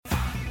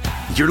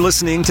You're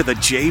listening to The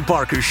Jay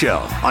Barker Show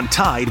on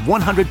Tide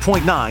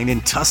 100.9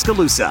 in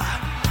Tuscaloosa.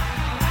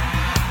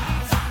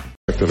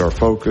 Our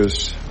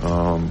focus,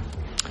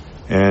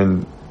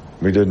 and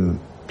we didn't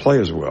play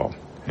as well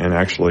and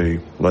actually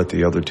let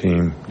the other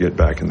team get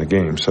back in the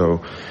game.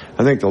 So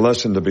I think the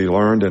lesson to be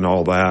learned in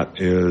all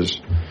that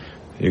is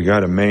you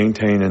got to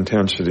maintain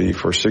intensity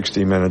for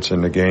 60 minutes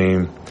in the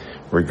game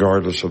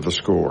regardless of the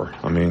score.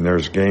 I mean,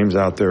 there's games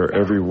out there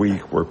every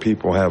week where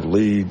people have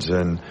leads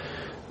and,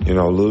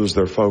 lose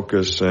their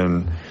focus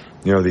and,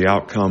 the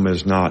outcome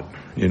is not,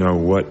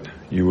 what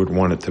you would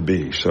want it to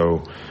be.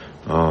 So,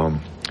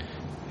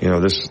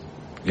 this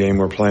game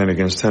we're playing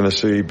against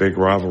Tennessee, big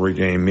rivalry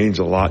game, means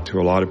a lot to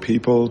a lot of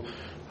people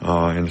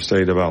in the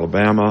state of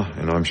Alabama,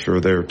 and I'm sure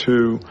there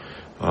too.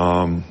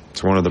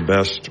 It's one of the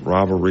best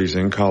rivalries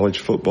in college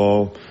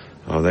football.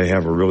 They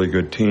have a really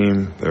good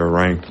team. They're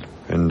ranked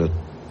in the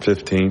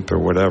 15th or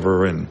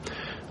whatever, and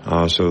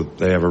so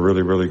they have a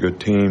really, really good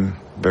team,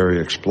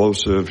 very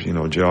explosive.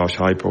 Josh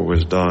Heupel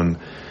has done,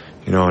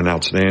 an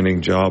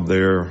outstanding job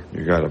there.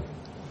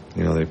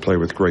 They play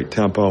with great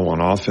tempo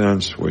on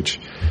offense, which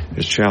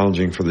is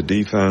challenging for the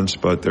defense,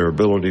 but their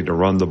ability to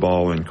run the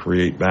ball and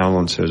create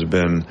balance has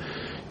been,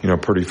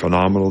 pretty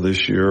phenomenal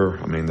this year.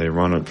 I mean, they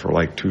run it for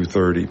like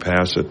 230,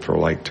 pass it for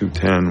like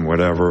 210,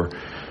 whatever.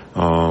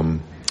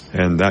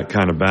 And that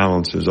kind of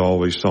balance is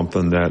always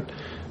something that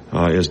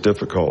is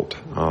difficult.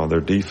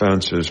 Their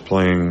defense is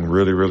playing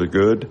really, really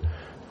good.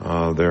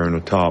 They're in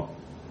the top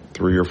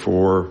 3 or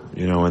 4,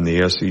 in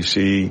the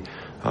SEC,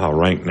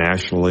 ranked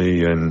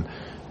nationally, and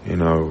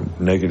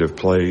negative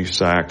plays,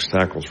 sacks,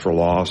 tackles for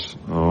loss,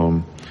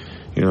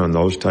 and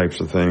those types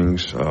of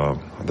things.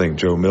 I think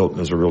Joe Milton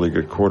is a really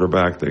good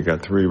quarterback. They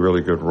got 3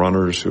 really good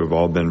runners who have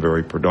all been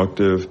very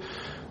productive.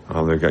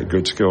 They've got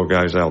good skill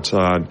guys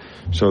outside.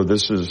 So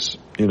this is,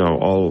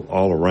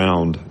 all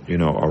around,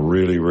 a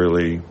really,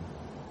 really,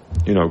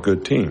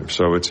 good team.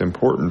 So it's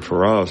important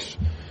for us,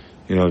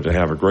 to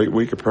have a great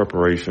week of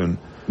preparation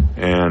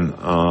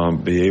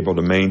and be able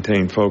to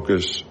maintain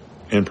focus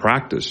in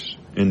practice,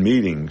 in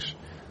meetings,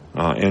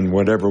 and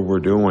whatever we're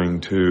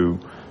doing to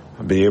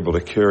be able to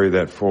carry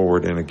that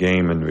forward in a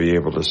game and be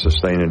able to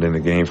sustain it in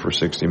a game for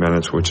 60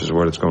 minutes, which is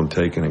what it's going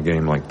to take in a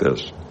game like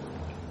this.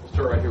 Let's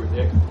start right here with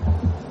Nick.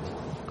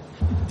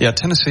 Yeah,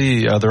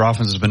 Tennessee, their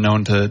offense has been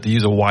known to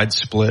use a wide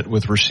split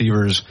with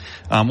receivers.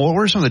 What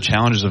were some of the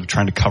challenges of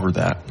trying to cover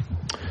that?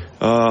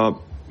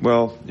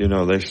 Well,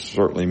 they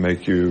certainly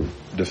make you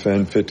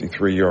defend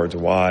 53 yards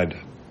wide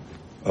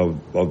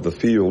of the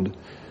field.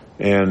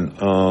 And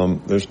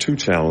there's 2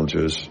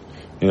 challenges.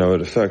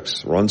 It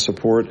affects run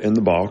support in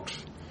the box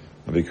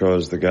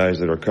because the guys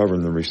that are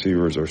covering the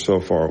receivers are so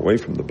far away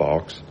from the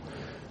box.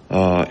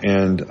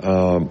 And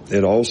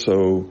it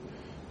also,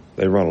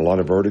 they run a lot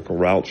of vertical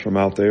routes from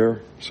out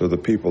there. So the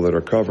people that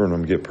are covering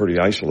them get pretty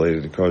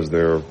isolated because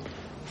they're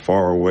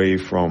far away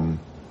from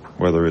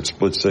whether it's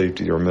split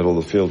safety or middle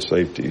of the field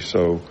safety.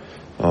 So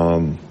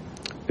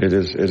it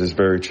is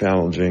very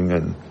challenging.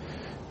 And,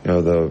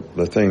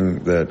 the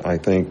thing that I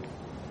think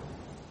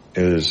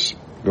is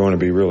going to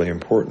be really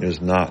important is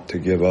not to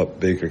give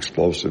up big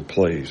explosive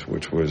plays,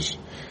 which was,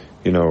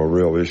 a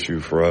real issue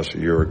for us a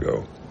year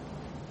ago.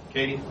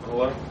 Katie, on the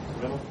left,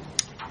 middle.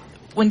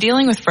 When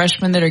dealing with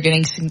freshmen that are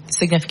getting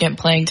significant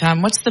playing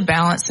time, what's the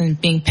balance in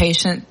being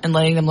patient and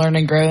letting them learn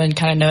and grow and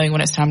kind of knowing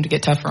when it's time to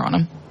get tougher on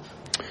them?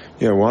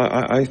 Yeah, well,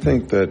 I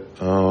think that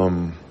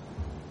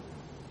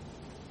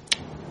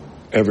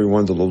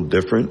everyone's a little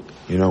different,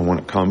 when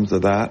it comes to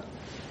that.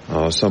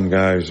 Some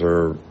guys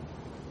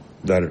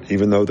that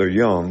even though they're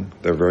young,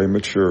 they're very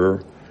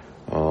mature.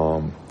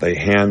 They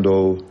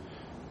handle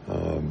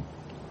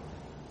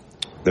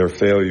their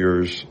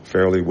failures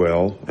fairly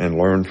well and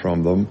learn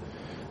from them.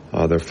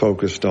 They're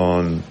focused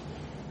on,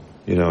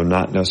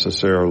 not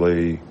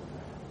necessarily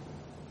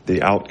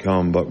the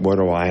outcome, but what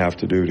do I have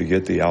to do to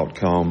get the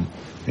outcome?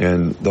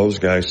 And those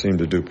guys seem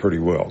to do pretty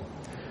well.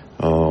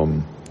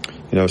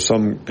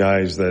 Some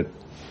guys that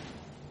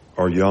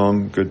are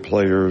young, good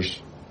players,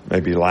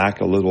 maybe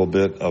lack a little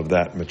bit of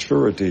that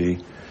maturity,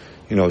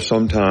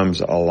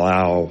 sometimes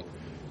allow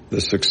the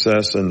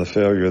success and the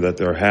failure that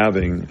they're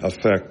having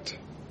affect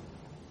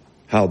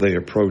how they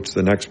approach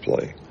the next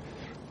play.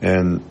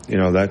 And,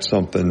 that's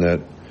something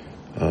that,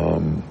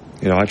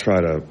 I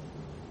try to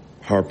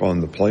harp on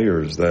the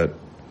players that,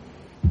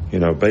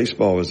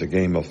 baseball is a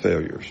game of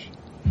failures.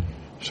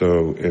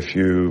 So if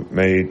you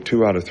made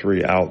 2 out of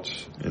 3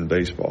 outs in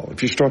baseball,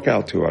 if you struck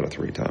out 2 out of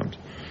 3 times,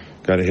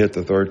 got to hit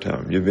the 3rd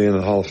time, you'd be in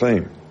the Hall of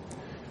Fame.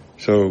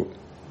 So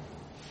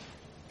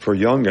for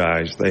young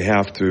guys, they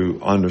have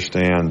to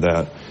understand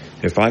that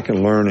if I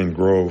can learn and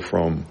grow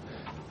from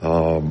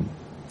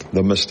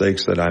the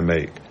mistakes that I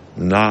make,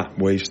 not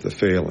waste the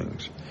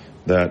failings,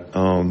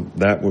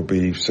 that would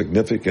be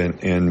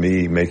significant in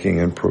me making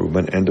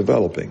improvement and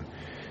developing.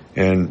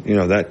 And,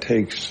 that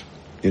takes,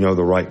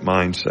 the right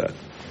mindset.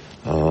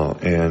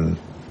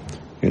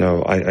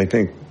 I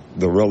think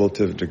the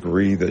relative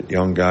degree that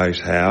young guys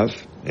have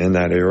in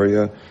that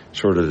area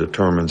sort of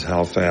determines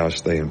how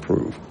fast they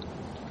improve.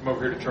 Come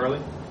over here to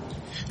Charlie.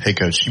 Hey,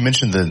 Coach, you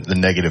mentioned the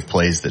negative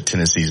plays that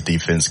Tennessee's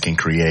defense can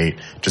create.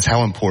 Just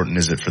how important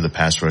is it for the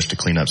pass rush to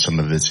clean up some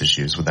of its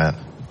issues with that?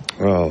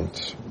 Well,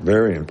 it's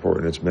very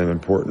important. It's been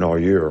important all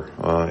year.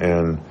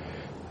 And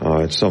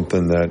it's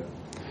something that,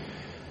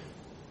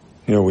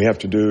 we have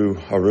to do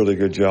a really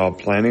good job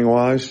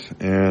planning-wise,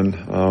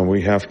 and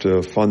we have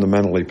to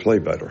fundamentally play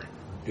better.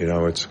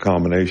 It's a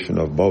combination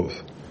of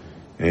both.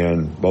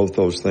 And both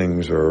those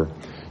things are,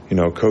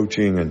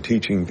 coaching and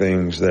teaching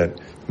things that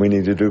we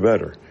need to do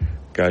better.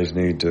 Guys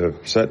need to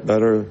set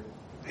better,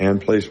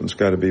 hand placement's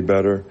got to be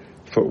better,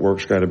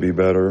 footwork's got to be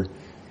better,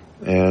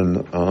 and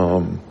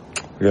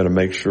we got to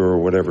make sure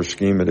whatever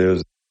scheme it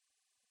is,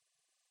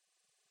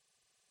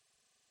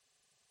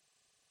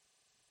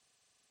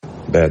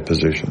 bad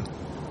position.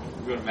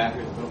 We're going to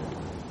Matthew in the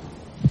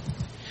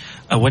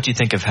middle. What do you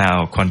think of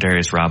how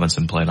Quandarius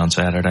Robinson played on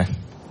Saturday?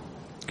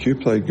 Q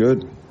played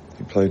good.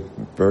 He played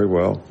very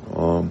well.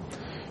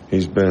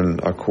 He's been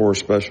a core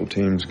special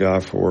teams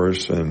guy for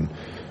us and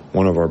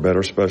one of our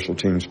better special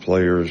teams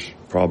players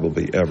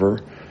probably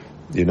ever,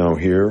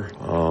 here.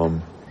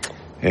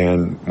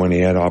 And when he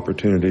had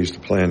opportunities to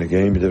play in the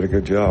game, he did a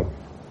good job.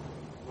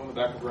 On the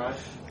back of Ryan.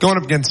 Going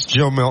up against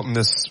Joe Milton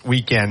this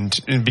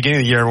weekend, in the beginning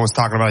of the year, everyone was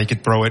talking about he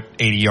could throw it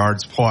 80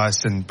 yards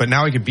plus, but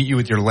now he could beat you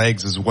with your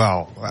legs as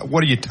well.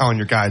 What are you telling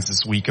your guys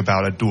this week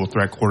about a dual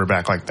threat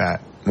quarterback like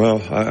that?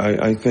 Well,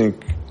 I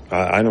think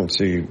I don't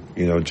see,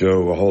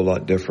 Joe a whole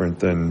lot different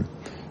than,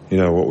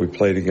 what we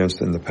played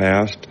against in the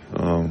past.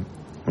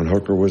 When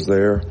Hooker was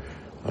there,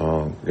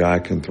 guy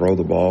can throw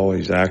the ball.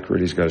 He's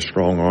accurate. He's got a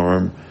strong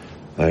arm.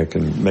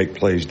 Can make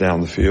plays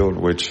down the field,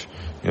 which,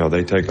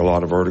 they take a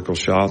lot of vertical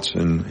shots,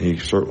 and he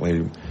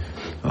certainly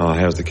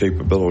has the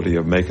capability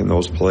of making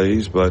those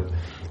plays, but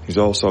he's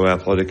also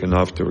athletic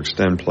enough to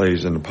extend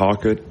plays in the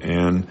pocket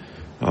and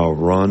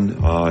run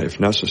if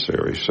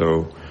necessary.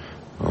 So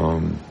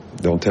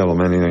don't tell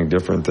him anything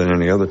different than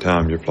any other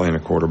time you're playing a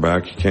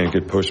quarterback. You can't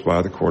get pushed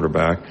by the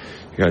quarterback.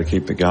 You got to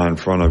keep the guy in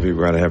front of you. You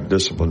got to have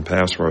disciplined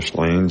pass rush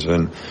lanes,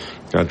 and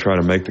got to try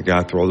to make the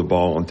guy throw the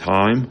ball on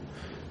time,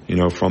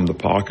 from the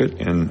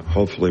pocket, and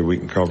hopefully we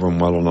can cover him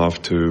well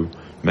enough to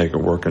make it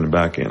work in the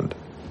back end.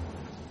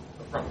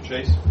 Up front,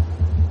 Chase.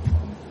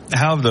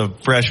 How have the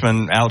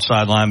freshman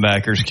outside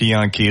linebackers,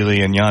 Keon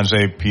Keeley and Yonze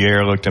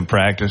Pierre, looked in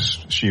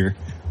practice this year?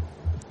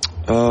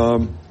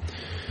 Both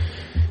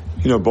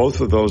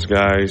of those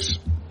guys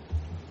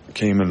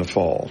came in the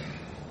fall.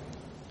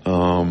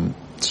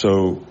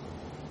 So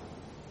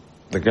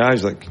the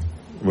guys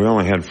we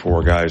only had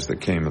 4 guys that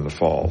came in the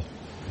fall.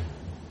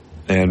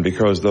 And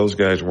because those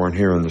guys weren't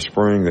here in the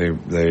spring,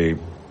 they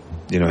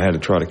had to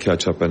try to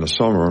catch up in the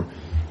summer.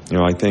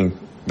 I think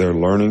their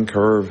learning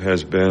curve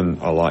has been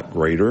a lot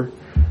greater.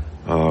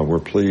 We're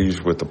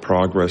pleased with the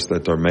progress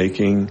that they're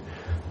making,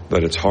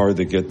 but it's hard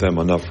to get them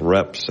enough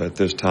reps at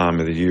this time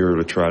of the year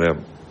to try to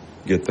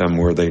get them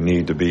where they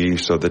need to be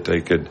so that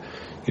they could,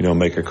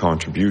 make a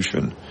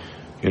contribution.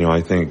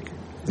 I think,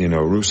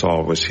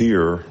 Rusal was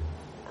here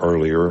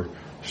earlier,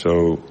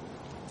 so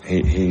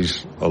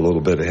he's a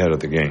little bit ahead of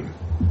the game.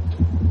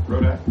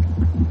 Rodak.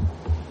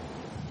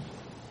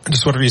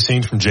 Just what have you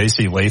seen from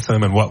J.C.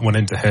 Latham and what went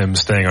into him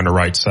staying on the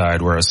right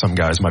side, whereas some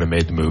guys might have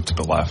made the move to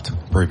the left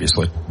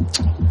previously?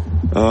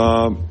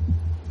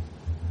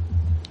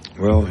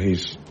 Well,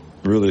 he's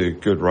really a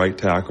good right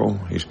tackle.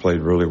 He's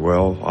played really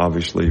well.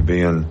 Obviously,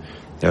 being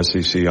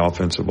SEC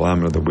Offensive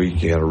Lineman of the Week,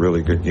 he had a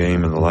really good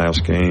game in the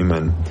last game.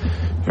 And,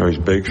 he's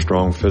big,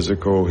 strong,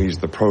 physical. He's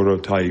the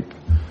prototype,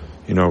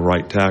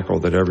 right tackle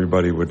that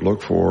everybody would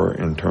look for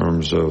in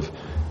terms of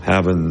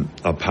having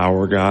a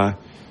power guy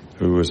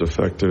who is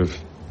effective,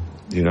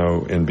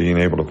 in being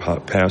able to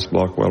pass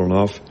block well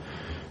enough.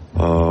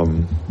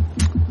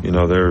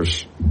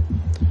 There's,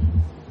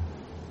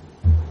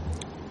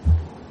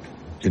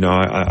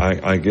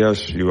 I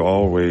guess you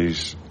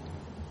always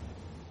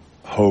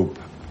hope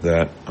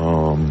that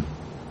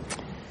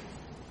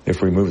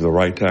if we move the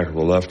right tackle to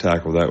the left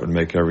tackle, that would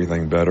make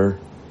everything better.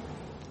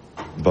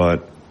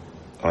 But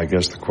I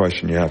guess the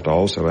question you have to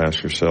also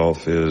ask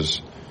yourself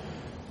is,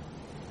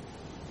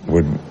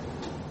 would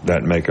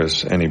that make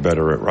us any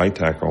better at right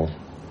tackle?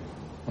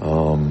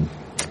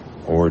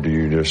 Or do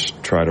you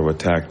just try to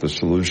attack the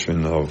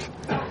solution of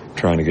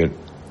trying to get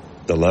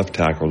the left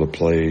tackle to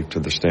play to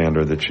the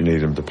standard that you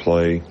need him to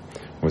play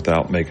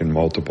without making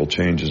multiple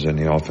changes in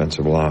the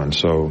offensive line?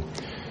 So,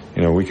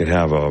 we could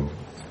have a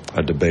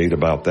debate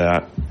about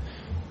that.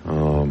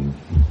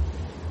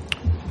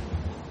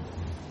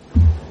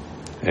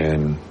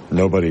 And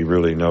nobody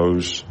really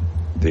knows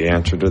the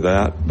answer to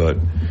that, but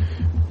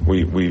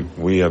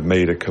we have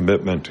made a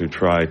commitment to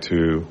try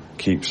to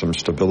keep some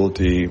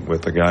stability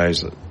with the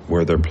guys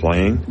where they're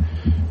playing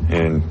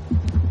and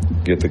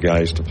get the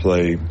guys to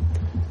play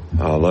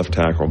left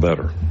tackle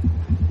better.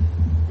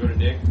 Go to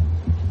Nick.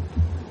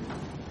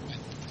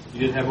 You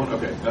didn't have one?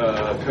 Okay.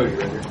 Cody,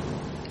 right here.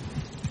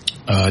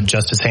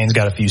 Justice Haynes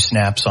got a few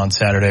snaps on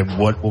Saturday.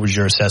 What was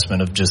your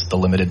assessment of just the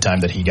limited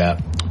time that he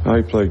got?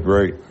 He played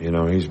great.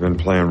 He's been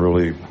playing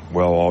really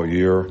well all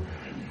year.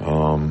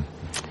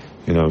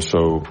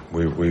 So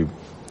we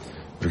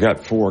we've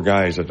got 4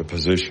 guys at the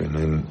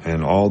position,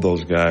 and all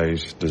those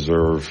guys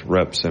deserve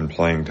reps and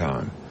playing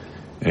time.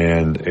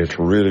 And it's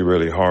really,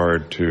 really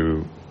hard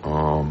to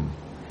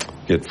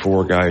get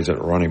 4 guys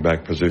at running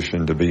back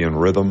position to be in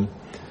rhythm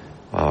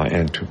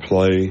and to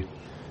play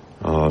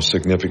a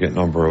significant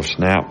number of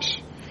snaps.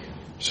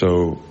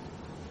 So,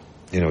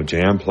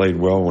 Jam played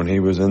well when he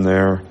was in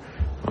there.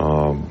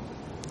 Roydale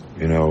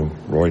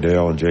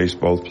and Jace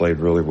both played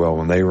really well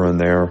when they were in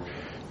there.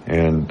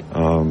 And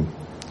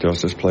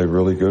Justice played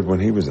really good when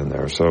he was in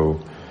there. So,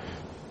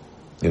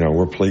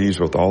 we're pleased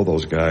with all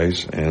those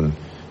guys. And,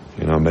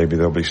 maybe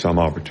there'll be some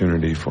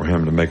opportunity for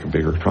him to make a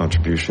bigger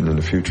contribution in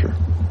the future.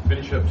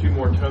 Finish up 2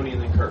 more, Tony,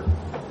 and then Kurt.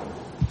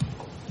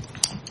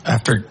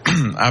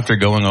 After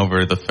going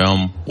over the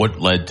film, what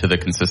led to the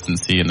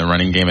consistency in the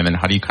running game, and then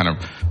how do you kind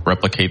of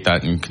replicate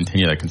that and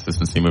continue that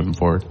consistency moving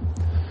forward?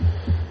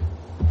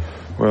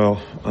 Well,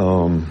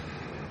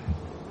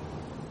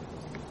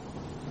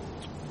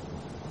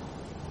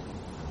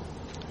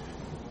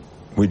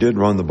 we did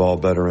run the ball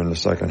better in the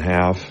second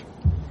half,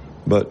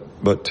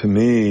 but to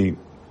me,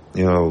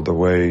 the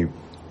way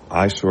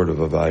I sort of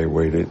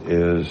evaluate it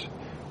is,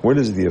 what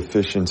is the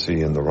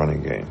efficiency in the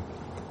running game?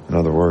 In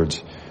other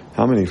words,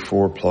 how many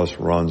 4+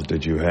 runs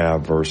did you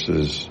have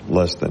versus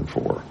less than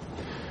 4?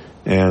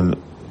 And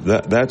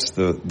that's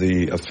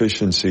the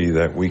efficiency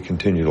that we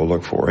continue to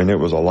look for. And it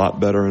was a lot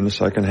better in the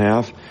second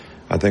half.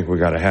 I think we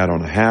got a hat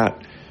on a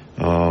hat,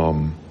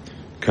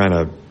 kind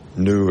of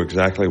knew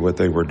exactly what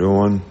they were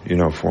doing,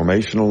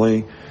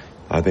 formationally.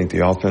 I think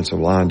the offensive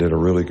line did a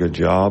really good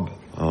job,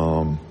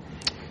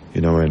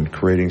 in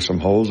creating some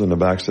holes, and the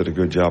backs did a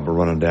good job of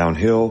running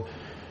downhill.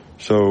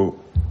 So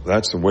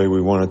that's the way we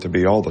want it to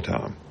be all the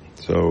time.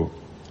 So,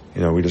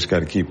 we just got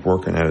to keep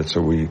working at it so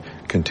we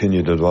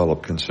continue to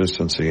develop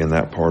consistency in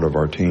that part of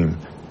our team.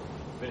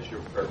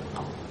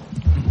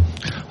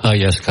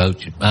 Yes,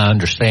 Coach. I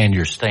understand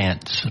your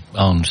stance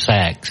on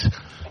sacks,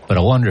 but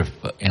I wonder if,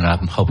 and I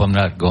hope I'm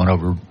not going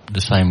over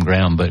the same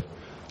ground, but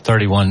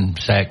 31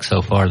 sacks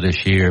so far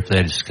this year, if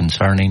that is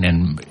concerning,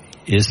 and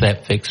is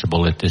that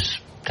fixable at this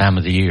time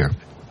of the year?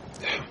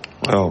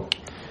 Well,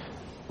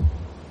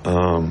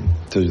 to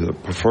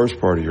the first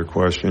part of your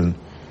question,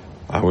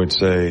 I would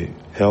say,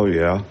 hell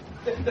yeah.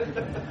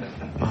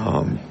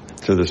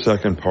 To the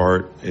second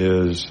part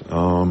is,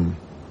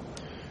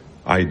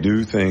 I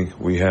do think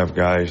we have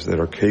guys that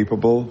are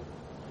capable.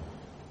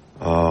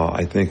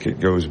 I think it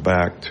goes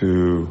back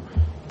to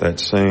that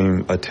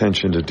same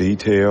attention to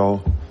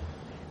detail.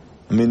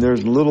 I mean,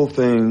 there's little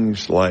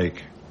things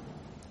like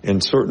in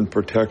certain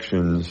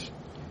protections,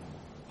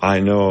 I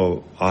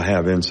know I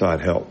have inside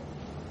help.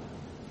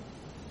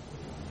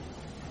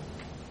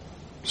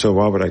 So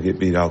why would I get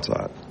beat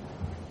outside?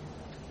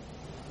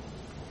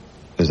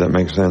 Does that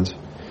make sense?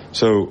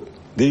 So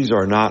these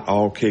are not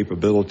all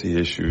capability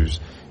issues.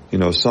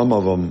 Some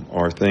of them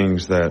are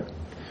things that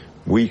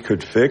we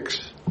could fix.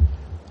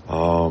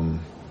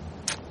 When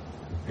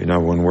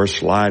we're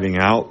sliding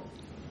out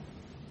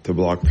to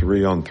block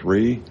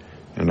 3-on-3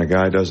 and the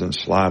guy doesn't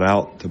slide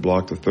out to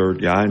block the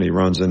third guy and he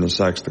runs in and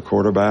sacks the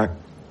quarterback,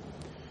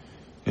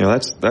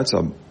 that's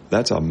a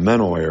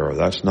mental error.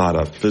 That's not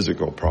a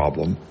physical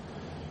problem.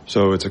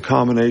 So it's a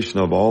combination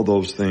of all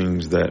those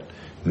things that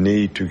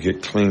need to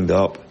get cleaned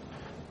up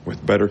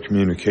with better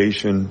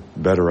communication,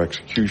 better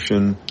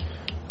execution,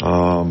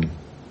 and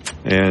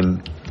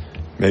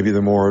maybe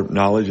the more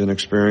knowledge and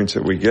experience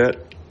that we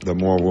get, the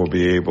more we'll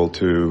be able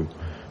to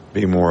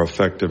be more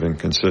effective and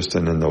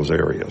consistent in those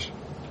areas.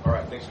 All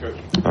right, thanks, Coach.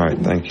 All right,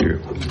 thank you.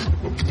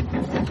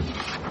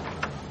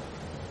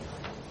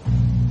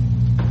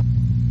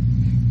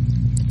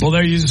 Well,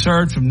 there you just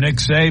heard from Nick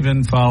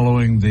Saban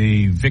following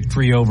the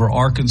victory over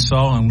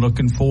Arkansas. I'm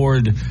looking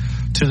forward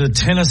to the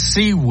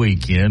Tennessee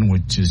weekend,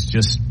 which is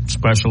just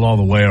special all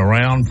the way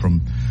around,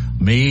 from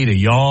me to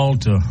y'all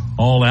to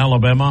all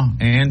Alabama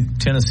and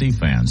Tennessee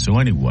fans. So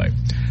anyway,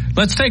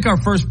 let's take our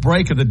first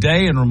break of the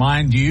day and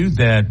remind you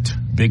that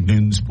Big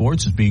Noon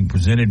Sports is being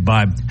presented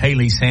by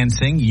Haley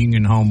Sansing,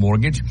 Union Home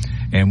Mortgage.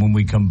 And when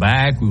we come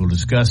back, we will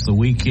discuss the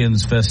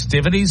weekend's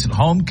festivities at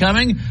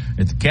homecoming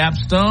at the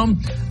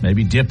Capstone.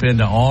 Maybe dip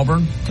into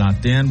Auburn.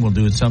 Not then. We'll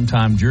do it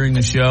sometime during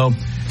the show.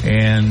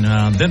 And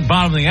then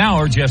bottom of the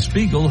hour, Jeff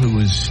Spiegel, who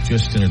was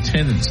just in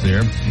attendance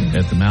there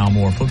at the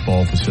Malmore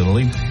football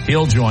facility,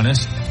 he'll join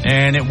us.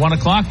 And at 1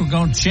 o'clock, we're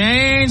going to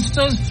change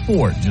the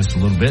sport just a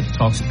little bit.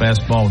 Talks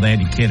basketball with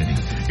Andy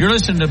Kennedy. You're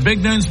listening to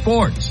Big Noon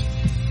Sports.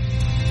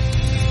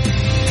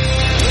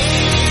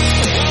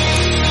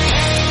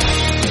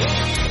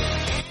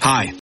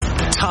 Hi.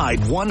 Tide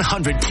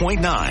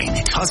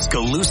 100.9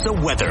 Tuscaloosa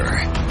weather.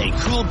 A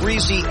cool,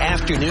 breezy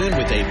afternoon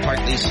with a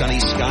partly sunny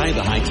sky.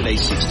 The high today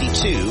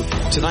 62.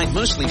 Tonight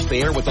mostly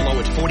fair with the low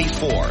at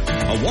 44.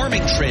 A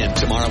warming trend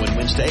tomorrow and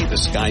Wednesday. The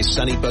sky's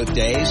sunny both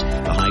days.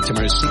 The high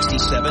tomorrow is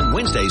 67.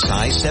 Wednesday's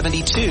high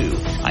 72.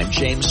 I'm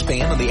James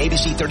Spann on the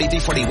ABC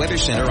 3340 Weather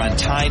Center on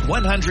Tide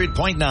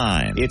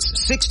 100.9.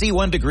 It's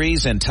 61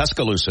 degrees in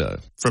Tuscaloosa.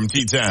 From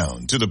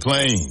T-Town to the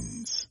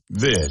Plains,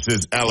 this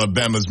is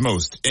Alabama's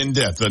most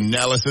in-depth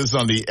analysis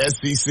on the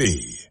SEC.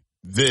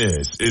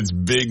 This is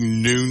Big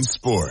Noon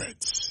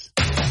Sports.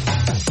 Indeed,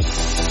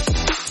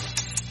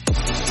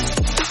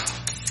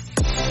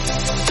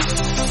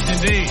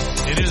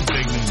 it is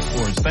Big Noon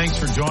Sports. Thanks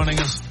for joining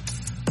us.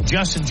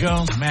 Justin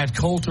Jones, Matt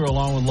Coulter,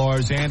 along with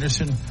Lars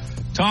Anderson,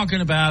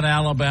 talking about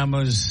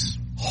Alabama's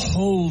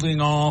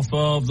holding off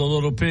of the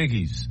Little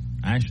Piggies.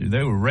 Actually,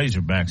 they were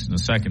Razorbacks in the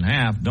second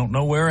half. Don't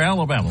know where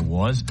Alabama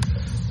was.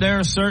 There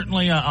are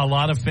certainly a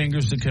lot of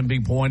fingers that can be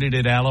pointed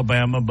at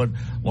Alabama, but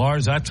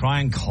Lars, I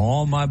try and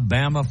calm my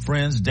Bama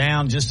friends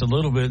down just a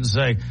little bit and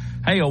say,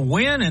 hey, a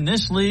win in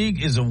this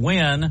league is a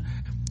win.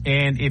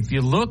 And if you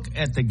look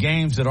at the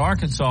games that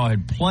Arkansas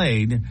had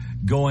played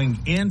going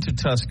into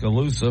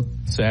Tuscaloosa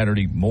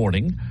Saturday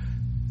morning,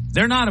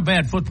 they're not a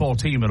bad football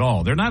team at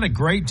all. They're not a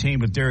great team,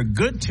 but they're a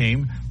good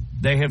team.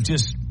 They have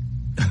just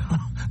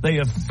they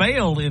have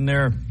failed in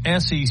their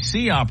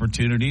SEC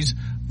opportunities,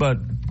 but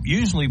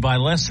usually by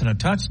less than a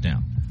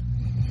touchdown.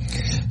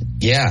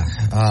 Yeah.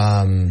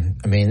 I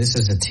mean, this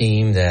is a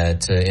team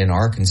that in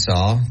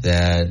Arkansas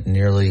that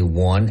nearly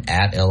won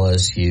at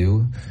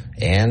LSU,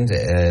 and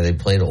they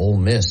played Ole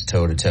Miss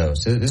toe-to-toe.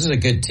 So this is a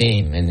good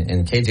team,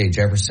 and KJ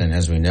Jefferson,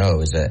 as we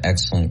know, is an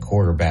excellent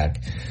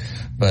quarterback.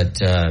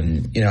 But,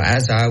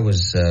 as I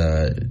was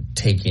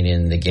taking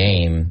in the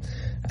game,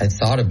 I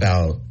thought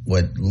about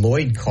what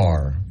Lloyd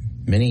Carr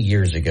many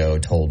years ago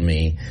told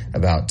me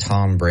about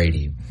Tom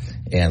Brady.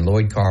 And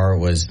Lloyd Carr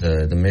was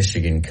the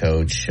Michigan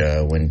coach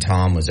when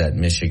Tom was at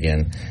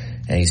Michigan.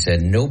 And he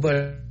said,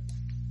 nobody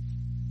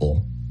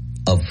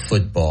of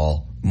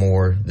football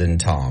more than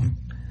Tom.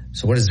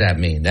 So what does that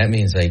mean? That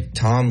means like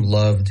Tom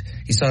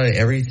he saw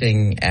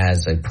everything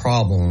as a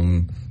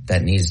problem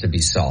that needs to be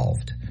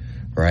solved,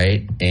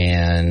 right?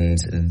 And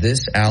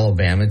this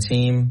Alabama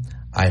team,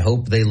 I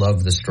hope they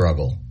love the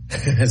struggle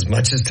as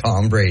much as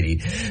Tom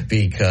Brady,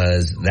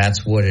 because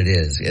that's what it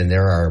is. And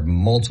there are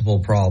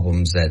multiple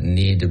problems that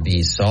need to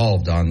be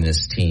solved on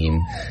this team.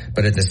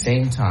 But at the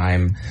same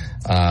time,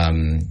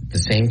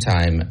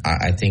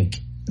 I think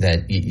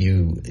that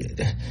you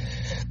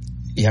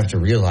have to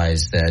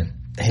realize that,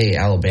 hey,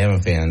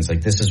 Alabama fans,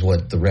 like this is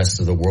what the rest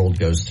of the world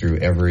goes through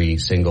every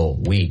single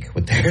week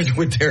with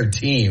their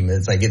team.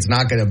 It's like, it's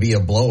not going to be a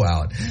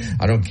blowout.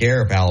 I don't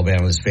care if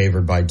Alabama is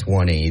favored by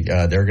 20.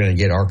 They're going to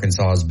get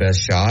Arkansas's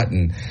best shot.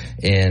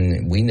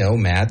 And we know,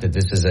 Matt, that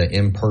this is an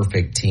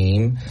imperfect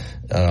team.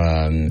 But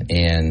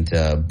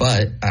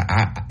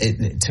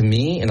to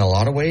me, in a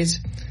lot of ways,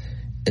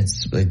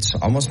 it's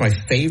almost my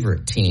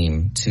favorite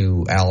team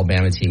to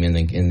Alabama team in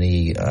the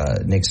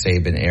Nick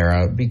Saban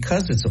era,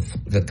 because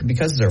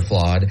they're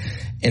flawed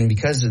and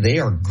because they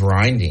are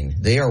grinding.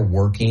 They are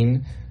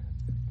working,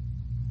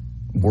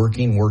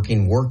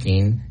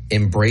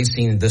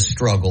 embracing the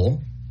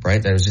struggle,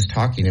 right, that I was just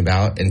talking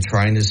about, and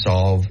trying to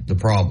solve the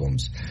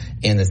problems.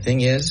 And the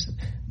thing is,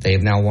 they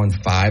have now won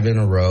 5 in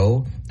a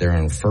row. They're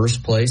in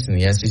first place in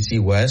the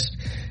SEC West.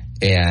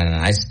 And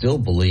I still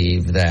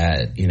believe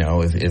that,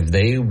 if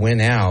they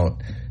win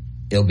out,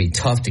 it'll be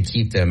tough to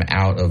keep them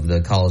out of the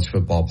college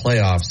football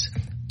playoffs,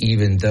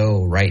 even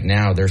though right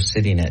now they're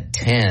sitting at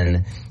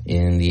 10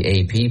 in the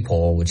AP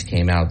poll, which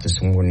came out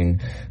this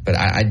morning. But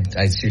I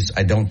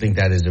don't think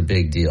that is a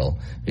big deal,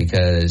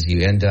 because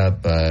you end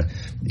up,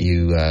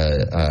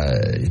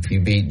 if you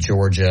beat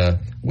Georgia,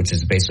 which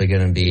is basically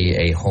going to be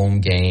a home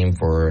game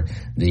for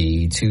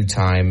the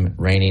 2-time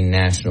reigning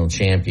national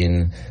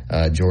champion,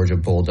 Georgia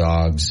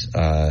Bulldogs,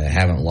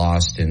 haven't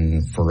lost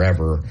in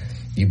forever.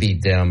 You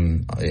beat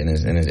them in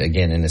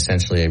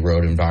essentially a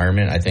road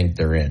environment. I think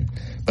they're in.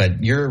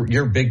 But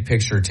your big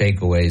picture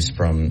takeaways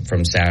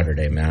from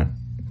Saturday, Matt.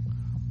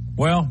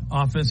 Well,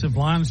 offensive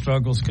line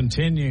struggles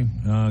continue.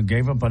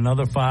 Gave up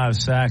another 5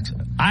 sacks.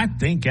 I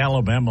think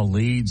Alabama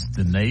leads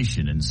the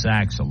nation in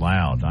sacks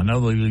allowed. I know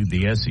they lead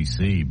the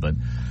SEC, but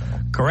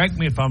correct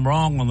me if I'm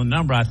wrong on the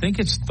number. I think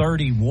it's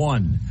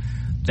 31.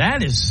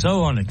 That is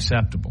so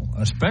unacceptable,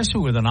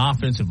 especially with an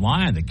offensive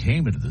line that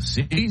came into the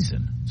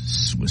season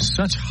with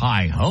such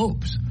high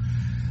hopes.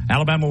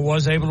 Alabama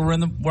was able to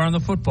run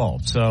the football,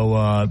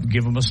 so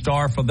give them a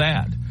star for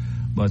that.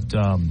 But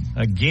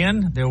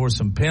again, there were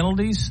some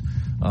penalties,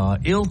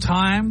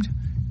 ill-timed.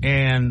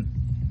 And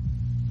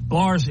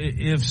Lars,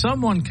 if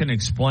someone can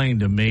explain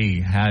to me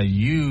how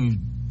you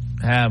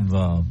have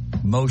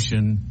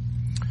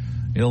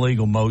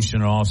illegal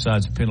motion or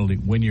offsides penalty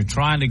when you're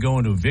trying to go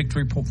into a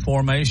victory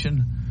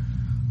formation,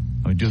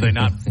 I mean, do they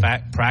not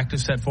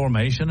practice that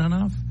formation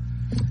enough?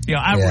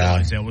 I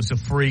realize that was a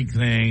freak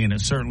thing, and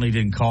it certainly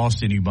didn't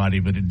cost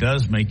anybody, but it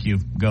does make you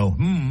go,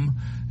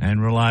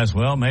 and realize,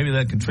 well, maybe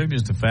that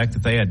contributes to the fact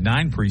that they had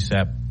 9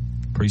 pre-snap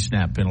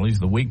penalties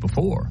the week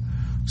before.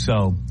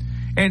 So,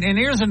 and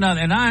here's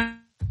another, and I'm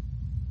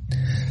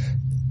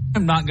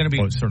not going to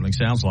be, it certainly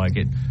sounds like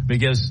it,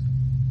 because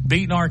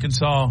beating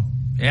Arkansas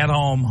at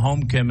home,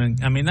 homecoming,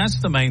 I mean, that's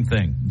the main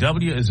thing.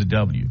 W is a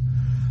W.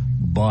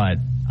 But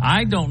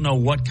I don't know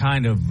what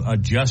kind of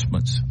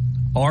adjustments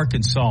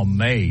Arkansas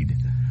made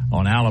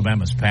on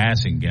Alabama's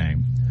passing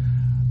game.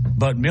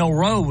 But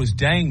Milroe was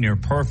dang near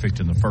perfect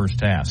in the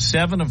first half.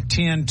 7 of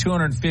 10,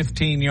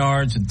 215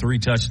 yards and 3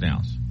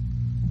 touchdowns.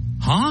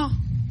 Huh?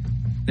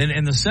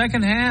 In the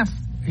second half,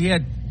 he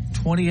had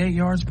 28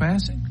 yards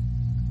passing.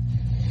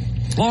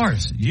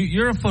 Lars,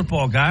 you're a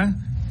football guy.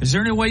 Is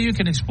there any way you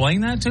can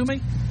explain that to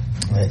me?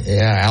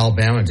 Yeah,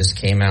 Alabama just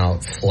came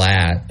out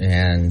flat,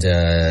 and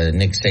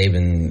Nick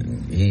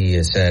Saban,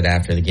 he said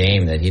after the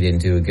game that he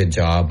didn't do a good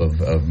job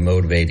of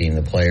motivating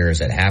the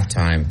players at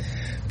halftime.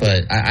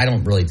 But I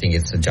don't really think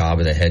it's the job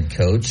of the head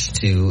coach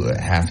to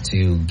have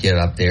to get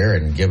up there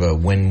and give a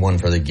win one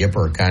for the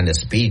Gipper kind of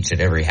speech at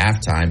every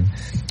halftime.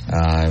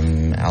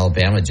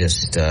 Alabama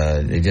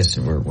they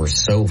were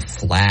so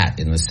flat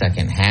in the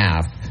second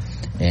half.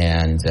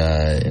 And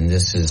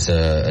this is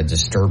a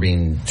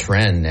disturbing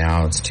trend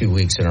now. It's 2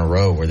 weeks in a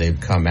row where they've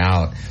come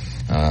out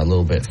a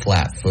little bit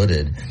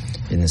flat-footed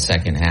in the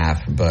second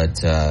half.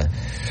 But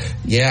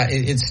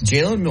it's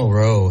Jalen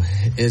Milroe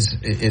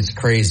is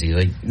crazy.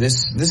 Like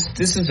this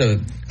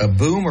is a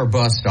boom or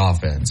bust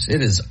offense.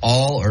 It is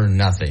all or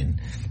nothing,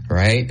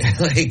 right?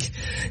 Like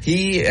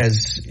he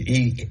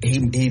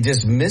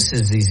just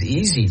misses these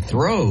easy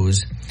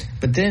throws,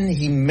 but then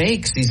he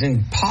makes these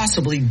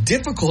impossibly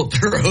difficult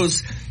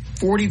throws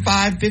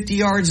 45, 50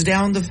 yards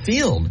down the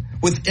field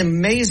with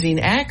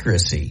amazing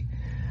accuracy.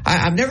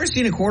 I've never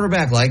seen a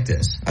quarterback like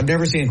this. And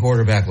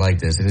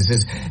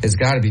it's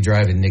got to be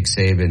driving Nick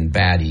Saban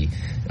batty.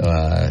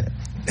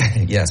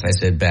 Yes, I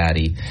said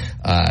batty,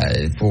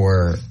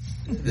 for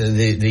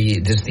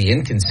the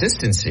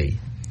inconsistency.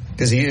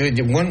 Because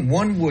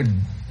one would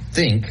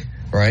think,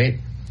 right,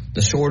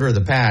 the shorter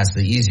the pass,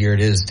 the easier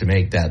it is to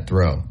make that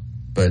throw.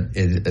 But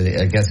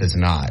I guess it's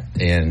not.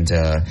 And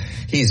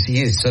he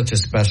is such a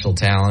special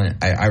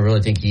talent. I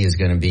really think he is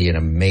going to be an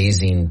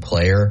amazing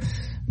player,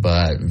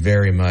 but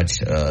very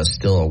much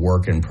still a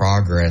work in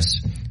progress.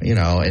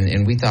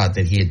 And we thought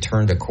that he had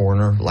turned a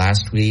corner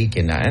last week,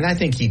 and I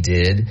think he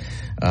did.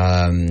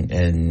 And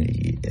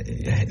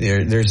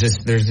there's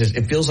just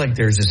it feels like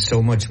there's just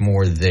so much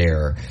more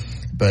there.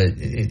 But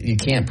you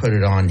can't put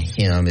it on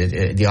him.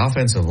 The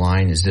offensive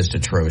line is just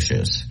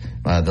atrocious.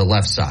 The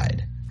left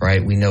side.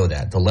 Right, we know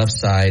that the left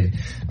side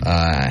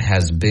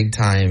has big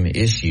time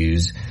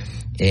issues,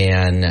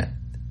 and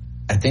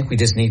I think we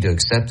just need to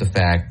accept the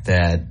fact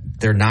that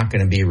they're not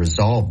going to be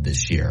resolved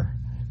this year.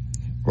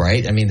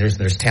 Right? I mean,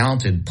 there's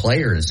talented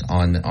players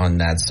on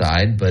that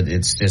side, but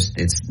it's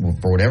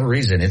for whatever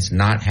reason it's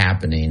not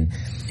happening,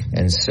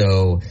 and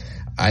so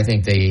I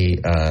think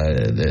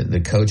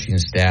the coaching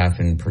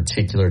staff, in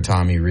particular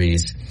Tommy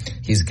Rees,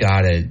 he's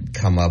got to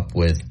come up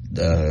with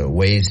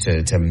ways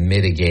to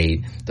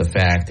mitigate the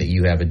fact that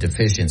you have a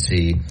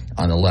deficiency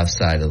on the left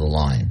side of the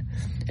line.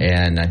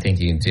 And I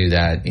think you can do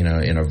that,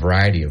 in a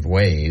variety of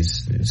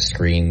ways: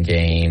 screen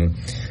game,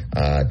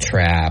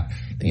 trap,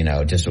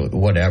 just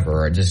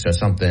whatever, or just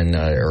something,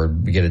 or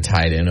get a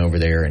tight end over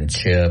there and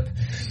chip.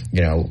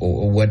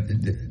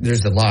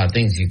 There's a lot of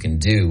things you can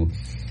do,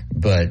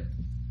 but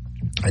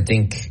I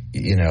think,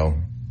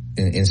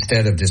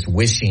 instead of just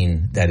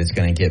wishing that it's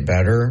going to get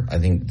better, I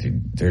think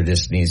there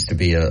just needs to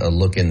be a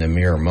look in the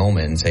mirror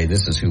moment and say,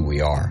 this is who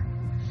we are.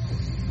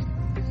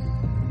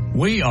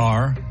 We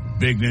are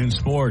Big Noon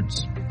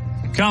Sports.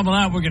 Coming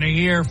up, we're going to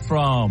hear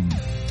from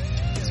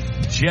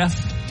Jeff,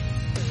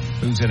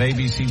 who's at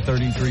ABC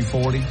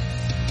 3340.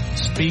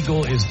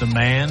 Spiegel is the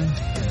man.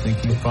 I think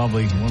he's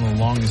probably one of the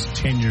longest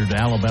tenured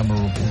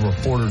Alabama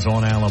reporters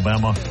on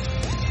Alabama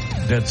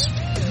that's,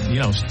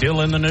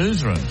 still in the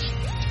newsrooms.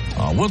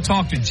 We'll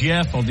talk to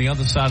Jeff on the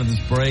other side of this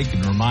break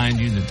and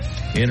remind you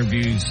that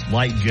interviews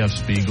like Jeff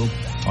Spiegel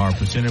are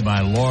presented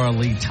by Laura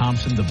Lee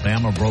Thompson, the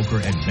Bama Broker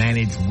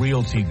Advantage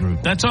Realty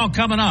Group. That's all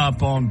coming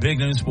up on Big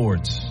Noon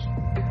Sports.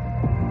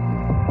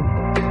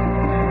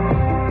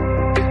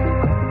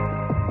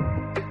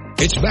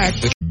 It's back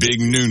to Big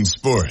Noon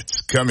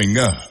Sports coming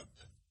up.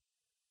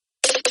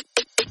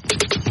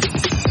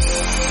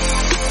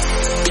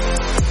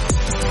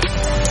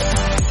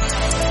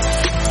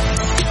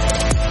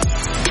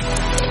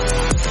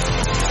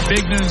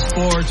 Big Noon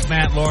Sports,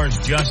 Matt, Lars,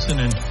 Justin,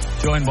 and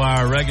joined by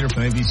our regular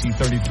from ABC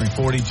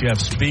 3340, Jeff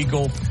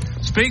Spiegel.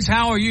 Speaks,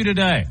 how are you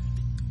today?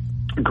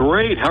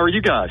 Great. How are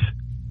you guys?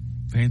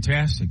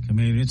 Fantastic. I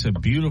mean, it's a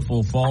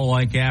beautiful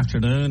fall-like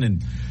afternoon,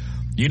 and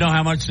you know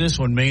how much this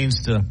one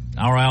means to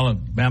our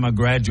Alabama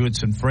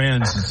graduates and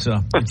friends. It's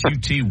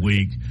UT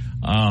week.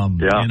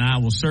 And I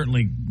will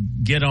certainly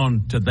get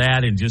on to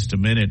that in just a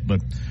minute. But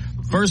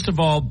first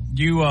of all,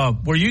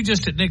 were you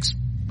just at Nick's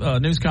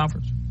news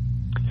conference?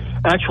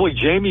 Actually,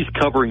 Jamie's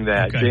covering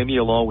that. Okay. Jamie,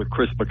 along with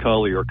Chris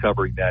McCulley, are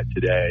covering that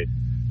today.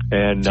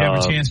 And did you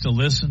have a chance to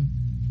listen?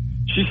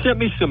 She sent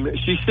me some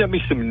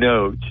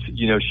notes.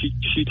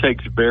 She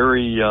takes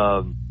very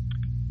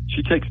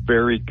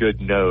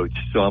good notes.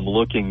 So I'm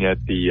looking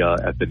at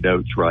the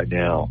notes right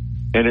now,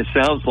 and it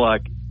sounds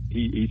like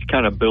he's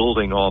kind of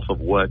building off of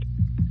what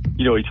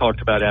he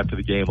talked about after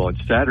the game on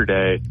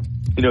Saturday.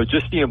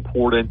 Just the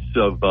importance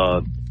of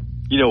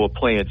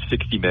playing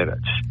 60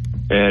 minutes.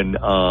 And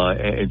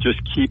just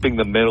keeping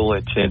the mental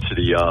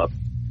intensity up.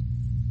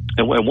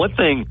 And one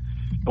thing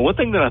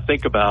that I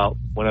think about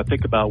when I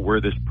think about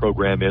where this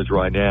program is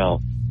right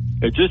now,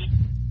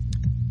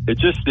 it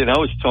just, and I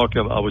was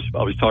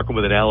talking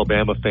with an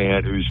Alabama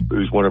fan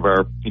who's one of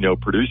our,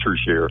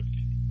 producers here,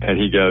 and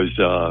he goes,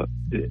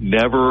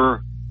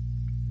 never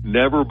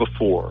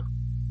before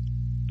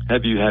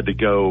have you had to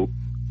go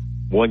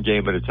one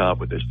game at a time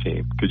with this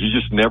team, because you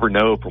just never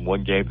know from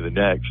one game to the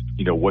next,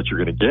 what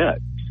you're going to get.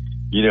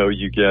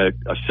 You get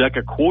a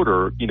second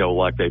quarter,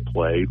 like they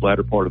played,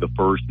 latter part of the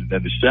first and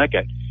then the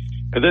second,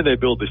 and then they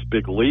build this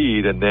big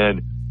lead, and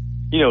then,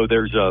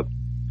 there's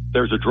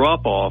a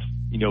drop off,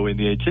 in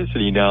the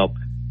intensity. Now,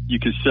 you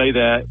could say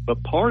that,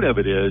 but part of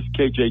it is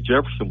KJ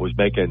Jefferson was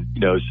making,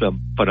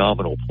 some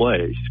phenomenal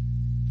plays.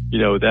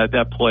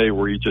 That play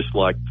where he just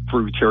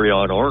threw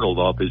Terrion Arnold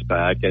off his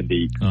back, and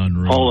the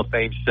Hall of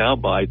Fame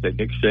soundbite that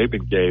Nick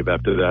Saban gave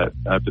after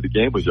the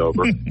game was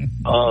over. He's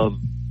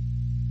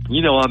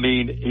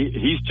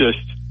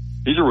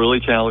a really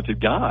talented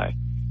guy,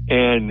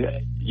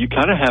 and you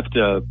kind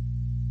of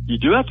you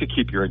do have to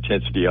keep your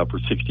intensity up for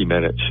 60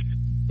 minutes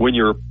when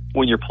you're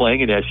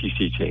playing an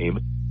SEC team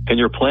and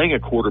you're playing a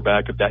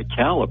quarterback of that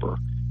caliber,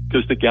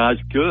 because the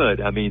guy's good.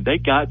 I mean, they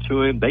got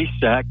to him, they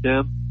sacked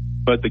him,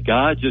 but the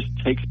guy just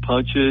takes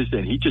punches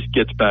and he just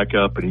gets back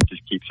up and he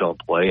just keeps on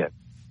playing.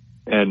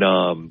 And,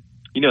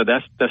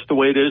 that's the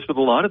way it is with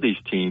a lot of these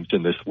teams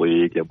in this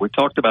league. And we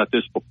talked about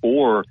this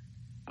before,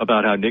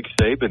 about how Nick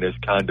Saban has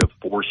kind of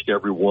forced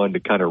everyone to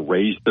kind of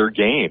raise their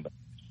game.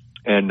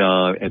 And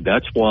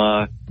that's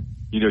why,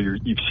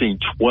 you've seen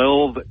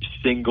 12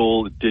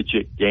 single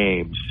digit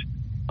games,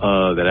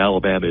 that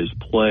Alabama has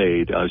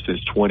played,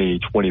 since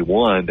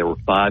 2021. There were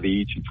 5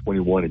 each in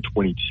 21 and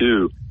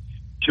 22,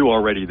 2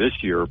 already this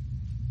year.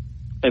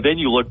 And then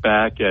you look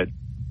back at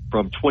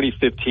from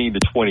 2015 to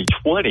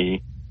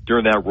 2020,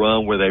 during that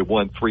run where they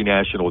won 3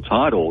 national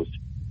titles,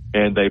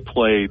 and they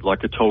played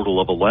a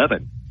total of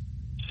 11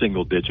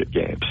 single-digit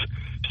games.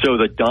 So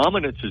the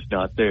dominance is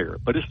not there.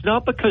 But it's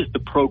not because the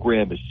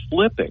program is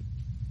slipping.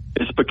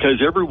 It's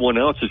because everyone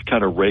else has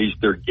kind of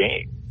raised their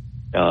game.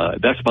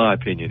 That's my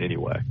opinion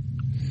anyway.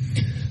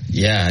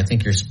 Yeah, I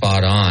think you're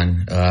spot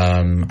on.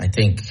 I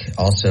think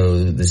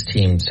also this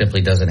team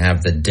simply doesn't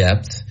have the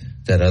depth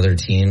that other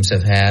teams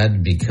have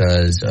had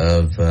because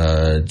of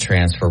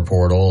transfer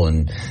portal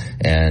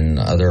and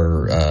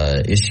other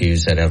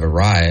issues that have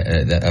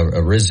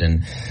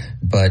arisen.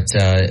 But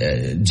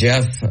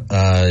Jeff,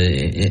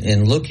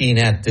 in looking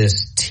at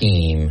this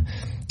team,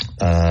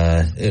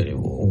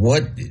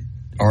 what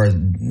are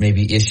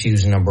maybe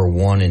issues number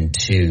 1 and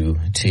 2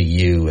 to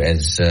you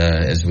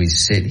as we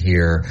sit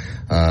here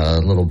a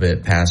little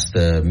bit past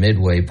the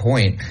midway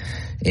point?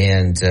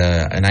 And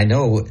I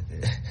know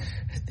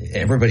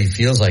everybody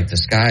feels like the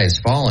sky is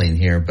falling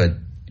here, but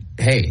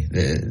hey,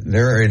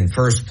 they're in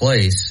first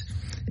place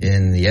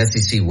in the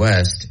SEC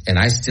West, and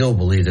I still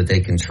believe that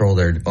they control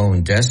their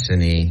own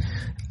destiny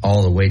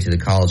all the way to the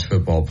college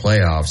football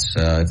playoffs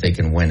if they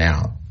can win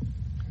out.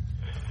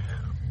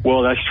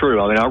 Well, that's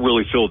true. I mean, I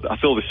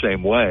feel the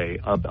same way.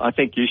 I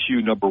think issue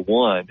number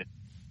 1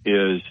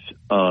 is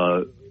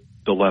the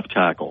left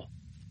tackle.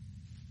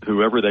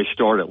 Whoever they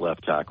start at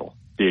left tackle,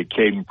 be it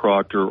Caden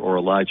Proctor or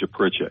Elijah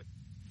Pritchett.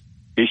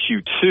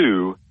 Issue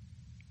 2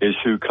 is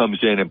who comes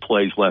in and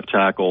plays left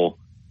tackle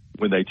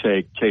when they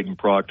take Caden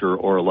Proctor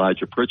or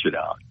Elijah Pritchett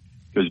out,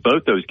 because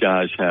both those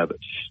guys have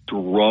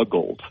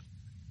struggled.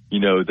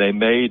 They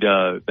made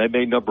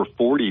number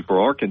 40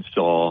 for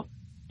Arkansas,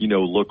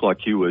 look like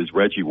he was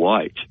Reggie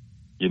White,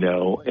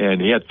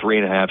 and he had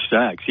 3.5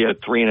 sacks. He had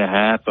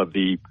 3.5 of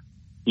the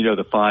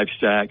 5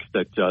 sacks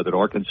that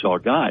Arkansas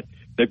got.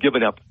 They've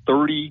given up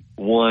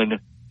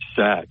 31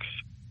 sacks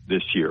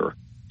this year,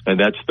 and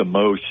that's the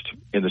most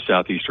in the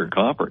Southeastern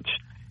Conference.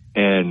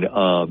 And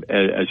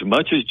as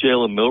much as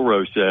Jalen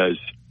Milroe says,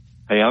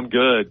 "Hey, I'm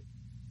good,"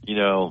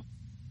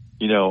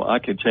 I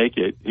can take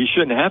it. He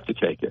shouldn't have to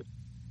take it.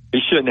 He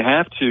shouldn't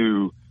have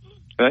to.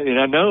 And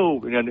I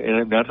know,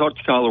 and I talked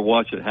to Tyler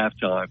Watts at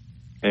halftime,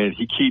 and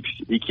he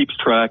keeps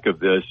track of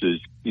this, as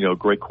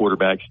great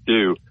quarterbacks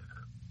do.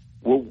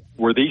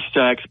 Were these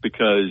sacks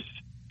because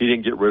he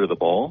didn't get rid of the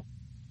ball,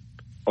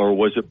 or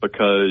was it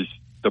because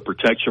the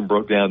protection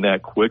broke down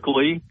that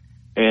quickly?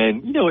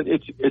 And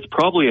it's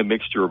probably a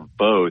mixture of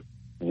both.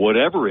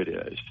 Whatever it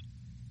is,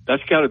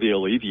 that's got to be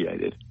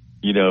alleviated.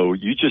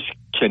 You just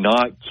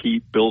cannot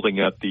keep building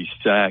up these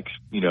sacks,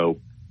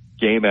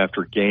 game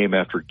after game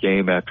after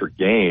game after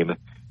game,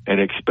 and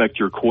expect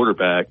your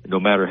quarterback, no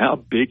matter how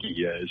big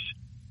he is,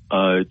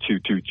 to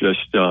just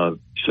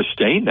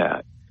sustain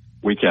that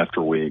week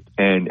after week.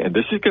 And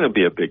this is going to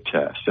be a big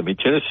test. I mean,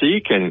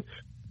 Tennessee can,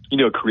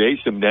 create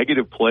some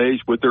negative plays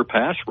with their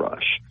pass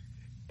rush.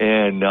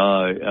 And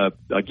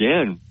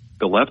again,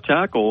 the left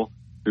tackle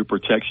who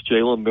protects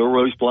Jalen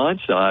Milroe's blind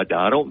side,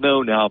 I don't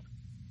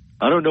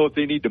know if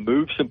they need to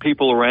move some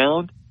people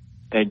around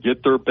and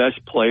get their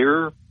best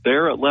player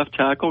there at left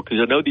tackle, because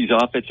I know these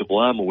offensive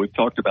linemen, we've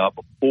talked about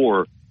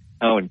before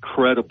how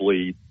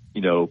incredibly,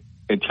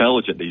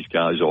 intelligent these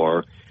guys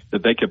are,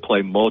 that they can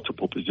play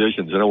multiple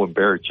positions. I know when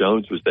Barrett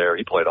Jones was there,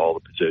 he played all the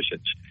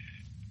positions.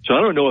 So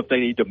I don't know if they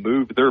need to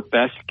move their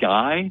best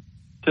guy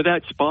to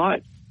that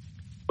spot,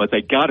 But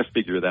they got to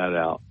figure that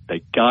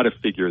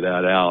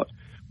out.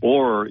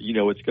 Or,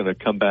 it's going to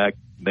come back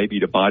maybe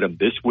to bite them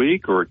this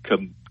week, or it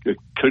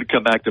could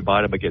come back to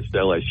bite them against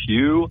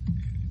LSU.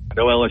 I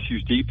know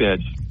LSU's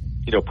defense,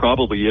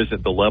 probably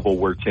isn't the level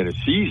where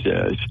Tennessee's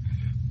is,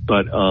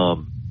 but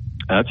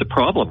that's a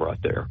problem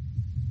right there.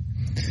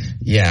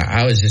 Yeah,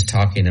 I was just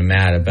talking to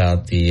Matt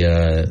about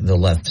the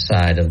left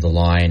side of the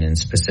line and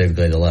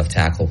specifically the left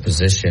tackle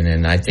position,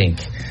 and I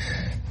think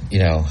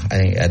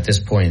at this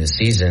point in the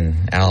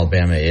season,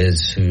 Alabama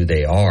is who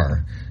they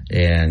are,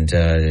 and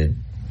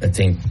I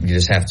think you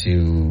just have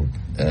to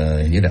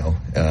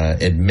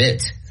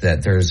admit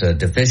that there's a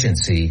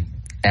deficiency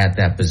at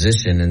that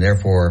position, and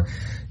therefore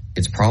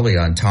it's probably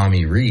on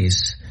Tommy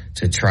Rees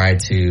to try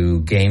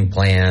to game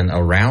plan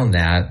around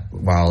that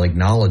while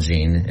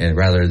acknowledging, and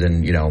rather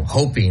than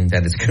hoping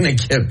that it's going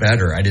to get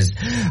better. I just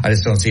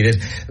don't see it.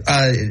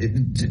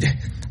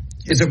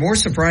 Is it more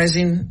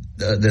surprising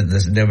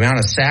the amount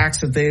of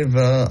sacks that they've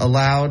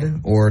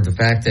allowed, or the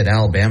fact that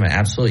Alabama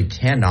absolutely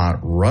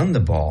cannot run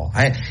the ball?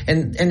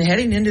 And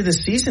heading into the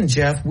season,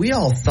 Jeff, we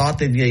all thought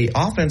that the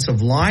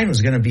offensive line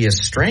was going to be a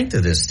strength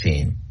of this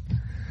team.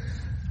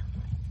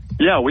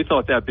 Yeah, we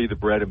thought that'd be the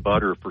bread and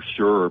butter for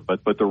sure, but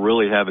they're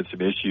really having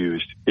some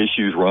issues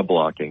run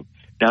blocking.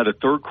 Now, the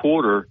third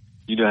quarter,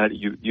 you had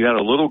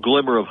a little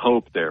glimmer of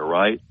hope there,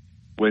 right?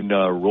 When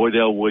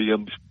Roydell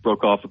Williams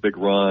broke off a big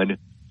run.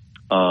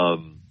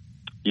 Jam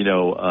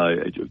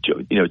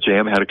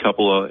had a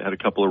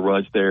couple of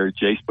runs there.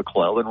 Jace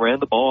McClellan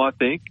ran the ball, I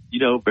think,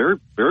 very,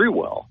 very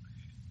well.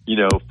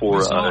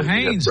 For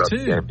Haynes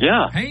too.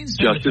 Yeah, Haynes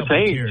Justice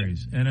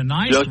Haynes and a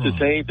nice Justice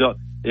run. Haynes.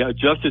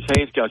 Justice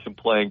Haynes got some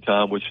playing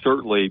time, which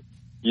certainly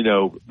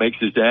makes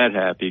his dad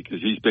happy,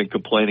 because he's been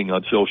complaining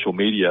on social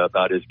media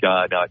about his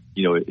guy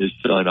his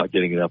son not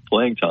getting enough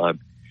playing time.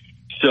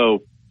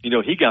 So he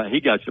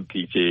got some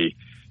PT.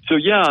 So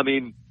yeah, I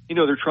mean,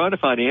 they're trying to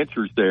find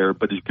answers there,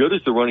 but as good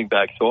as the running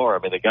backs are, I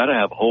mean, they got to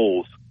have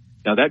holes.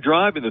 Now, that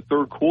drive in the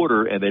third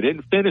quarter, and they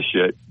didn't finish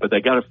it, but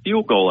they got a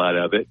field goal out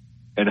of it.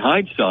 In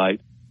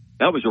hindsight,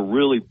 that was a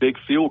really big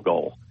field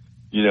goal,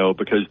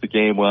 because the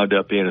game wound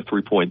up being a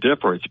 3-point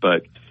difference.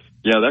 But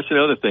yeah, that's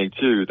another thing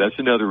too. That's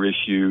another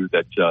issue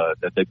that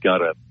they've got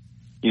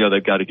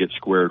to get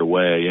squared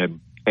away.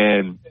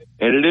 And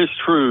it is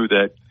true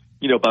that,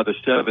 by the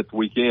 7th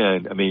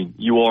weekend, I mean,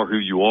 you are who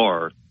you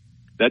are.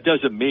 That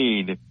doesn't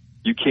mean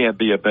you can't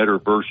be a better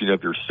version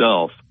of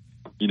yourself,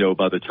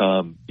 by the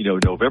time,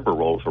 November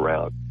rolls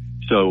around.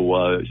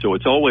 So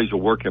it's always a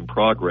work in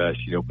progress,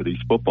 for these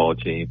football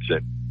teams.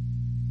 And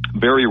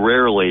very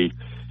rarely,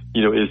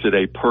 is it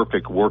a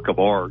perfect work of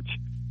art,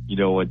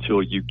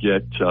 until you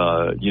get,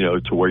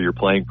 to where you're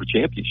playing for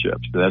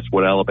championships. And that's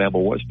what Alabama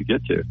wants to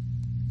get to.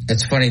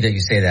 It's funny that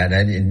you say that.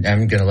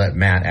 I'm going to let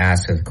Matt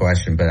ask a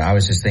question, but I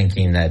was just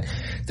thinking that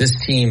this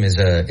team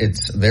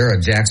they're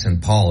a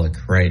Jackson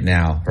Pollock right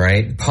now,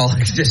 right? Pollock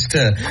just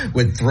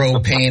would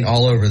throw paint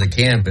all over the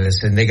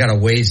canvas, and they got a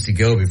ways to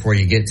go before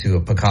you get to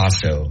a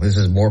Picasso. This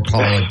is more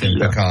Pollock than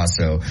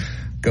Picasso.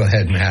 Go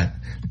ahead, Matt.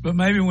 But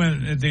maybe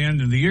when at the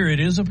end of the year it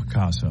is a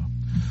Picasso.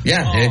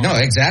 Yeah, no,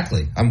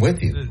 exactly. I'm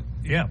with you.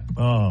 Yeah.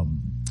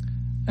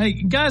 Hey,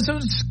 guys,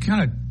 let's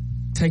kind of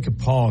take a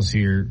pause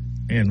here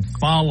and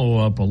follow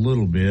up a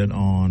little bit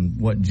on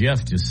what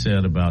Jeff just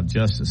said about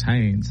Justice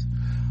Haynes.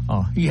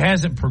 He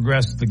hasn't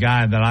progressed the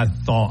guy that I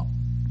thought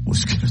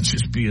was going to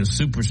just be a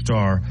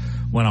superstar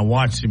when I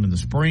watched him in the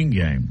spring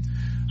game.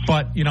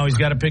 But, he's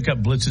got to pick up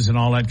blitzes and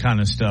all that kind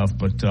of stuff.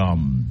 But,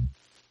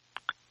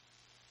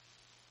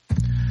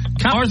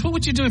 Lars, what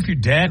would you do if your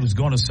dad was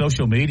going to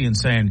social media and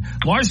saying,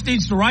 Lars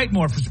needs to write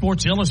more for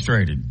Sports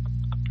Illustrated?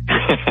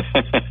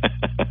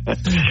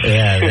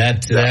 Yeah,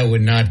 that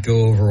would not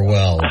go over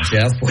well.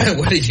 Jeff,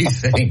 what do you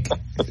think?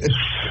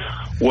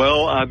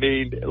 Well, I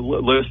mean,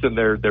 listen,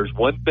 there's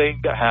one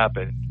thing that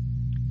happened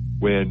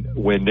when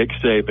Nick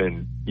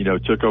Saban,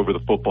 took over the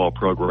football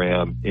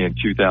program in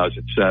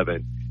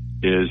 2007,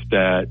 is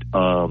that,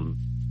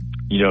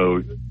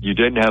 you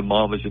didn't have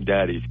mamas and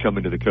daddies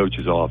coming to the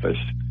coach's office,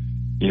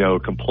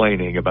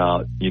 complaining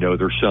about,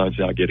 their sons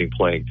not getting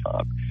playing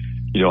time.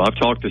 I've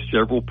talked to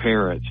several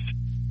parents,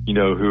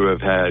 who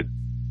have had,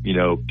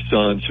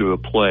 sons who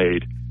have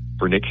played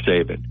for Nick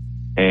Saban.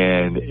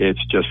 And it's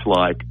just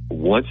like,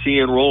 once he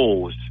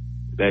enrolls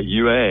at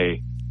UA,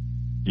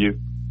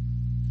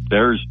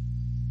 there's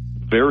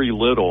very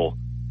little,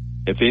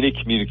 if any,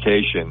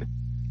 communication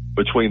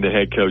between the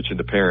head coach and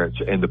the parents.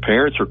 And the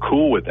parents are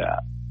cool with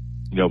that.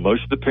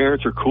 Most of the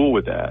parents are cool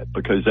with that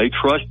because they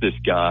trust this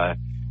guy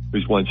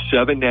who's won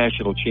 7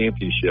 national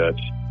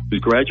championships, who's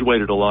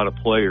graduated a lot of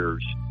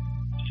players,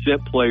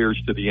 sent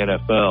players to the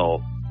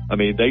NFL. I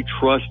mean, they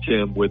trust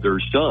him with their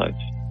sons.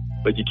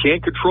 But you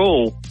can't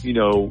control,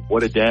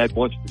 what a dad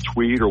wants to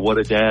tweet or what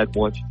a dad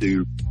wants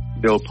to,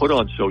 put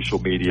on social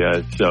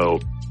media. So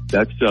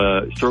that's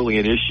certainly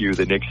an issue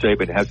that Nick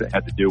Saban hasn't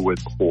had to deal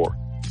with before.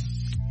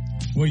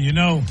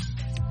 Well,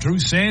 Drew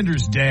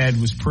Sanders' dad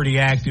was pretty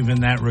active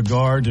in that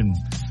regard, and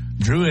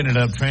Drew ended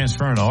up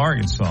transferring to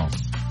Arkansas.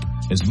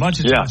 As much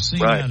as I've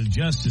seen out of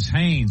Justice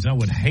Haynes, I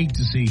would hate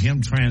to see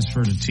him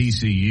transfer to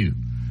TCU.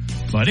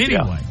 But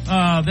anyway,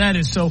 that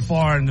is so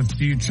far in the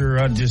future,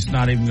 I'm just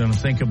not even going to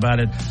think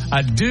about it.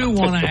 I do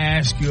want to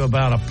ask you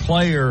about a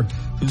player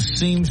who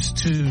seems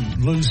to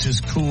lose his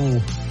cool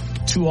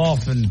too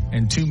often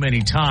and too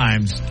many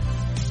times.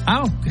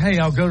 I'll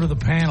go to the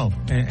panel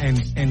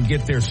and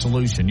get their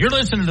solution. You're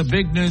listening to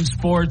Big Noon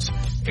Sports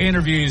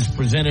interviews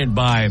presented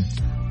by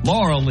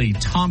Laura Lee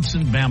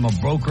Thompson, Bama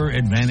Broker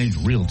Advantage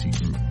Realty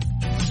Group.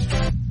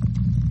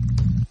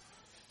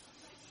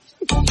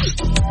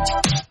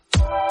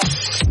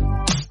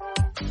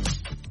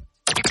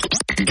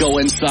 Go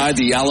inside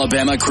the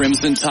Alabama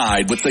Crimson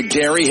Tide with the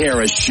Gary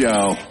Harris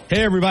Show.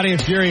 Hey everybody,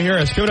 it's Gary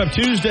Harris. Coming up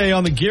Tuesday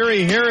on the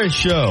Gary Harris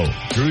Show,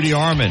 Rudy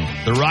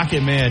Armand, the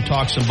Rocket Man,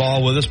 talks some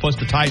ball with us, plus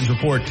the Titans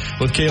Report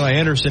with Kayla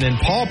Anderson, and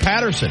Paul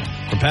Patterson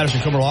from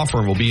Patterson Comer Law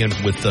Firm will be in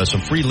with some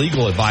free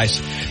legal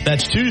advice.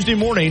 That's Tuesday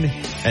morning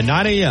at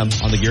 9 a.m.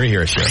 on the Gary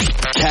Harris Show.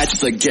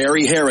 Catch the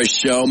Gary Harris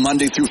Show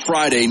Monday through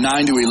Friday,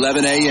 9 to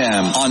 11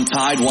 a.m. on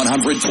Tide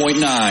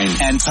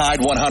 100.9 and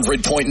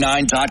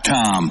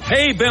Tide100.9.com.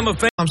 Hey, Bama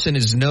fans. Thompson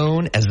is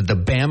known as the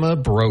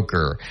Bama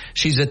Broker.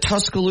 She's a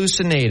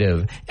Tuscaloosa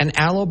native, an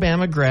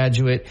Alabama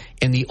graduate,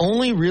 and the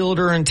only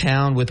realtor in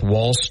town with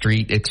Wall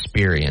Street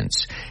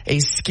experience. A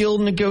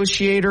skilled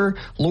negotiator,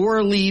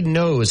 Laura Lee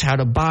knows how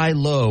to buy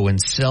low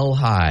and sell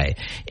high.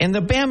 And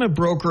the Bama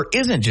Broker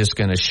isn't just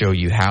going to show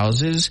you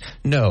houses.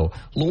 No,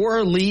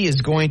 Laura Lee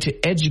is going to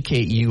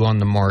educate you on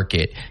the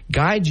market,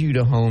 guide you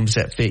to homes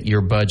that fit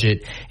your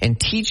budget, and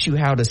teach you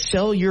how to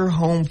sell your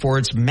home for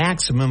its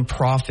maximum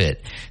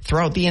profit.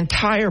 Throughout the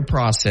entire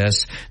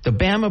process, the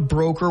Bama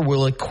Broker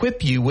will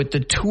equip you with the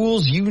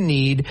tools you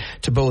need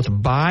to both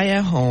buy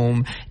a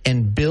home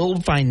and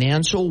build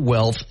financial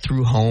wealth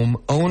through home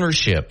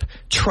ownership.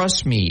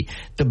 Trust me,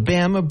 the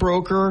Bama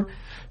Broker,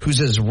 who's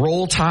as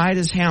roll tide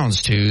as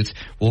houndstooth,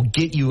 will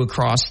get you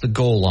across the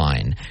goal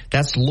line.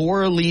 That's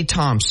Laura Lee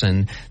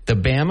Thompson, the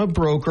Bama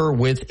Broker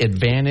with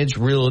Advantage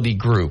Realty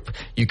Group.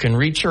 You can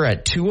reach her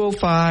at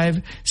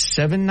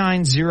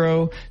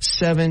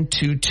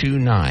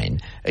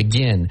 205-790-7229.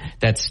 Again,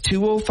 that's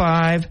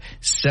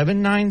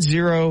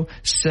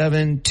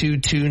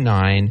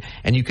 205-790-7229.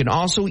 And you can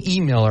also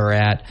email her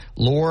at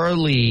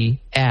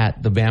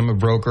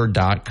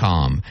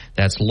lauralee@thebamabroker.com.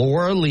 That's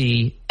Laura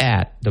Lee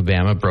at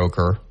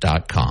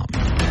thebamabroker.com.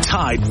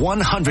 Tide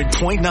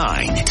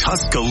 100.9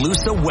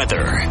 Tuscaloosa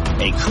weather.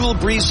 A cool,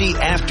 breezy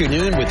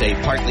afternoon with a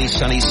partly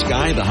sunny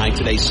sky. The high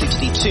today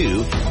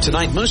 62.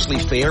 Tonight mostly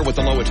fair with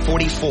a low at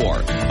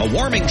 44. A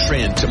warming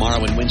trend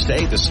tomorrow and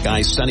Wednesday. The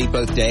sky sunny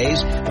both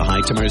days. The high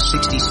tomorrow is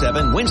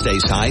 67.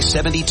 Wednesday's high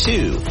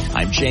 72.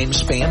 I'm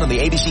James Spann on the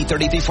ABC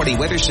 3340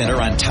 Weather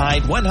Center on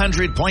Tide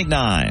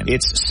 100.9.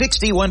 It's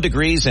 61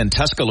 degrees in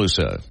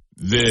Tuscaloosa.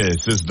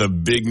 This is the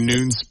Big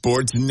Noon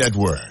Sports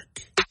Network.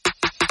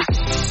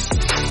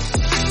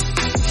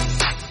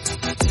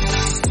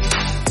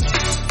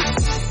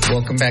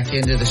 Welcome back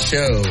into the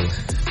show.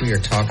 We are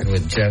talking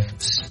with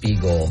Jeff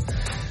Spiegel.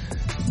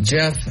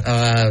 Jeff,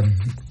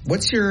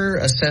 what's your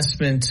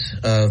assessment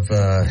of,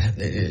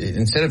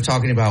 instead of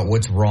talking about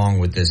what's wrong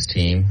with this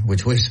team,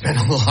 which we've spent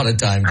a lot of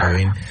time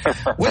doing,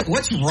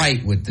 what's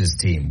right with this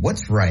team?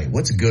 What's right?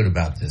 What's good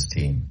about this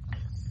team?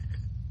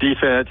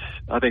 Defense.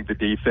 I think the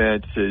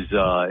defense is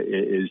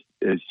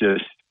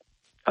just.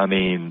 I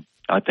mean,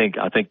 I think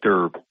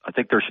they're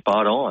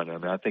spot on. I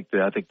mean, I think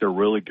they're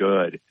really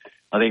good.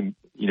 I think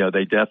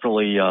they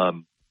definitely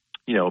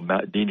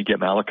need to get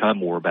Malachi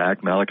Moore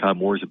back. Malachi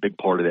Moore is a big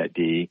part of that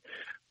D.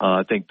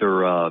 I think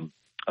their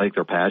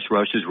pass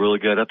rush is really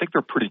good. I think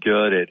they're pretty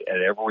good at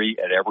every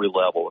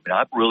level. I mean,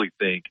 I really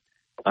think.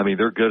 I mean,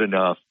 they're good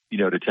enough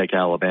to take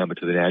Alabama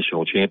to the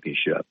national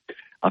championship.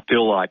 I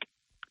feel like.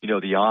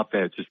 The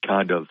offense is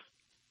kind of,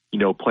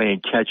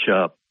 playing catch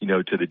up,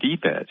 to the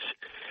defense.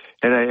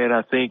 And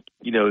I think,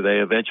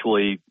 they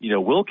eventually,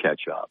 will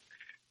catch up.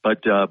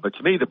 But to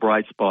me, the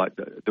bright spot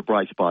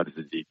is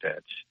the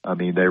defense. I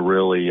mean, they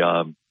really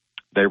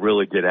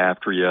get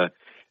after you.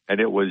 And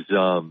it was,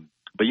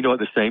 but at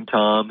the same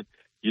time,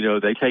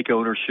 they take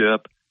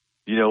ownership,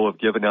 of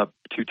giving up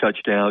 2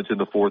 touchdowns in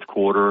the fourth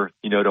quarter,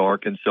 to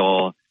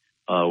Arkansas,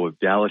 with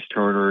Dallas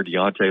Turner,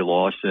 Deontay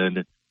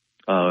Lawson.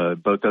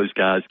 Both those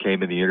guys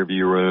came in the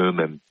interview room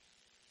and,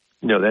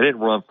 they didn't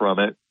run from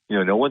it.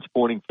 No one's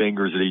pointing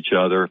fingers at each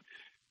other.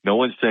 No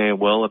one's saying,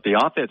 well, if the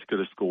offense could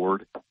have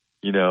scored,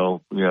 the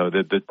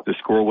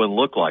score wouldn't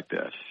look like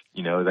this.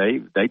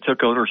 They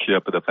took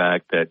ownership of the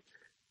fact that,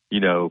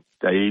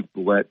 they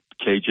let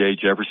KJ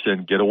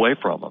Jefferson get away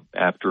from them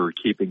after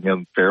keeping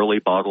him fairly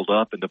bottled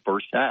up in the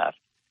first half.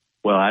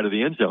 Well, out of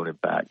the end zone, in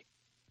fact.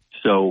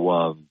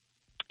 So,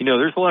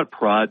 there's a lot of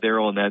pride there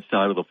on that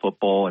side of the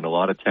football and a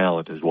lot of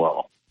talent as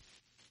well.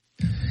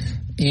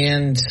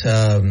 And,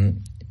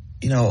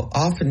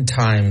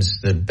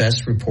 oftentimes the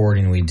best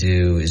reporting we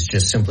do is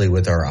just simply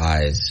with our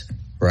eyes,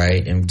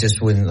 right? And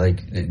just when,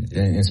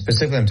 and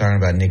specifically I'm talking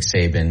about Nick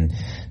Saban,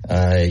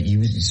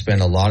 you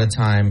spend a lot of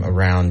time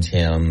around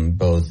him,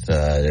 both,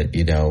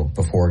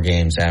 before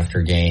games,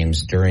 after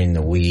games, during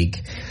the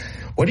week.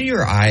 What do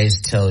your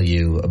eyes tell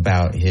you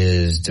about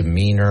his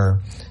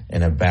demeanor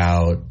and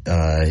about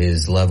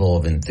his level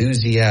of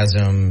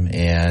enthusiasm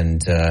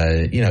and,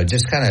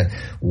 just kind of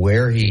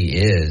where he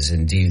is?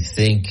 And do you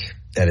think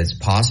that it's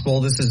possible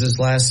this is his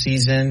last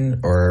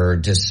season, or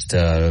just,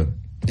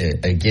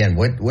 again,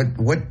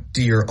 what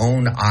do your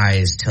own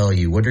eyes tell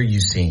you? What are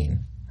you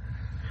seeing?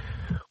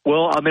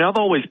 Well, I mean, I've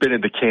always been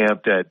in the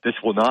camp that this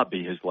will not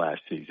be his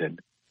last season.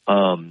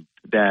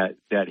 That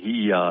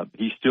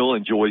he still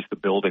enjoys the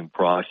building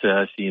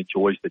process. He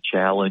enjoys the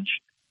challenge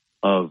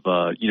of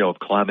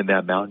climbing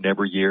that mountain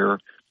every year.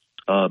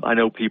 I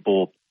know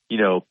people,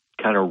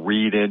 kind of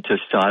read into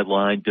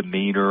sideline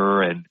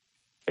demeanor and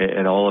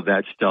all of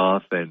that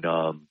stuff. And,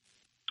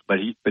 but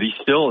he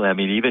still, I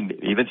mean,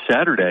 even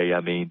Saturday, I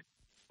mean,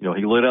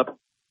 he lit up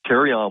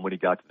Terrion when he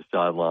got to the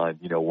sideline,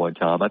 one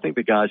time. I think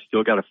the guy's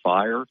still got a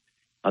fire.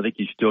 I think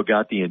he's still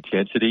got the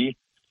intensity.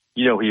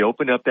 He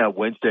opened up that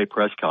Wednesday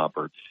press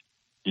conference,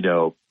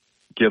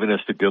 giving us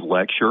a good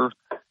lecture,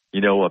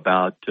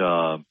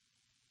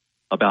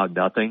 about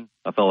nothing.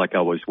 I felt like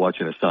I was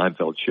watching a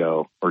Seinfeld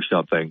show or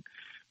something.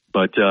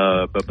 But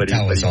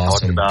that was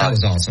awesome. That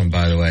was awesome,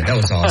 by the way. That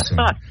was awesome.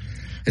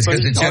 It's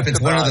because, Jeff,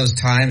 it's one of those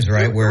times,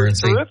 right, where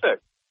it's terrific.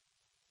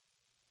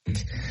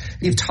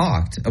 You've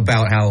talked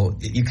about how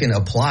you can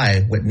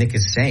apply what Nick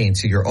is saying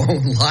to your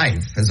own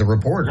life as a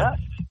reporter.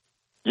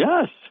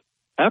 Yes,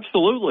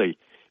 absolutely.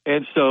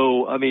 And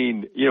so, I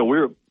mean,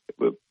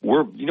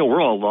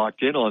 we're all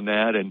locked in on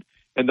that. And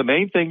the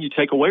main thing you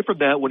take away from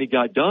that when he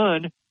got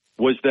done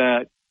was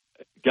that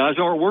guys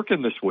aren't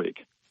working this week.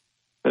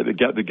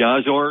 The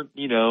guys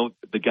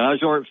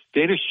aren't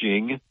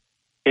finishing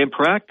in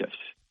practice.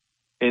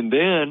 And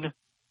then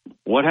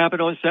what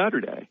happened on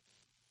Saturday?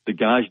 The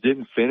guys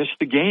didn't finish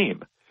the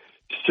game.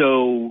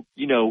 So,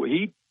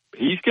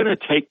 he's going to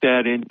take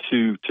that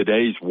into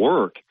today's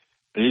work,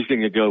 and he's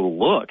going to go,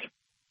 look,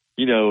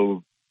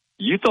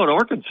 you thought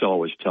Arkansas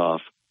was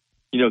tough.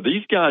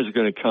 These guys are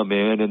going to come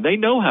in, and they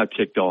know how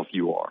ticked off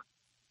you are.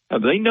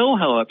 They know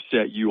how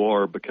upset you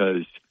are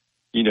because,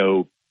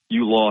 you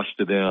lost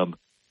to them.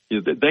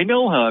 They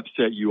know how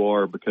upset you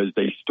are because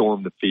they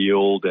stormed the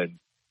field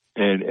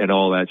and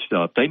all that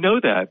stuff. They know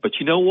that. But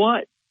you know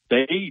what?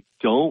 They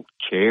don't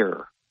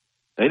care.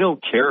 They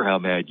don't care how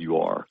mad you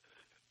are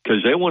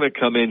because they want to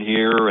come in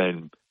here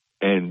and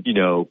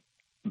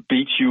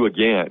beat you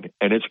again.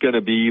 And it's going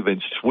to be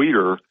even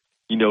sweeter,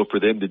 for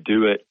them to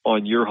do it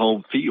on your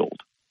home field.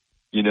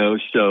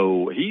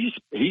 So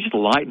he's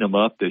lighting them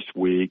up this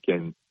week,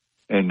 and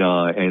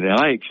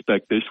I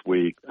expect this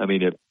week. I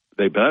mean, if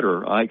they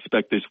better, I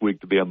expect this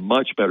week to be a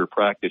much better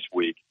practice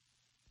week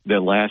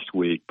than last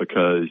week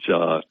because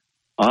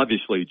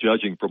obviously,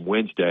 judging from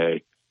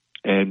Wednesday,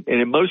 and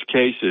in most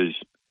cases,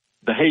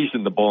 the hay's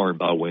in the barn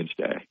by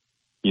Wednesday.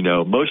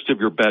 Most of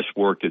your best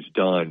work is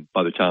done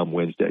by the time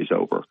Wednesday's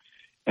over.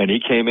 And he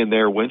came in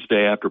there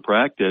Wednesday after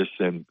practice,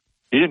 and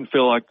he didn't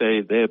feel like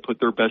they had put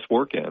their best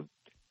work in.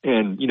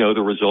 And,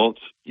 the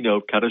results,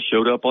 kind of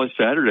showed up on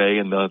Saturday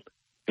in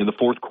the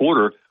fourth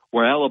quarter,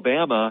 where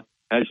Alabama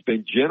has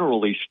been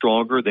generally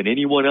stronger than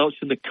anyone else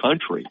in the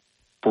country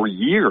for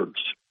years.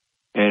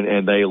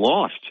 And they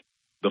lost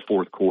the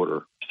fourth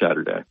quarter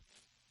Saturday.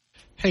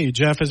 Hey,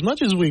 Jeff, as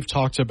much as we've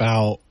talked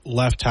about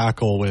left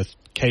tackle with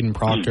Caden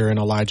Proctor and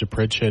Elijah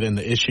Pritchett and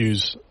the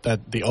issues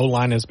that the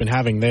O-line has been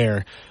having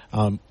there,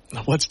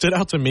 what stood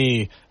out to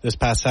me this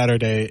past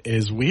Saturday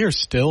is we are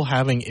still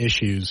having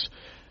issues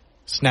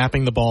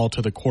snapping the ball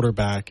to the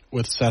quarterback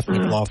with Seth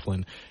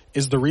McLaughlin.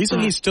 Is the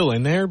reason he's still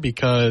in there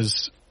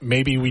because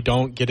maybe we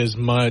don't get as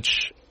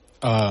much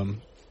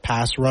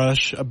pass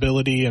rush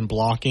ability and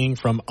blocking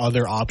from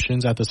other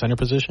options at the center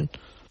position?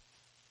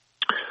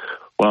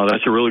 Wow,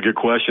 that's a really good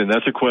question.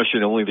 That's a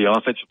question only the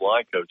offensive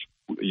line coach,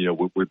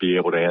 would be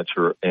able to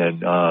answer.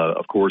 And,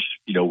 of course,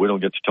 we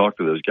don't get to talk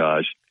to those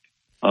guys.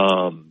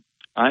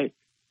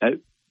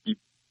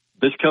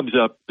 This comes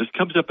up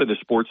in the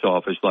sports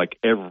office like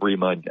every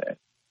Monday.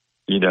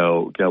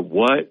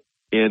 What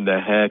in the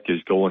heck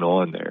is going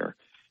on there?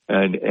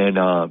 And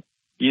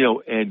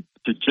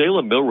to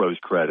Jalen Milroe's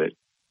credit,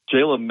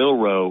 Jalen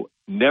Milroe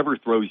never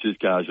throws his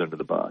guys under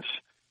the bus.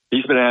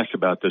 He's been asked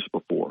about this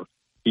before.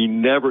 He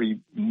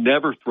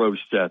never throws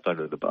Seth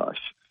under the bus.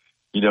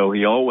 He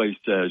always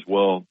says,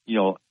 well,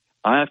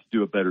 I have to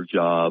do a better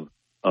job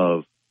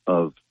of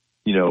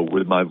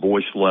with my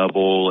voice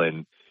level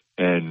and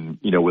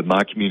with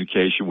my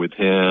communication with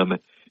him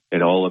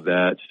and all of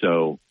that.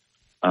 So,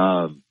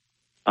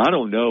 I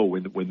don't know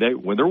when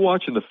they're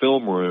watching the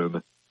film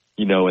room,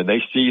 and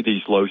they see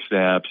these low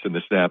snaps and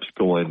the snaps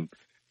going,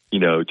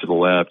 to the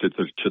left,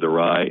 to the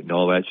right and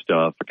all that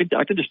stuff.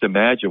 I can just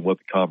imagine what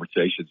the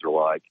conversations are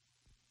like,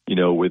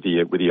 with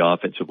the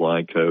offensive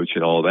line coach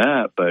and all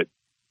that. But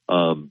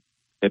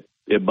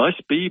it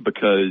must be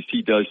because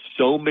he does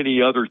so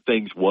many other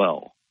things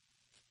well.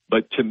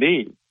 But to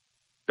me,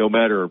 no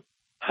matter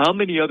how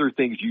many other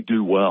things you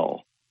do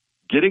well.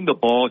 Getting the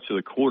ball to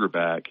the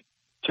quarterback,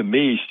 to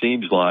me,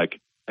 seems like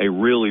a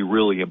really,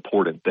 really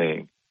important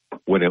thing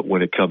when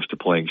it comes to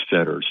playing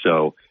center.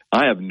 So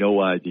I have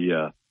no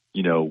idea,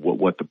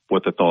 what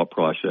the thought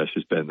process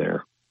has been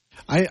there.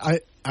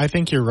 I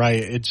think you're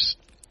right.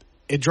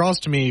 It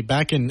draws to me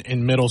back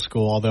in middle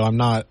school, although I'm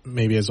not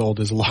maybe as old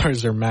as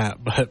Lars or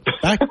Matt, but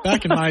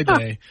back in my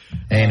day.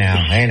 Hey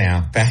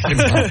now. Back in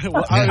my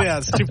well, yeah,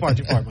 it's too far,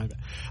 my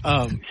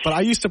bad. But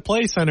I used to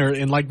play center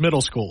in like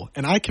middle school,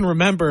 and I can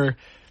remember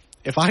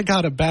if I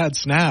got a bad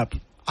snap,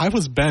 I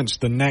was benched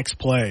the next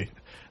play.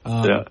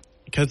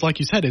 Because like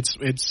you said,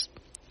 it's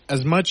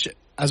as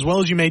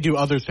well as you may do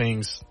other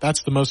things,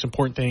 that's the most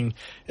important thing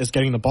is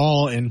getting the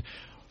ball. And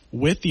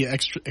with the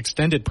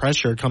extended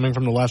pressure coming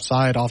from the left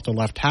side off the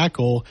left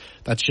tackle,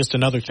 that's just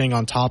another thing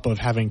on top of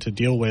having to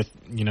deal with,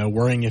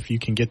 worrying if you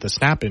can get the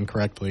snap in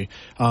correctly.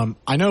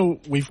 I know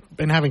we've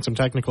been having some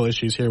technical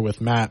issues here with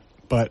Matt,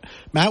 but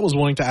Matt was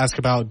wanting to ask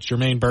about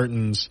Jermaine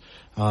Burton's,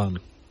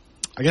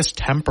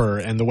 temper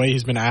and the way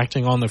he's been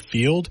acting on the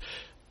field.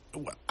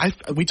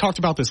 We talked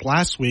about this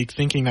last week,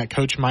 thinking that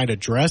coach might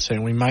address it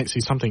and we might see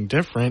something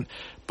different,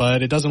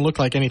 but it doesn't look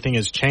like anything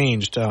has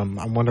changed.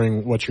 I'm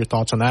wondering what your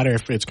thoughts on that, or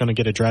if it's going to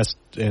get addressed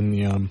in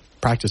the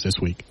practice this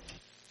week.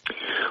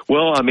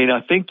 Well, I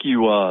think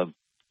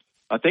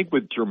I think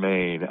with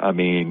Jermaine,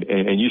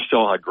 and you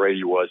saw how great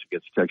he was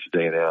against Texas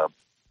A&M.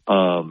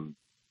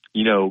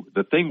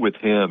 The thing with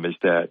him is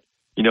that,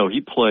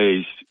 he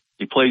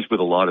plays with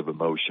a lot of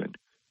emotion.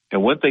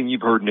 And one thing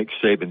you've heard Nick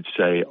Saban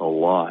say a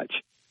lot,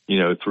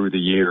 through the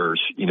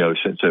years,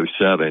 since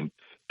 2007,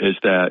 is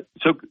that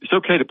it's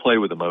okay to play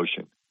with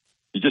emotion.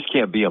 You just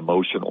can't be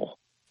emotional,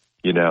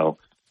 and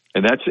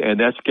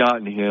that's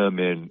gotten him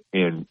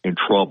in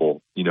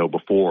trouble,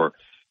 before.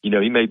 He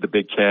made the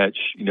big catch,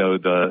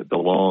 the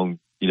long,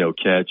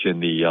 catch in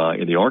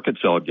the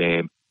Arkansas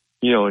game,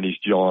 and he's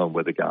jawing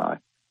with a guy.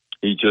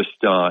 He just,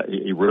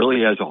 he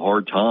really has a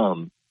hard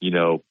time,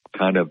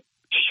 kind of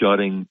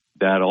shutting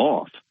that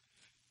off.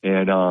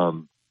 And,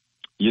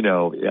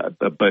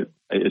 but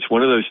it's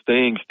one of those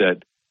things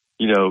that,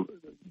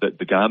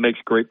 the guy makes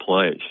great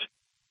plays.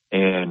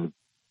 And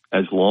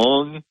as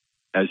long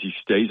as he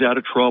stays out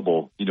of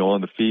trouble,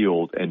 on the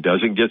field and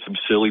doesn't get some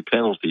silly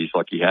penalties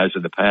like he has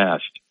in the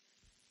past,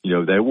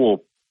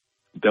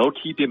 they'll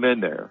keep him in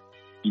there.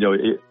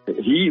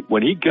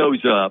 When he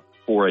goes up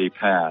for a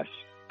pass,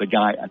 the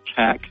guy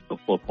attacks the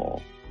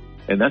football.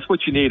 And that's what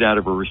you need out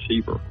of a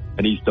receiver.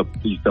 And he's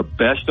the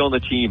best on the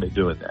team at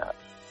doing that.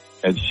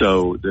 And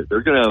so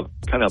they're going to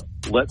kind of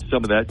let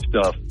some of that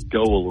stuff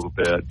go a little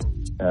bit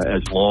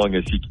as long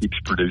as he keeps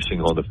producing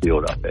on the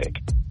field, I think.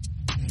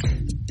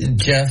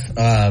 Jeff,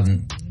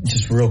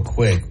 just real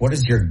quick, what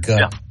does your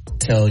gut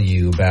tell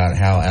you about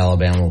how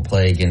Alabama will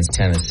play against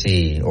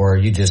Tennessee? Or are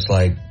you just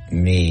like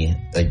me,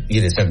 like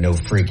you just have no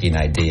freaking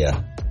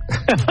idea?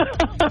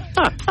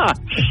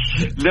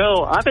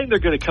 No, I think they're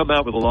going to come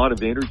out with a lot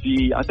of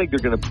energy. I think they're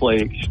going to play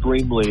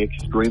extremely,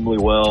 extremely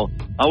well.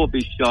 I would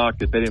be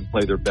shocked if they didn't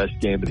play their best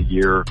game of the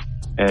year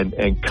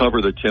and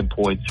cover the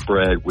 10-point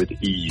spread with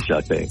ease,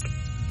 I think.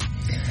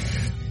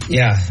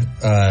 Yeah,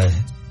 a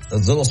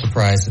little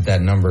surprised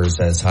that number is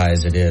as high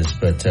as it is.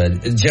 But,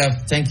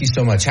 Jeff, thank you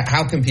so much.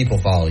 How can people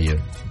follow you?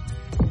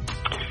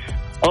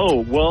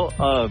 Oh, well,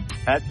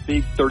 at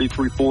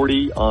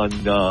Steve3340 on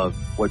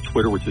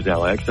Twitter, which is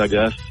now X, I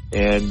guess.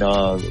 And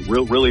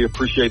really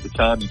appreciate the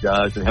time, you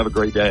guys, and have a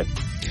great day.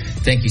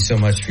 Thank you so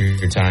much for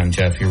your time,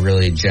 Jeff. You're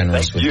really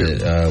generous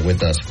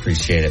with us.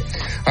 Appreciate it.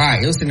 All right,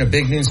 you're listening to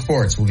Big Noon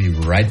Sports. We'll be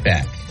right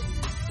back.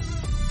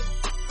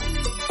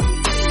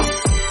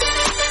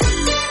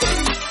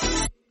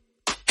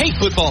 Hey,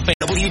 football fan.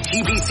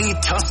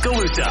 WTBC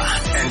Tuscaloosa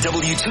and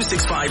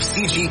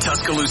W265CG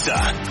Tuscaloosa,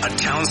 a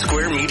Town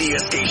Square media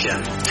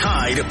station.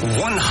 Tide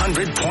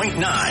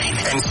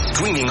 100.9 and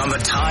streaming on the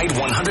Tide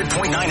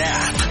 100.9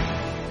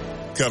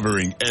 app.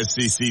 Covering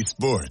SEC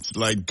sports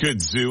like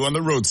kudzu on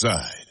the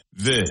roadside.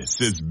 This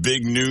is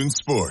Big Noon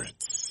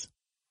Sports.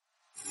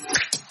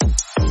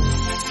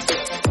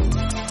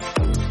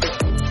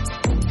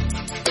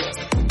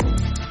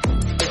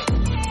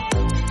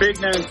 Big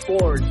Noon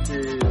Sports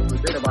is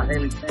presented by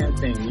Haley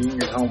Sansing,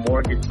 Union Home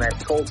Mortgage,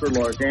 Matt Coulter,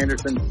 Lars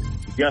Anderson,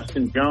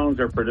 Justin Jones,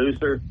 our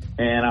producer,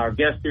 and our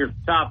guest here at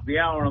the top of the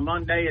hour on a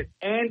Monday is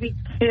Andy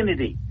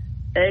Kennedy,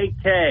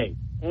 AK.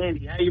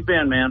 Andy, how you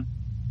been, man?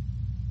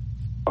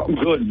 I'm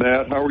good,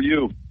 Matt. How are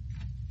you?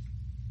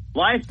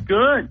 Life's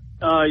good.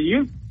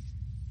 You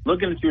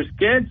looking at your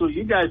schedule,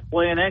 you guys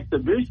play an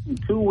exhibition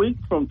 2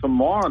 weeks from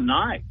tomorrow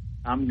night.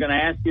 I'm going to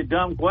ask you a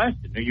dumb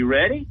question. Are you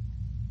ready?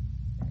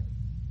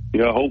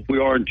 Yeah, I hope we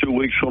are in 2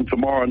 weeks from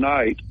tomorrow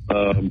night.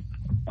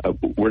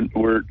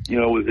 We're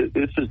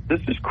this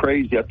is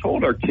crazy. I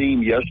told our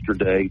team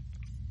yesterday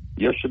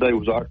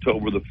was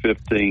October the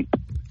 15th.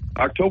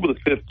 October the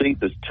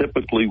 15th is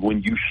typically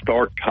when you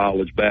start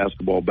college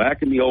basketball.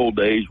 Back in the old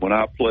days when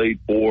I played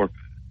for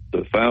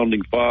the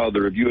founding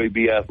father of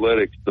UAB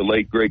athletics, the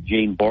late great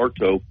Gene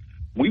Bartow,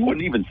 we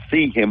wouldn't even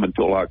see him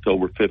until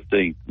October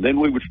 15th. Then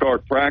we would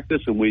start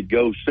practice, and we'd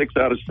go 6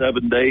 out of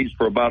 7 days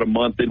for about a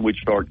month, then we'd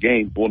start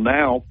games. Well,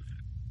 now,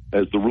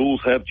 as the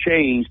rules have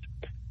changed,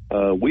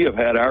 we have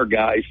had our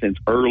guys since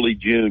early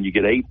June. You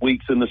get 8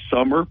 weeks in the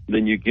summer,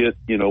 then you get,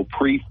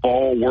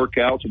 pre-fall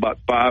workouts about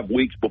 5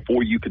 weeks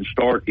before you can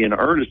start in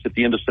earnest at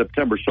the end of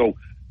September. So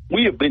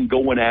we have been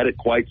going at it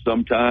quite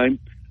some time.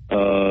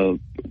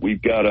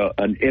 We've got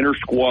an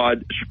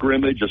inter-squad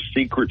scrimmage, a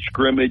secret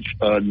scrimmage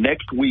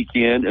next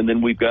weekend, and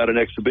then we've got an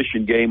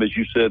exhibition game, as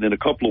you said, in a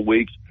couple of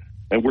weeks.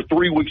 And we're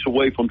 3 weeks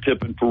away from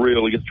tipping for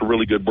real against a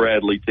really good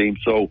Bradley team.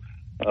 So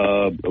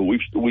we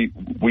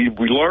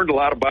learned a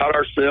lot about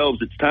ourselves.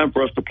 It's time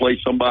for us to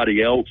play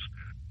somebody else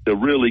to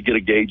really get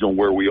a gauge on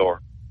where we are.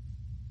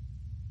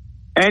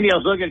 Andy, I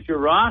was looking at your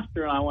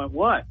roster, and I went,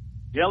 what?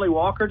 Jelly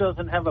Walker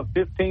doesn't have a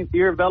 15th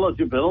year of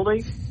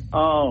eligibility?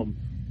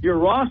 Your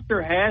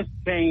roster has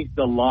changed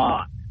a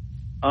lot.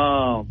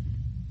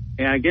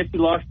 And I guess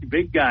you lost your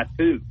big guy,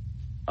 too.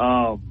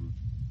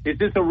 Is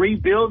this a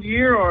rebuild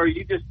year, or are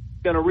you just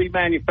going to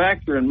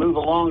remanufacture and move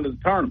along to the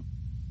tournament?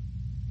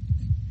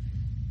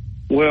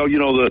 Well,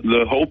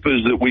 the hope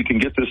is that we can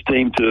get this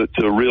team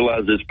to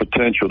realize its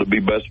potential to be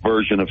best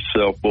version of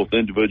self, both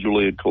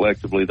individually and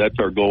collectively. That's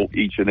our goal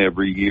each and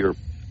every year.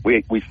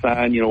 We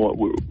sign,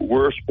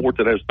 we're a sport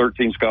that has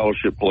 13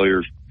 scholarship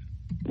players.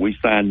 We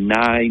signed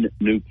 9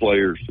 new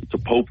players. It's a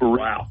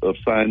potpourri of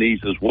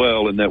signees as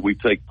well, in that we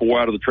take 4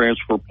 out of the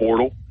transfer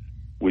portal.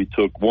 We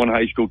took 1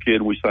 high school kid,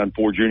 and we signed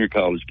 4 junior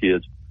college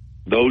kids.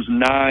 Those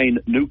 9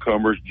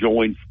 newcomers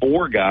joined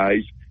 4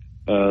 guys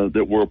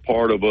that were a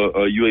part of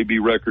a UAB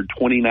record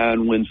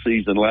 29-win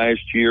season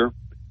last year,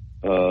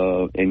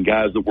 and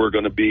guys that we're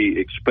going to be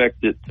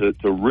expected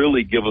to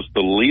really give us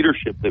the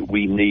leadership that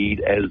we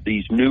need as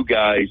these new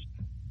guys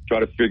try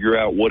to figure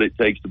out what it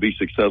takes to be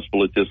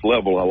successful at this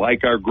level. I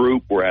like our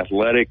group. We're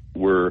athletic.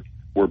 We're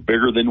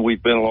bigger than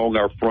we've been along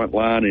our front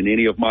line in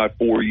any of my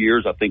 4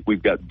 years. I think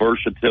we've got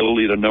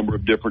versatility at a number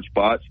of different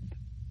spots.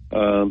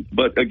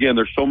 But again,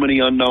 there's so many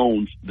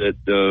unknowns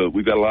that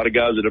we've got a lot of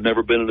guys that have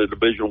never been in a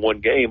Division I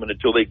game, and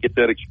until they get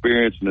that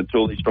experience and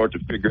until they start to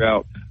figure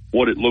out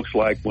what it looks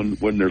like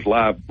when there's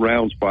live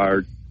rounds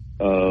fired,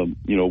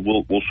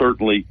 we'll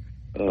certainly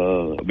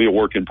be a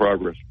work in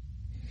progress.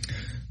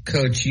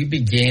 Coach, you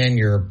began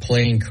your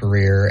playing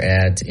career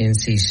at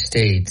NC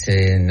State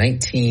in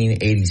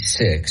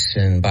 1986,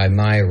 and by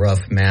my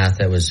rough math,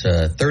 that was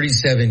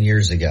 37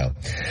 years ago.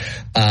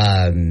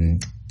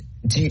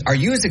 Are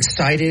you as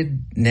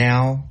excited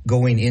now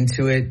going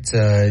into it?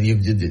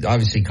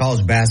 Obviously,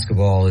 college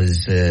basketball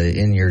is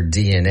in your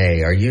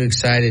DNA. Are you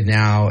excited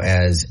now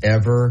as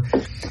ever?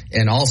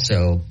 And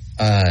also,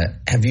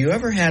 have you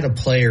ever had a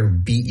player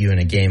beat you in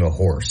a game of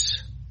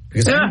horse?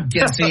 Because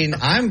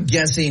I'm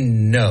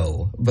guessing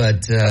no,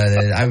 but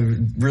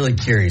I'm really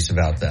curious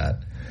about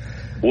that.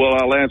 Well,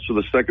 I'll answer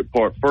the second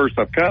part first.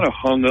 I've kind of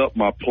hung up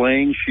my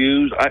playing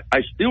shoes.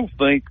 I still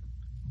think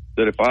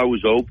that if I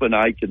was open,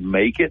 I could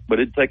make it, but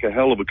it'd take a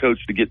hell of a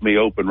coach to get me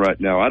open right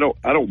now. I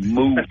don't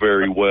move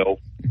very well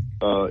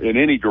in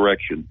any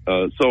direction.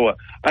 So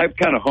I've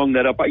kind of hung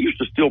that up. I used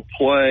to still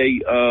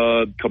play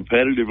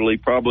competitively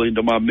probably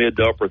into my mid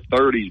to upper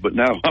 30s, but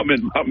now I'm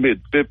in my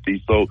mid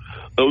 50s. So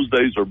those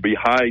days are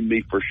behind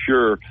me for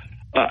sure.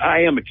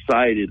 I am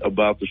excited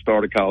about the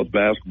start of college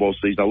basketball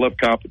season. I love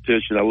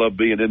competition. I love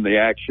being in the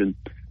action.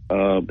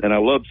 And I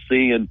love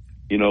seeing,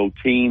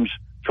 teams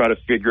try to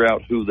figure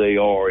out who they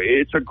are.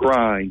 It's a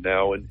grind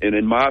now. And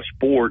in my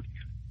sport,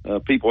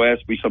 people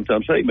ask me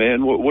sometimes, hey,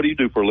 man, what do you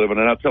do for a living?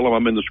 And I tell them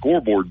I'm in the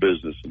scoreboard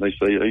business. And they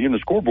say, are you in the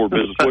scoreboard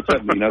business? What's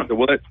that mean? I said,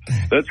 well,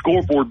 that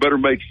scoreboard better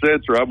make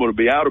sense or I'm going to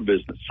be out of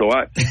business. So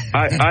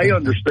I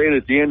understand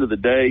at the end of the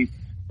day,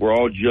 we're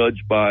all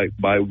judged by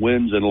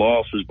wins and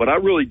losses. But I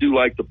really do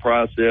like the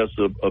process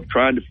of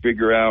trying to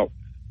figure out,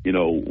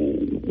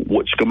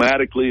 what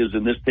schematically is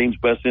in this team's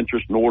best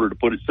interest in order to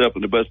put itself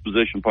in the best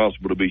position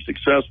possible to be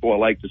successful. I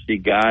like to see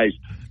guys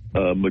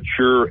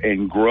mature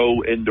and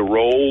grow into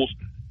roles.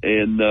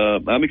 And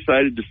I'm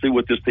excited to see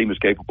what this team is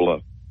capable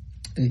of.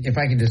 If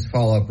I could just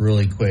follow up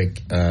really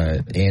quick,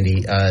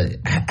 Andy,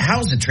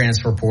 how's the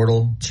transfer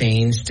portal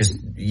changed just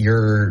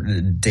your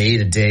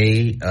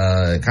day-to-day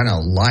kind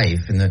of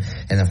life and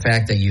the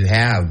fact that you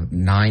have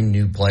 9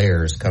 new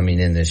players coming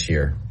in this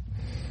year?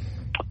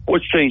 Well,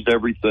 it's changed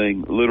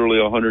everything. Literally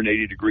a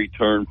 180-degree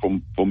turn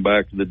from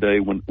back in the day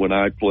when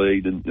I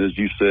played, and as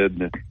you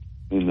said,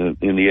 in the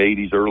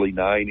 80s, early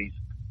 90s.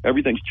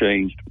 Everything's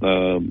changed,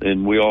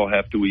 and we all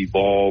have to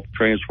evolve.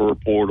 Transfer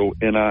portal,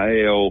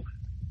 NIL.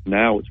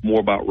 Now it's more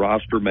about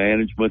roster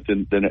management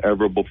than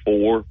ever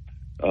before.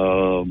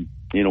 And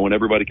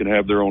everybody can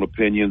have their own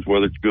opinions,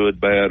 whether it's good,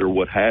 bad, or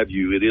what have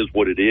you. It is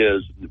what it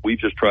is. We've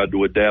just tried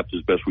to adapt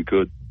as best we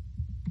could.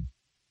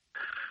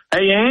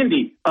 Hey,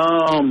 Andy,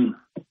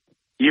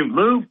 you've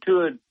moved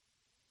to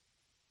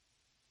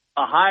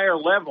a higher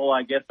level,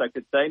 I guess I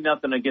could say.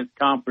 Nothing against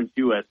Conference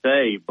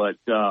USA, but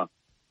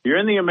you're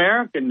in the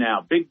American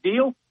now. Big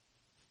deal?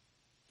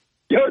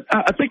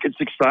 I think it's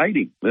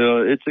exciting.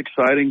 It's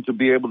exciting to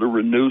be able to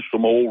renew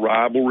some old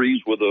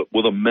rivalries with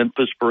a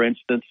Memphis, for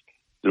instance.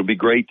 It'll be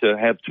great to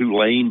have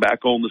Tulane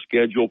back on the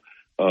schedule,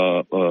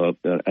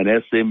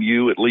 an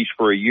SMU at least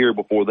for a year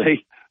before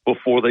they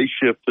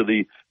shift to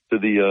the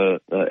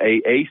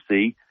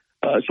AAC.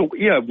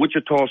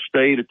 Wichita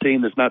State, a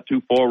team that's not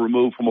too far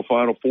removed from a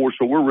Final Four.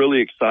 So we're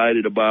really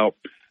excited about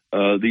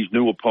these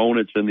new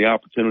opponents and the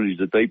opportunities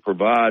that they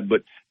provide.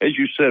 But as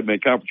you said, man,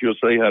 Conference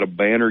USA had a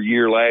banner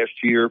year last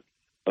year.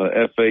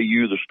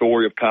 FAU, the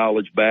story of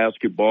college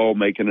basketball,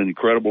 making an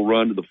incredible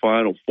run to the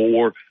Final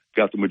Four.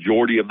 Got the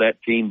majority of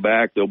that team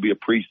back. They'll be a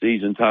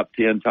preseason top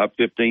 10, top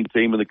 15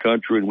 team in the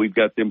country, and we've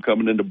got them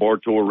coming into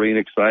Bartow Arena,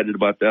 excited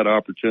about that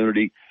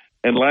opportunity.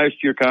 And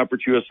last year,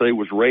 Conference USA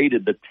was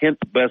rated the 10th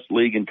best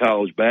league in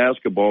college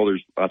basketball.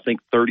 There's, I think,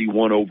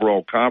 31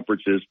 overall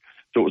conferences.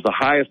 So it was the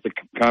highest the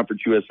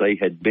Conference USA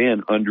had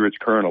been under its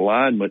current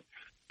alignment.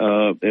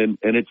 And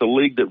it's a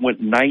league that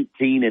went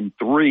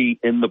 19-3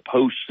 in the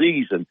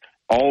postseason.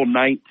 All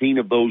 19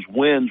 of those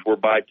wins were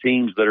by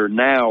teams that are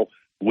now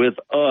with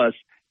us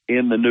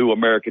in the new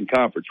American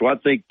Conference. So I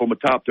think from a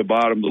top to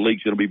bottom, the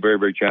league's going to be very,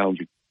 very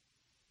challenging.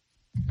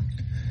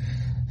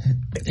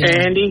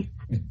 Andy?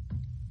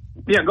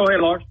 Yeah, go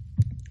ahead, Lars.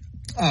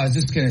 I was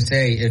just going to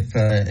say, if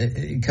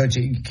Coach,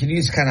 can you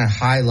just kind of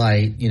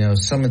highlight,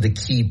 some of the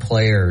key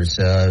players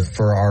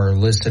for our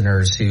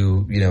listeners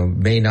who,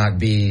 may not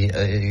be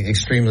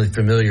extremely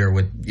familiar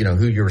with,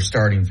 who your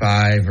starting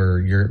five or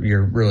your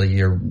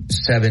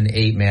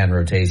 7-8 man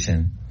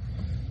rotation?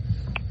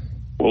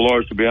 Well,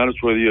 Lars, to be honest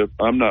with you,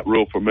 I'm not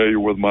real familiar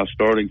with my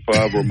starting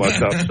five or my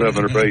top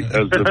 7 or 8 as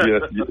of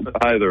yet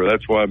either.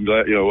 That's why I'm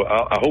glad,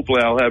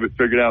 hopefully I'll have it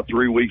figured out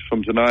 3 weeks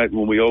from tonight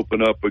when we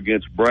open up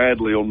against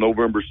Bradley on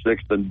November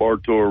 6th in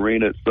Bartow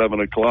Arena at 7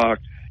 o'clock.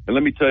 And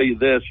let me tell you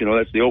this,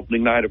 that's the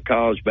opening night of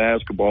college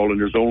basketball, and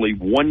there's only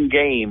one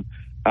game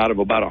out of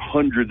about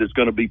 100 that's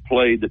going to be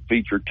played that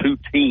feature 2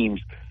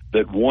 teams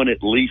that won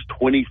at least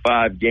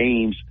 25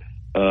 games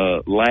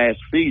last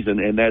season,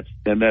 and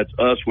that's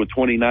us with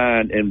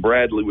 29 and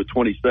Bradley with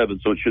 27.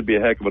 So it should be a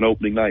heck of an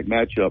opening night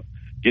matchup.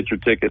 Get your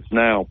tickets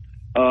now.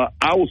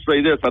 I will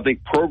say this: I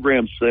think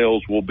program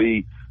sales will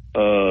be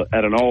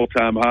at an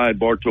all-time high at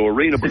Bartow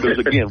Arena because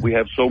again we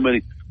have so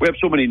many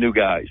new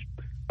guys.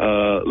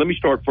 Let me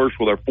start first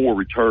with our 4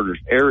 returners.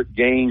 Eric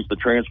Gaines, the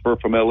transfer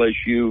from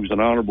LSU, who's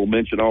an honorable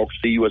mention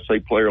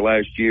All-CUSA player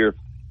last year.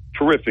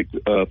 Terrific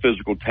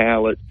physical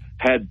talent.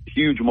 Had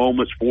huge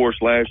moments for us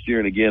last year,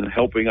 and again,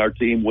 helping our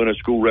team win a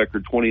school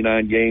record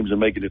 29 games and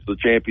making it to the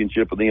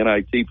championship of the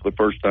NIT for the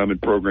first time in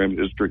program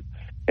history.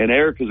 And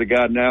Eric is a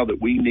guy now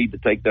that we need to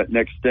take that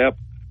next step.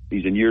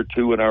 He's in year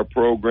 2 in our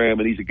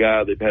program, and he's a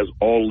guy that has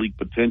all league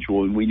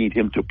potential, and we need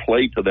him to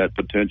play to that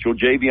potential.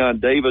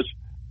 Javion Davis,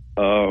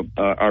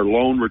 our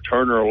lone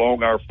returner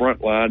along our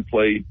front line,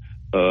 played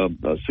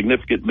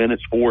significant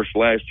minutes for us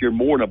last year,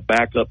 more in a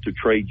backup to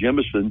Trey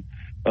Jemison.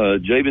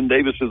 Javion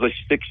Davis is a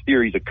 6th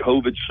year. He's a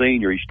COVID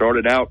senior. He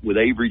started out with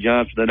Avery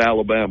Johnson at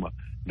Alabama.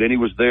 Then he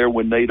was there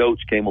when Nate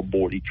Oates came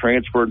aboard. He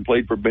transferred and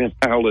played for Ben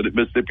Howland at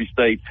Mississippi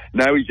State.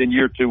 Now he's in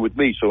year 2 with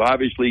me. So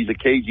obviously he's a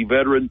KG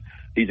veteran.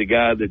 He's a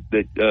guy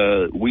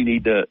that we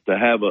need to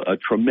have a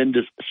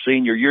tremendous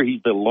senior year.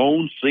 He's the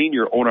lone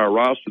senior on our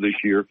roster this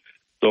year.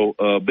 So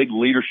big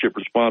leadership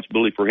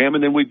responsibility for him.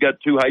 And then we've got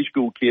 2 high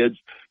school kids.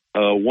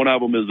 One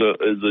of them is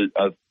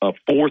a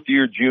 4th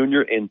year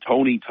junior in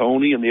Tony,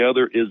 and the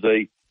other is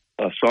a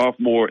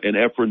sophomore in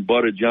Efren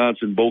Butta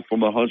Johnson, both from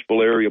the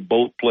Huntsville area.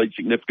 Both played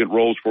significant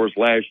roles for us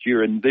last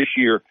year, and this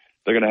year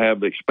they're going to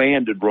have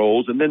expanded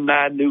roles. And then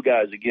 9 new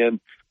guys,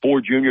 again,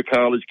 4 junior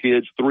college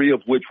kids, 3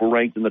 of which were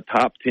ranked in the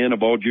top 10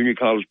 of all junior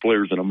college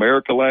players in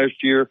America last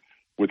year,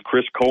 with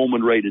Chris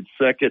Coleman rated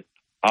 2nd,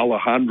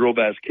 Alejandro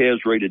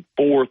Vasquez rated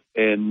 4th,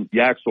 and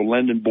Yaxel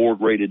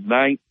Lendenborg rated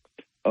 9th.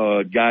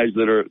 Guys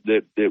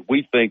that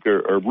we think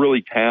are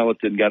really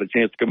talented and got a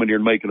chance to come in here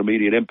and make an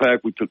immediate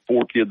impact. We took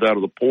 4 kids out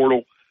of the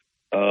portal,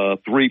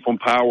 3 from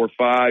Power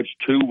 5s,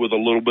 2 with a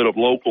little bit of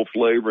local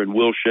flavor, and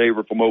Will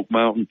Shaver from Oak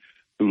Mountain,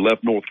 who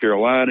left North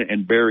Carolina,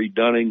 and Barry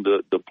Dunning,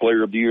 the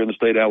player of the year in the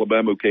state of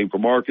Alabama, who came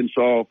from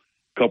Arkansas.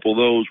 A couple of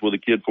those with a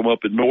kid from up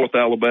in North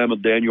Alabama,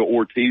 Daniel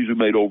Ortiz, who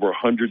made over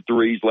 100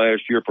 threes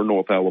last year for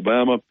North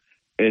Alabama,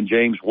 and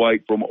James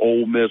White from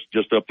Ole Miss,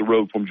 just up the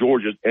road from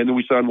Georgia. And then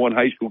we signed 1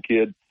 high school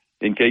kid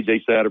in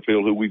KJ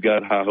Satterfield, who we've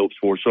got high hopes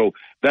for. So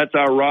that's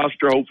our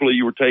roster. Hopefully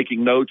you were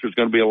taking notes. There's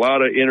going to be a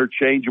lot of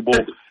interchangeable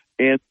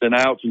ins and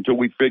outs until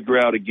we figure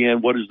out,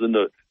 again, what is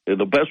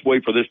the best way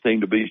for this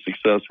team to be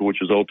successful,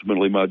 which is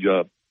ultimately my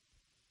job.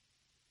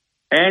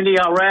 Andy,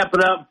 I'll wrap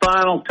it up.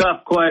 Final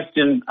tough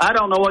question. I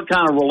don't know what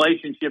kind of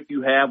relationship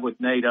you have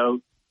with Nate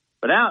Oates,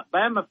 but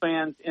Bama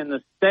fans in the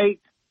state,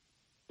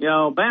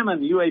 Bama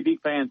and the UAB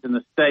fans in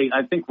the state,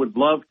 I think would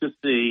love to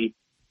see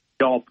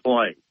y'all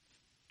play.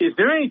 Is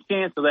there any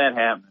chance of that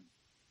happening?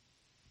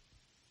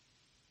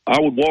 I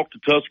would walk to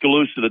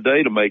Tuscaloosa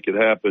today to make it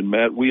happen,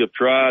 Matt. We have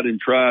tried, and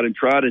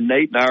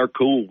Nate and I are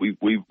cool.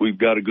 We've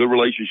got a good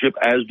relationship,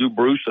 as do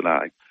Bruce and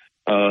I.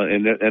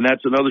 And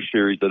that's another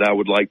series that I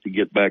would like to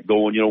get back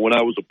going. You know, when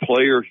I was a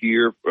player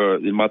here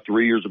in my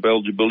 3 years of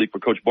eligibility for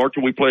Coach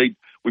Barker, we played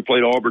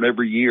Auburn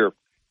every year.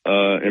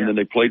 And then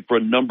they played for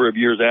a number of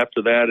years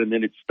after that, and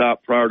then it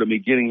stopped prior to me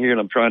getting here, and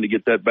I'm trying to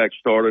get that back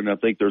started, and I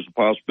think there's a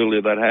possibility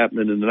of that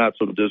happening in the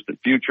not-so-distant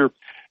future.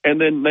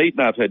 And then Nate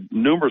and I have had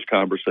numerous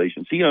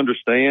conversations. He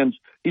understands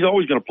he's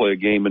always going to play a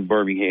game in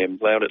Birmingham,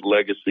 down at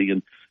Legacy,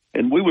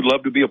 and we would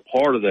love to be a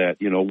part of that,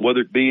 you know, whether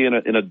it be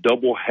in a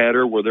double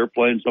header where they're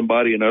playing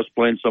somebody and us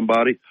playing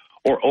somebody,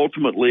 or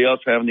ultimately us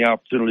having the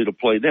opportunity to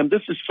play them.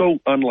 This is so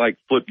unlike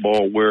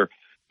football where,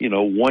 you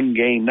know, one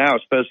game now,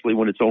 especially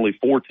when it's only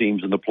 4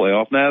 teams in the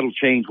playoff. Now it'll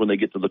change when they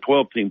get to the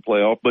 12-team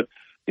playoff, but,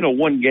 you know,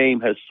 one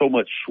game has so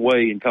much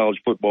sway in college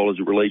football as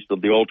it relates to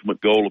the ultimate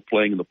goal of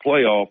playing in the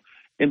playoff.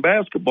 In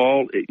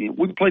basketball,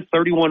 we play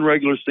 31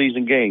 regular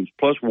season games,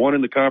 plus 1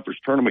 in the conference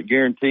tournament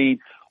guaranteed.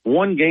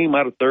 1 game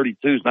out of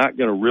 32 is not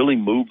going to really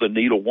move the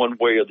needle one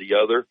way or the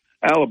other.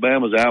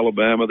 Alabama's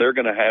Alabama. They're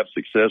going to have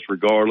success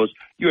regardless.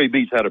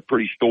 UAB's had a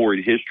pretty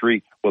storied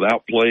history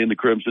without playing the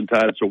Crimson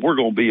Tide, so we're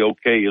going to be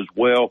okay as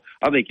well.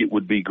 I think it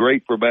would be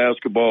great for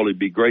basketball. It'd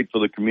be great for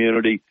the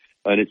community,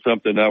 and it's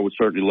something I would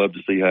certainly love to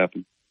see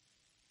happen.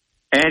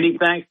 Andy,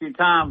 thanks for your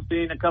time. See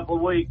you in a couple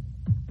of weeks.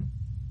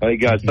 Hey,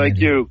 guys, thank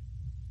you.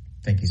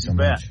 Thank you so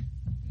much.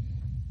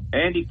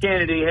 Andy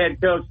Kennedy, head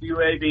coach of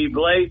UAB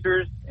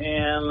Blazers,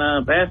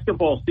 and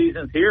basketball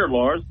season's here,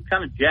 Lars. I'm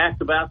kind of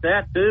jacked about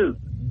that, too.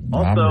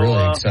 Also,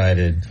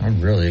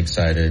 I'm really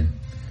excited.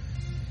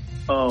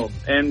 Oh,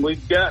 and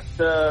we've got,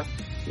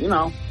 you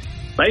know,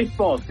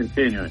 baseball's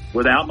continuing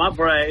without my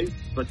Braves,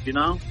 but, you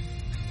know,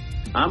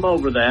 I'm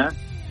over that.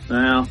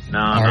 Well, no,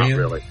 not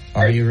really.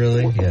 Are you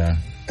really? Yeah.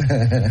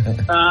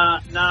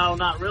 No,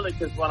 not really,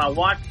 because when I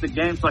watched the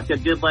games like I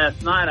did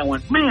last night, I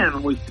went,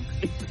 man, we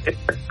should be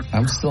there.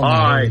 I'm still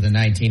not over the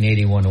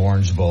 1981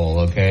 Orange Bowl,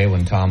 okay,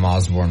 when Tom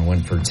Osborne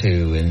went for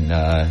 2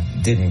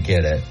 and didn't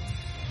get it.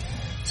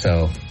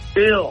 So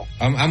still,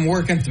 I'm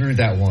working through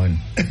that one.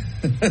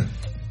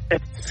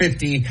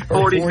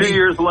 42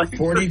 years later.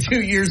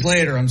 42 years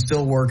later, I'm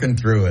still working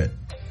through it.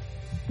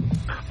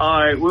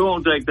 All right, we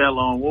won't take that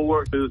long. We'll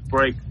work through this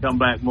break, come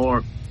back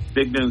more.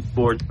 Big Noon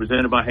Sports,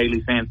 presented by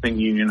Haley Sansing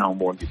Union Home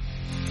Mortgage.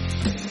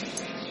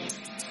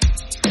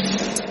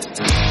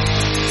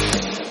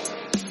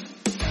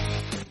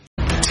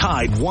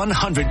 Tide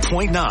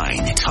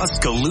 100.9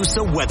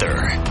 Tuscaloosa weather.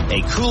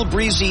 A cool,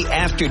 breezy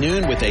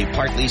afternoon with a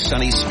partly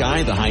sunny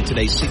sky. The high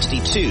today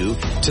 62.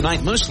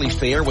 Tonight mostly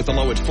fair with a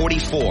low at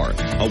 44.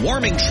 A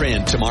warming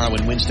trend tomorrow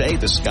and Wednesday.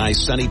 The sky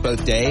sunny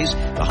both days.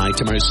 The high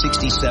tomorrow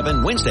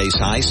 67. Wednesday's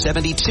high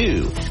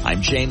 72.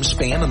 I'm James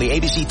Spann on the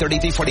ABC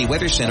 3340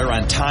 Weather Center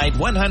on Tide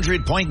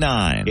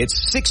 100.9.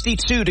 It's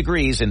 62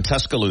 degrees in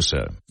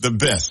Tuscaloosa. The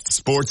best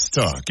sports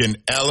talk in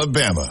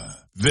Alabama.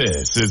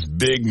 This is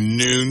Big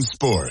Noon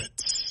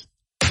Sports.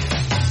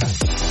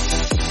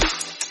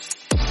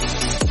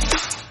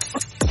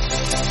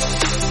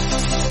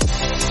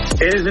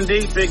 It is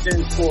indeed Big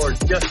Noon Sports.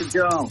 Justin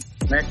Jones,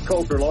 Max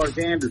Coulter, Lars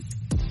Anderson,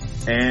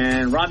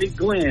 and Robbie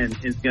Glenn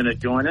is going to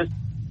join us.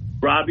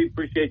 Robbie,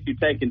 appreciate you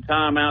taking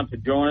time out to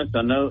join us.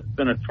 I know it's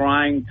been a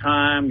trying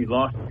time. You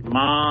lost your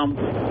mom,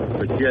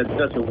 but you had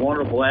such a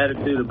wonderful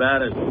attitude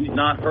about it. She's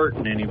not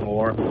hurting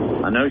anymore.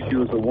 I know she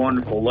was a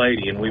wonderful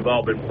lady, and we've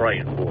all been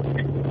praying for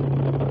you.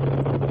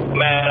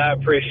 Man, I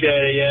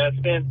appreciate it. Yeah,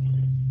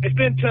 it's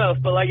been tough,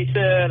 but like you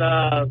said,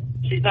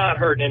 she's not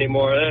hurting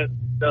anymore.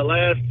 The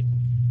last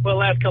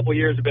couple of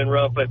years have been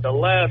rough, but the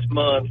last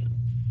month,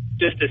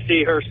 just to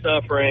see her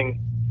suffering,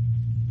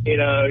 you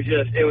know,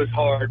 it was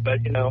hard.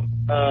 But you know,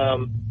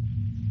 now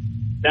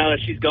that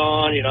she's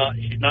gone, you know,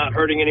 she's not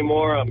hurting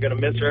anymore. I'm gonna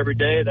miss her every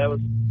day. That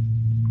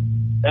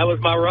was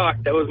my rock.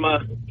 That was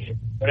my,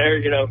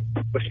 you know,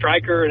 with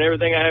Stryker and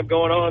everything I have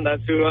going on.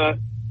 That's who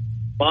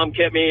Mom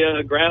kept me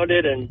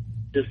grounded and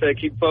just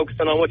keep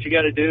focusing on what you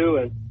got to do.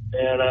 And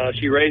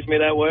she raised me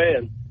that way.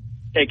 And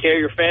take care of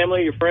your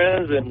family, your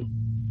friends, and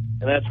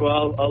that's why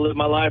I'll live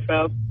my life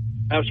out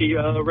how she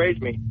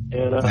raised me.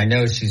 And I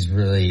know she's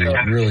really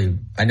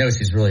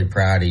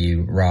proud of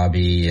you,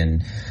 Robbie,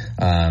 and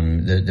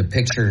the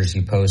pictures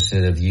you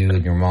posted of you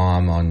and your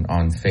mom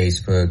on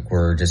Facebook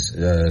were just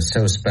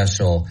so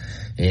special.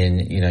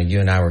 And you know, you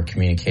and I were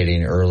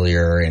communicating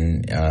earlier,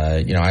 and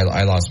you know,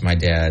 I lost my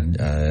dad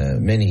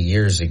many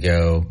years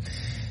ago,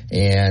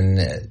 and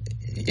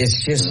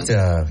it's just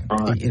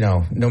you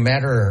know, no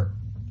matter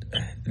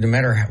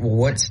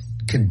what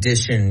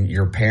condition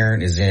your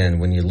parent is in,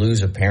 when you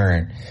lose a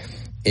parent,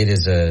 it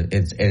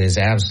is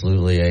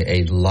absolutely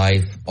a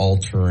life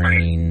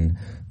altering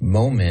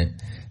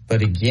moment.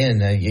 But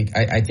again,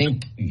 I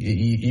think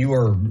you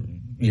are,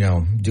 you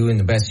know, doing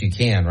the best you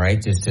can,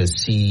 right? Just to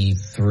see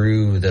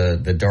through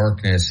the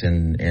darkness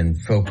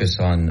and focus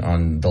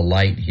on the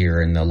light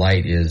here. And the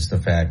light is the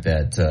fact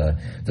that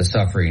the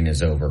suffering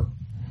is over.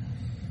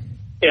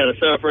 Yeah, the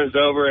suffering's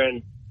over,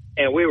 and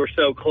we were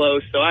so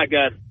close. So I've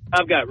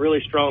got really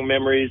strong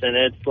memories, and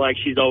it's like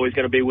she's always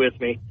going to be with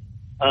me.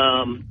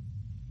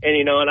 And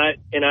you know,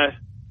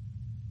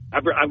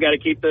 I've got to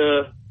keep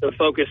the the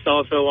focus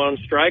also on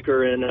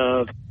Striker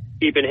and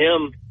keeping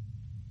him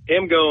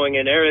going.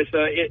 And there is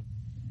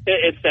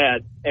it's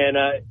sad. And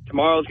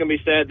tomorrow's going to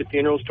be sad. The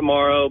funeral's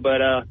tomorrow,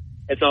 but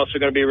it's also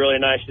going to be really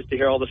nice just to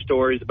hear all the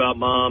stories about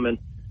Mom. And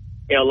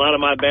a lot of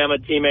my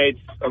Bama teammates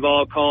have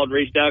all called and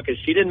reached out because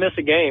she didn't miss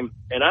a game.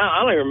 And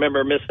I don't even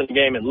remember missing a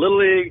game in Little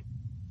League,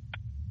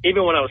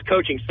 even when I was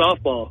coaching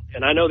softball.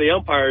 And I know the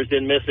umpires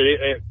didn't miss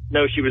it.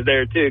 No, she was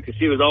there too because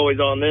she was always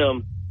on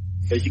them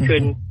because she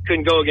couldn't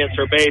go against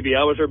her baby.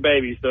 I was her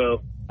baby,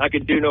 so I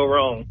could do no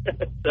wrong.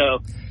 So,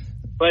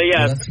 but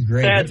yeah, that's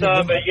great. Sad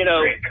song, but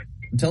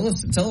Tell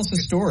us a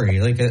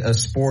story, like a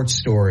sports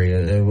story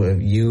of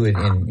you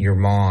and your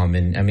mom.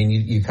 And I mean,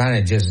 you kind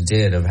of just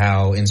did of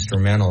how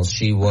instrumental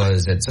she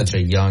was at such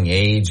a young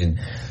age.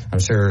 And I'm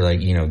sure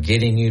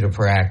getting you to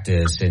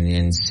practice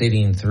and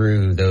sitting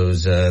through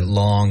those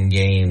long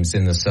games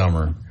in the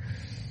summer.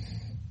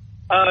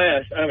 Oh,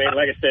 yes. I mean,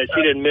 like I said,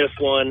 she didn't miss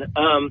one.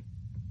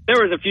 There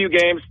was a few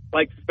games,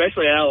 like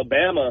especially at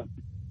Alabama,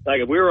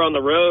 like if we were on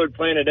the road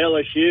playing at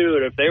LSU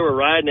and if they were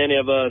riding any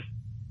of us,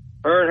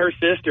 her and her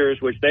sisters,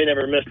 which they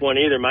never missed one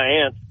either, my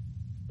aunts,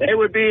 they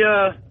would be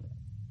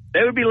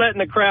letting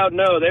the crowd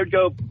know. They would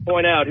go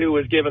point out who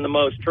was giving the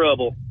most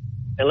trouble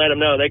and let them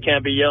know they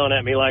can't be yelling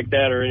at me like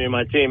that or any of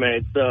my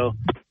teammates. So,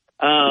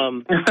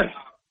 and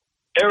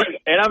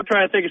I'm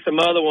trying to think of some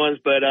other ones,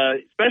 but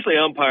especially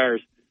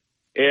umpires.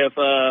 If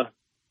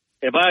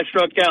I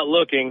struck out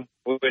looking,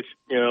 which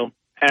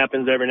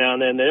happens every now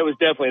and then it was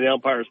definitely the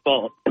umpire's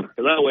fault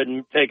because I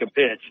wouldn't take a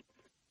pitch.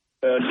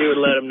 She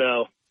would let them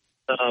know.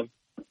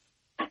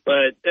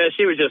 But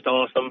she was just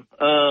awesome.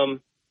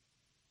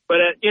 But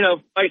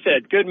like I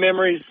said, good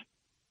memories.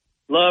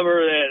 Love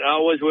her, that I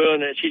always will,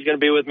 and that she's going to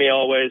be with me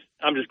always.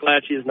 I'm just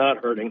glad she's not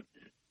hurting.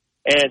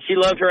 And she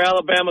loved her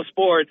Alabama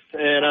sports,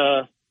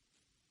 and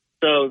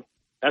so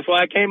that's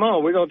why I came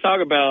on. We're going to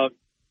talk about,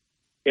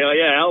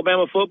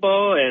 Alabama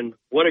football, and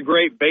what a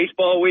great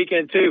baseball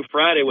weekend, too.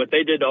 Friday, what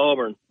they did to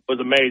Auburn was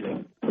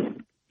amazing.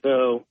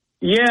 So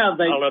yeah,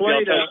 they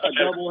played a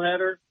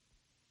doubleheader.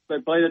 They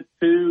played it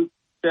 2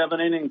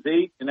 7-innings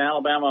each, and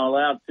Alabama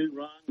allowed 2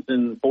 runs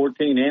in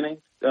 14 innings.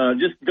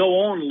 Just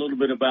go on a little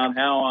bit about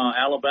how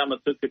Alabama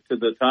took it to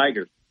the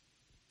Tigers.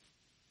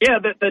 Yeah,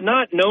 the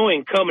not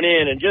knowing coming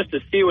in and just to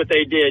see what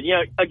they did.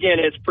 Again,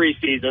 it's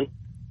preseason,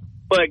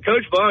 but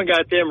Coach Vaughn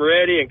got them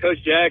ready and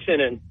Coach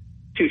Jackson, and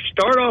to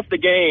start off the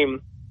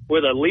game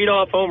with a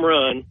leadoff home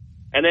run,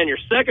 and then your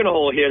second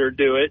hole hitter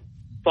do it,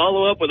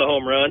 follow up with a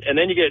home run, and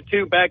then you get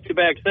 2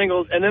 back-to-back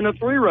singles, and then a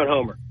 3-run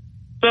homer.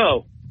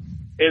 So,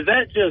 is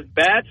that just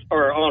bats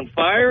are on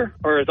fire,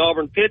 or is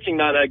Auburn pitching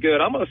not that good?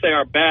 I'm going to say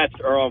our bats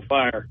are on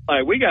fire.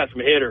 Like, we got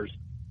some hitters.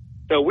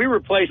 So we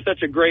replaced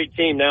such a great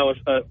team. Now it's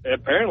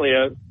apparently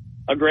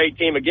a great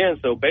team again.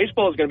 So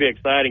baseball is going to be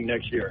exciting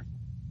next year.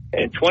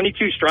 And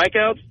 22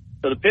 strikeouts,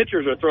 so the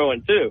pitchers are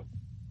throwing too.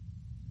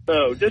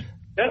 So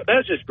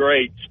that's just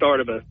great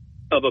start of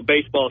a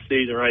baseball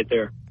season right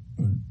there.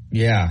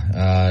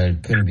 Yeah,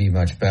 couldn't be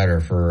much better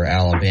for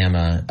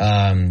Alabama.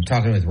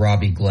 Talking with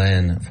Robbie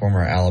Glenn,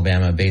 former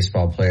Alabama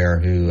baseball player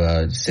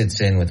who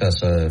sits in with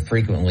us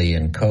frequently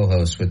and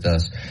co-hosts with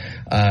us.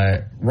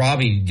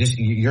 Robbie, just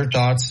your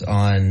thoughts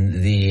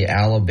on the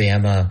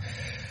Alabama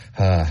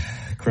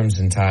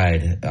Crimson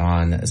Tide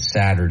on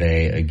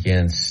Saturday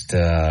against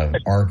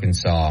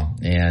Arkansas,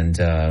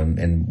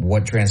 and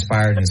what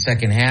transpired in the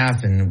second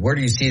half, and where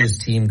do you see this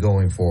team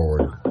going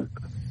forward?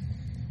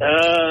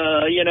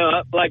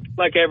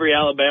 Like every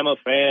Alabama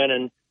fan,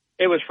 and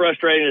it was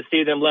frustrating to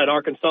see them let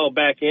Arkansas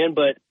back in,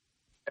 but,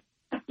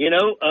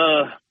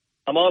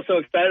 I'm also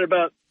excited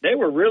about they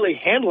were really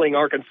handling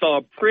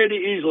Arkansas pretty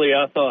easily,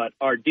 I thought.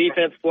 Our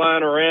defense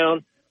flying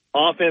around,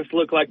 offense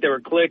looked like they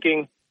were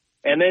clicking,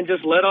 and then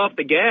just let off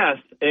the gas.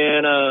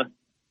 And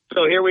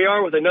so here we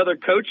are with another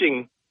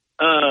coaching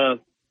way.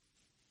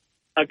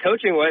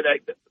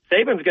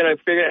 Saban's going to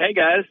figure out, hey,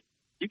 guys,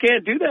 you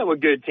can't do that with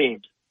good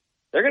teams.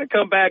 They're going to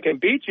come back and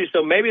beat you.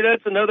 So maybe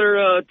that's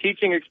another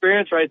teaching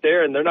experience right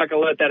there, and they're not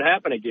going to let that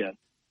happen again.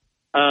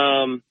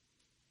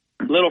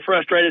 A little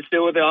frustrated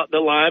still with the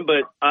line,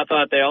 but I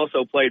thought they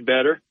also played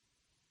better.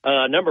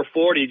 Number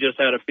 40 just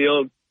had a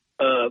field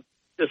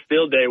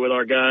day with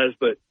our guys,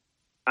 but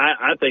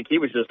I think he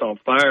was just on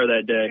fire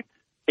that day.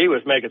 He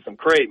was making some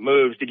great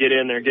moves to get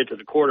in there and get to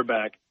the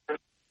quarterback.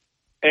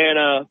 And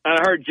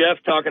I heard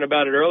Jeff talking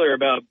about it earlier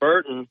about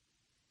Burton.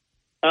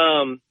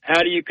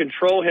 How do you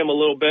control him a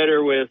little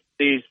better with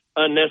these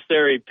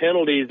unnecessary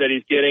penalties that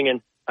he's getting?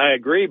 And I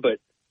agree, but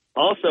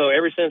also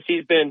ever since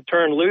he's been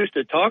turned loose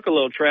to talk a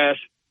little trash,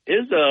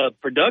 his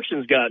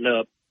production's gotten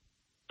up.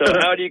 So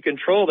how do you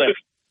control that?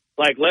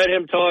 Like, let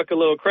him talk a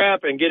little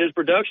crap and get his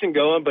production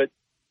going, but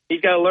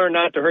he's got to learn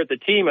not to hurt the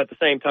team at the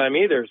same time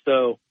either.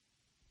 So,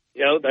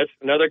 that's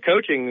another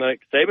coaching.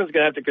 Like, Saban's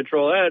going to have to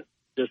control that,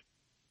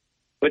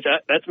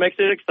 that makes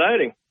it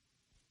exciting.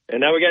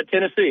 And now we got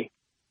Tennessee.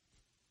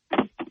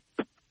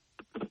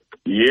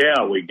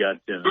 Yeah, we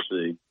got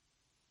Tennessee.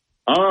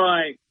 All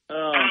right.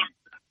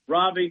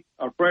 Robbie,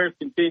 our prayers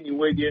continue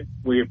with you.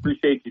 We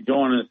appreciate you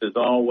joining us as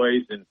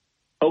always. And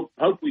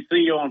hope we see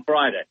you on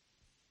Friday.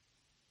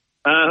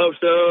 I hope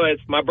so.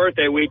 It's my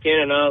birthday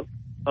weekend, and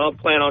I'll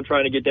plan on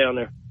trying to get down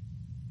there.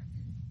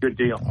 Good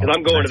deal. Because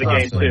I'm going to the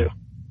game, too.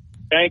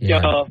 Thank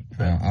y'all.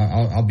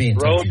 I'll be in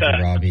touch with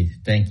you, Robbie.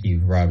 Thank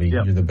you, Robbie.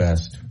 Yep. You're the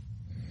best.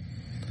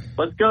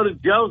 Let's go to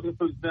Joseph,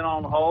 who's been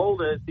on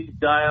hold as he's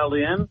dialed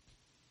in.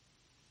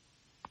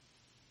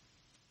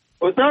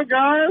 What's up,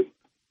 guys?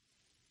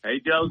 Hey,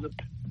 Joseph.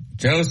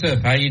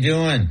 Joseph, how you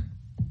doing?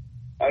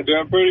 I'm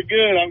doing pretty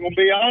good. I'm going to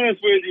be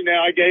honest with you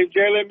now. I gave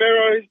Jalen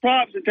Barrow his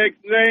props at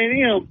Texas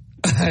A&M.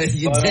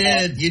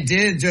 You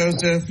did,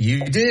 Joseph.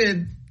 You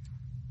did.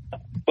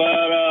 But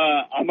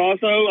I'm going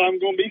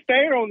to be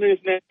fair on this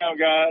now,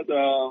 guys.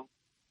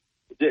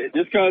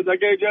 Just because I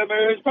gave Jalen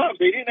Barrow his props,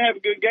 he didn't have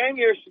a good game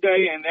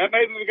yesterday, and that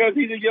may be because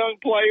he's a young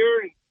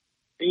player, and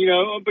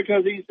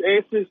because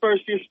it's his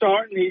first year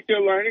starting, he's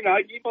still learning.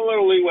 I give him a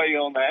little leeway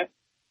on that.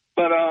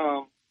 But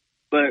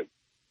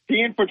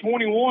 10 for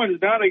 21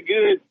 is not a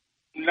good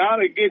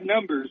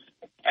numbers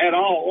at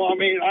all. Well, I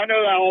mean, I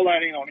know that all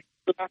that ain't on him.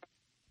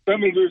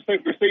 Some of his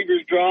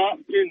receivers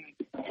dropped,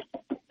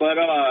 but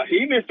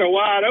he missed a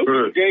wide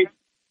open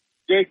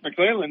Jace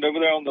McClelland over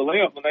there on the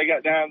left when they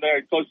got down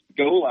there close to the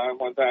goal line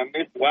one time.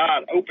 Missed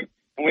wide open,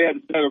 and we had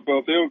to set up for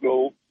a field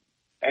goal.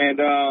 And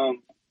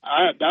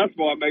that's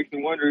what makes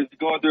me wonder, is he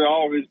going through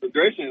all of his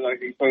progressions like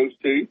he's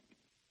supposed to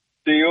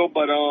still.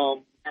 But,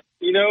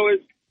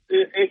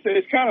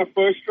 it's kind of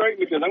frustrating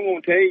because I'm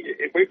going to tell you,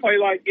 if we play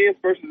like this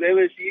versus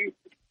LSU,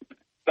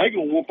 they're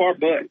going to whoop our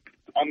butt.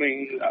 I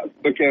mean,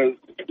 because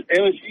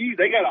LSU,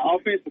 they got an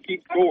offense to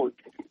keep scoring.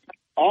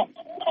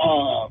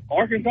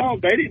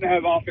 Arkansas, they didn't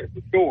have offense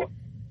to score.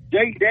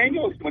 Jake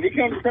Daniels, when he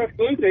comes to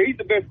Tuscaloosa, he's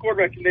the best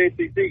quarterback in the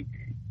SEC.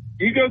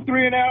 You go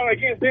 3 and out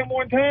against them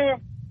one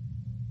time,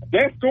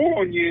 they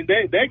score on you, and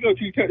they go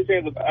 2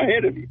 touchdowns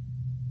ahead of you.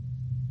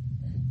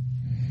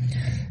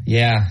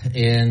 Yeah,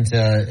 and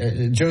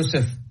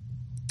Joseph,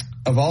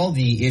 of all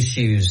the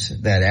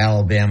issues that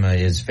Alabama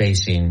is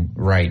facing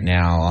right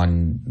now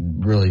on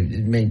really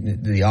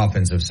the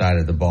offensive side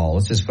of the ball,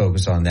 let's just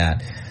focus on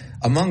that.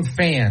 Among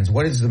fans,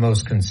 what is the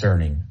most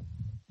concerning?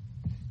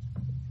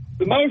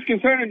 The most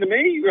concerning to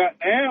me right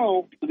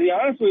now, to be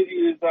honest with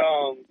you, is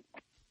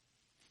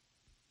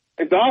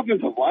it's the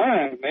offensive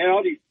line, man.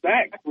 All these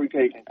sacks we're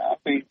taking. I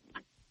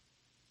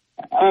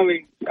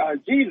mean,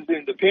 Jesus,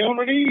 and the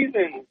penalties,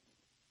 and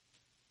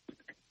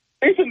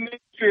it's a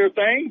mixture of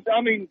things.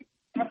 I mean,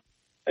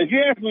 if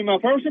you ask me my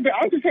personal opinion,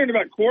 I'm concerned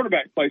about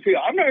quarterback play, too.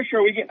 I'm not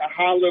sure we're getting a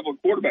high-level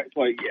quarterback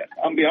play yet.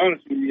 I'm going to be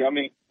honest with you. I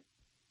mean,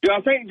 do I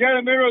think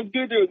Jalen Barrow is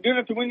good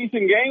enough to win you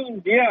some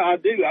games? Yeah, I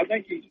do. I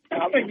think he's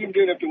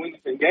good enough to win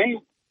you some games.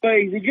 But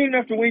is he good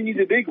enough to win you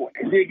the big one?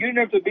 Is he good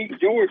enough to beat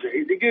Georgia?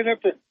 Is he good enough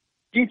to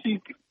get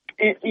you,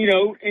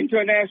 into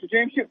a national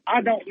championship?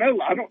 I don't know.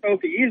 I don't know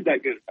if he is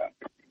that good enough.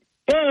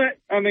 But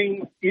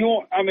he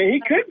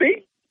could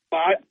be.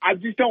 But I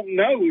just don't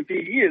know if he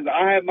is.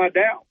 I have my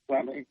doubts.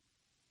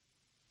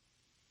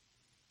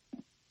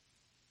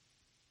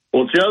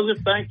 Well,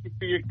 Joseph, thank you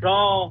for your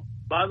call.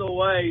 By the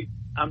way,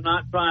 I'm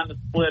not trying to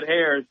split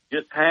hairs.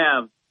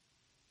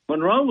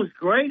 Monroe was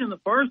great in the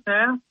first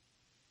half.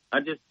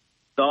 The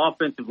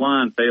offensive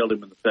line failed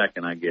him in the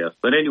second, I guess.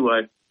 But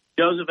anyway,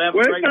 Joseph, have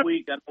a great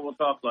week. I know we'll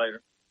talk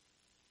later.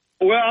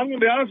 Well, I'm going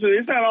to be honest with you.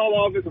 It's not all the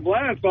offensive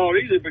line's fault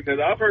either, because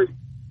I've heard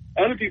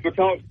other people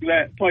talk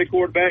that play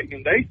quarterback,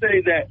 and they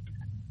say that,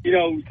 a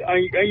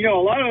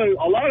lot of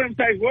them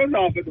sacks was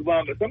offensive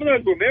line, but some of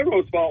those were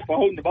Milroe's fault for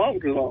holding the ball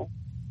too long.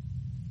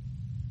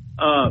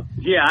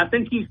 Yeah, I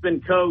think he's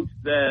been coached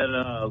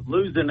that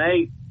losing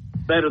 8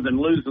 better than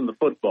losing the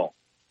football.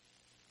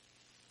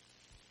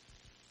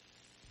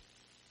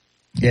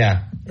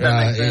 Yeah,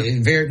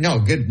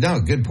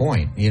 good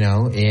point.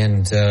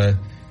 And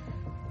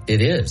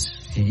it is.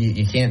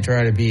 You can't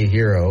try to be a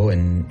hero,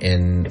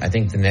 and I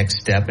think the next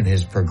step in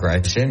his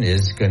progression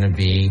is going to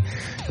be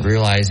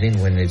realizing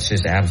when it's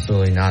just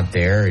absolutely not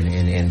there,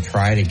 and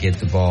try to get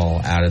the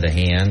ball out of the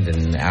hand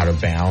and out of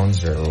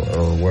bounds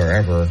or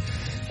wherever.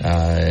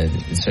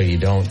 So you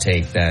don't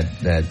take that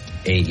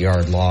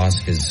 8-yard loss,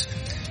 because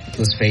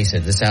let's face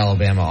it, this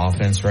Alabama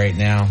offense right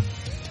now,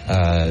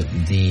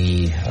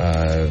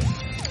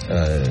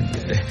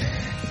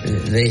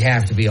 they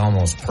have to be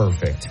almost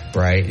perfect,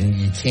 right? And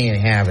you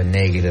can't have a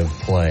negative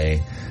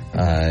play,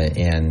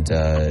 and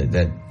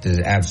that is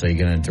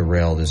absolutely going to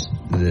derail this.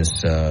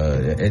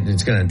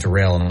 It's going to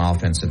derail an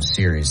offensive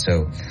series.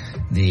 So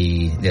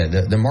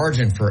the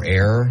margin for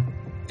error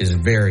is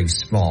very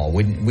small.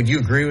 Would you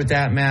agree with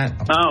that, Matt?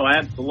 Oh,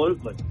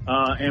 absolutely.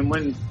 And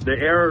when the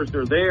errors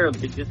are there,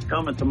 they just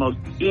come at the most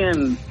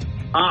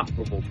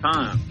inoperable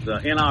times,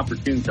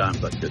 inopportune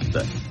times, I should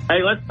say.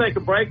 Hey, let's take a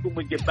break. When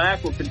we get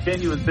back, we'll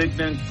continue with Big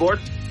Noon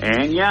Sports.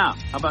 And how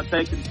about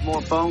taking some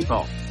more phone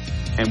calls?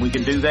 And we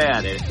can do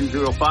that at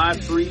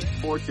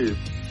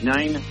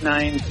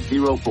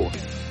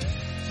 205-342-9904.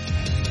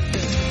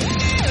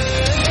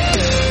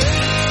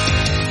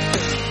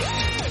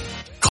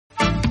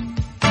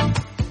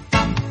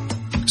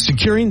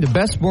 Securing the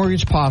best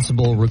mortgage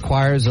possible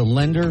requires a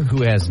lender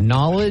who has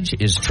knowledge,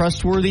 is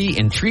trustworthy,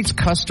 and treats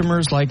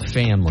customers like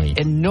family.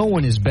 And no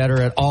one is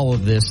better at all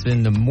of this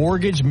than the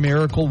mortgage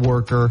miracle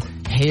worker,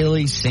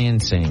 Haley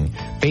Sansing.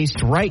 Based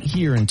right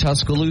here in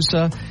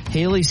Tuscaloosa,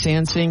 Haley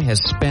Sansing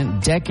has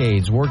spent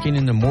decades working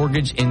in the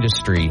mortgage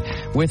industry.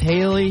 With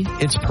Haley,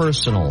 it's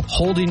personal,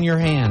 holding your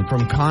hand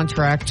from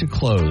contract to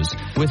close.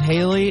 With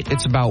Haley,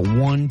 it's about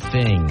one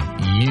thing,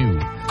 you.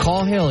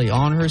 Call Haley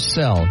on her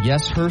cell,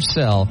 yes, her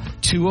cell,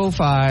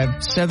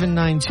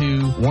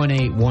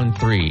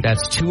 205-792-1813.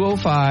 That's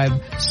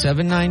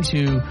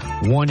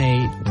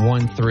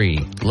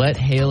 205-792-1813. Let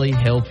Haley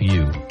help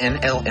you.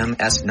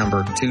 NLMS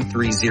number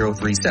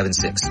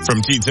 230376.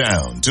 From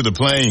T-Town to the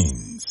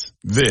Plains,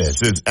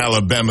 this is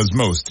Alabama's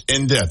most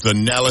in-depth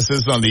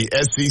analysis on the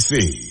SEC.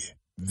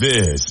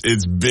 This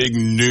is Big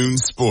Noon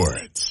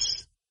Sports.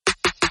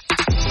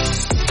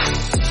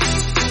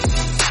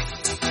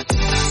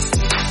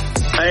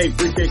 Hey,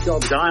 appreciate y'all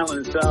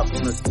dialing us up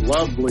on this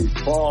lovely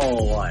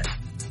fall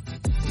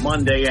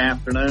Monday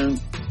afternoon.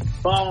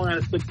 Following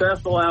a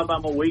successful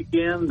Alabama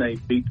weekend, they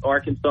beat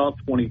Arkansas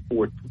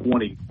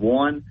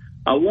 24-21.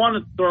 I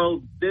want to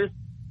throw this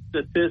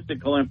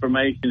statistical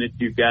information at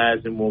you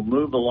guys, and we'll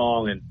move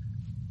along and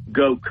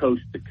go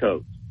coast to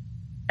coast.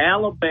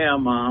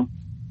 Alabama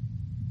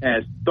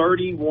has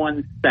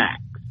 31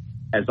 sacks,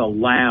 has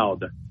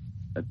allowed,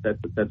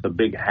 that's a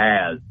big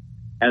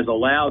has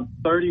allowed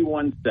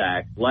 31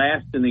 sacks,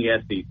 last in the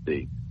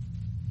SEC.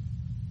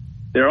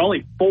 There are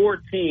only 4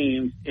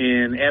 teams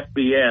in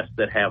FBS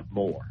that have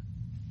more.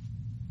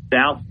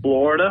 South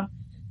Florida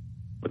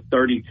with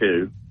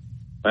 32.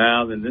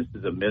 Well, then this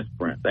is a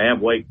misprint. They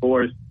have Wake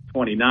Forest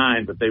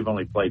 29, but they've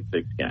only played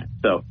 6 games.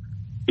 So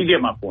you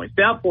get my point.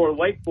 South Florida,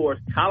 Wake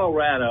Forest,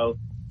 Colorado,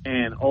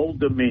 and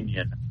Old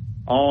Dominion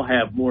all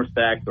have more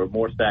sacks or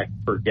more sacks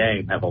per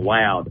game have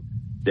allowed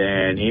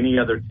than any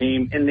other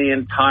team in the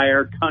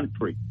entire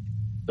country.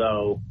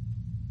 So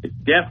it's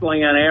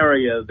definitely an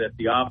area that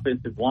the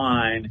offensive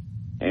line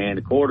and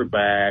the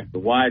quarterback, the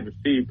wide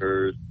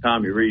receivers,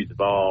 Tommy Reed's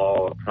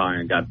all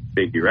trying to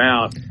figure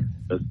out.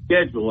 The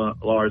schedule,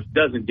 Lars,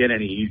 doesn't get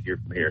any easier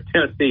from here.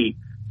 Tennessee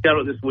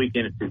scheduled this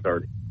weekend at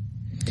 2:30.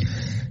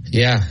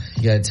 Yeah,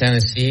 you got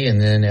Tennessee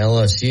and then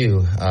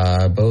LSU,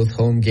 both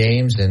home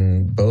games,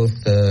 and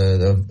both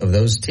of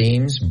those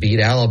teams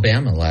beat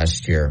Alabama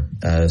last year.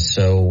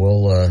 So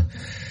we'll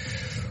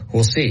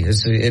see.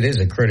 It is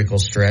a critical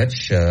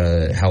stretch.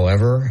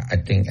 However, I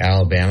think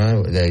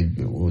Alabama, they're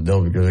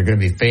going to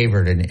be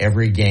favored in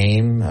every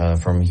game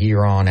from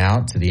here on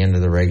out to the end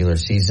of the regular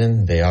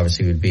season. They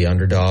obviously would be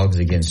underdogs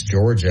against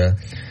Georgia.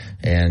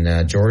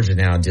 And Georgia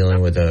now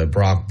dealing with a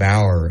Brock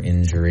Bauer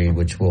injury,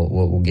 which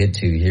we'll get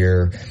to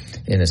here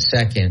in a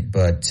second.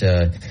 But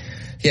I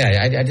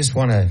just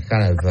want to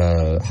kind of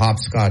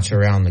hopscotch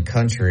around the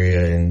country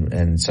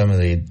and some of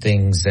the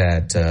things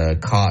that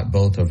caught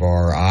both of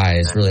our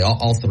eyes. Really,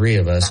 all 3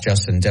 of us.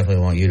 Justin,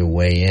 definitely want you to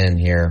weigh in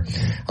here.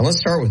 And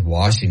let's start with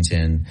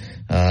Washington.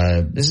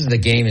 This is the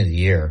game of the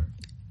year.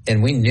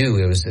 And we knew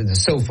it was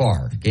so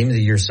far, game of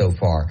the year so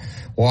far.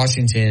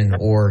 Washington,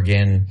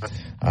 Oregon,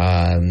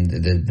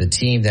 the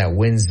team that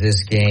wins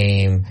this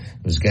game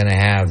was going to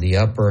have the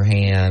upper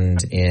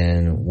hand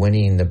in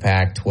winning the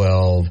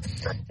Pac-12.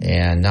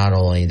 And not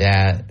only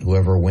that,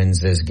 whoever wins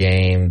this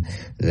game,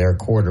 their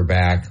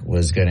quarterback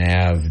was going to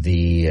have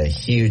the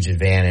huge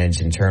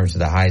advantage in terms of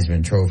the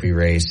Heisman Trophy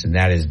race. And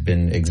that has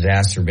been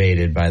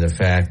exacerbated by the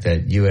fact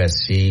that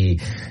USC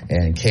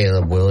and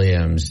Caleb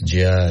Williams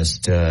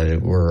just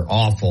were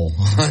awful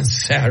on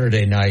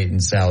Saturday night in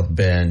South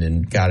Bend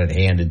and got it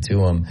handed to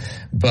them.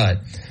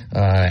 But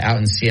out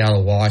in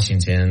Seattle,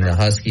 Washington, the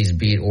Huskies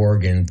beat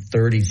Oregon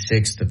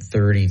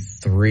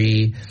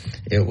 36-33.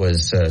 It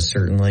was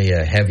certainly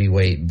a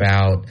heavyweight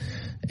bout.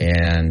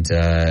 And,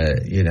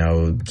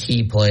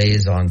 key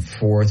plays on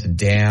 4th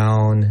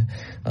down,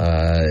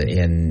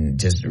 and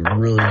just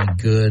really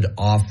good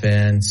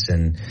offense.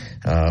 And,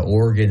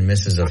 Oregon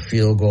misses a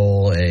field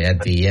goal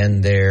at the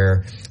end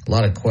there. A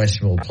lot of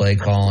questionable play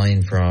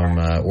calling from,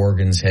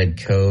 Oregon's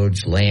head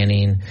coach,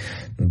 Lanning.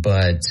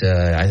 But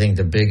I think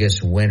the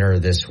biggest winner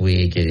this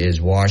week is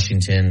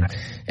Washington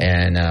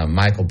and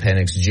Michael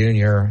Penix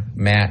Jr.,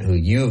 Matt, who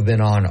you have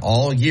been on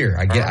all year.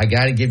 I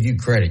got to give you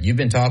credit. You've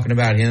been talking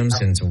about him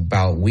since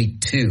about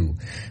week 2,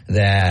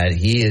 that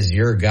he is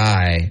your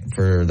guy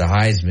for the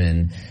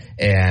Heisman.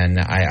 And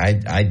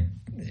I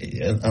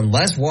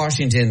unless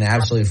Washington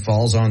absolutely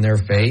falls on their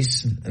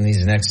face in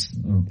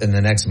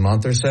the next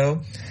month or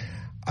so,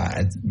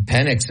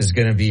 Penix is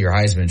going to be your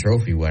Heisman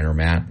Trophy winner,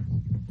 Matt.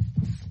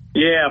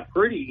 Yeah,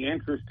 pretty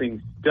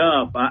interesting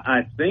stuff.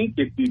 I think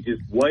if you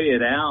just weigh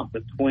it out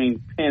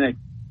between Penix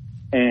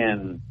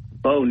and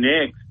Bo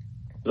Nix,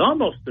 it's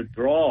almost a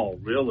draw,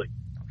 really.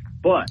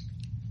 But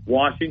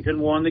Washington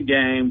won the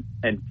game,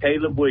 and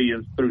Caleb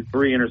Williams threw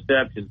 3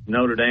 interceptions.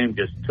 Notre Dame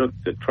just took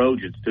the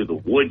Trojans to the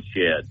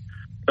woodshed.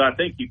 So I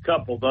think you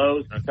couple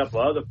those and a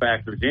couple other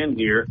factors in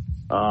here.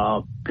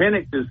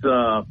 Penix is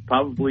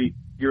probably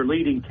your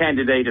leading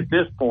candidate at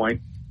this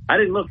point. I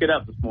didn't look it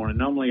up this morning.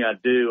 Normally I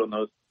do on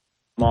those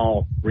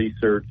small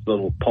research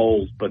little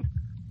polls, but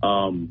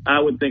I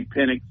would think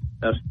Penix,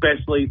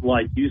 especially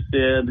like you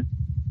said,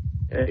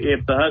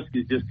 if the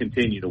Huskies just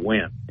continue to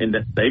win, and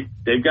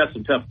they've got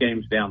some tough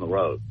games down the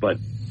road. But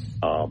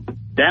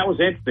that was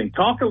interesting.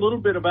 Talk a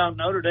little bit about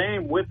Notre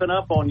Dame whipping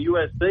up on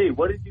USC.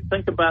 What did you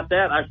think about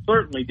that? I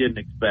certainly didn't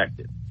expect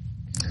it.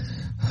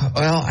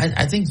 Well,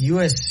 I think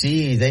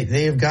USC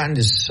they have gotten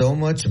just so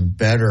much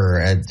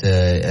better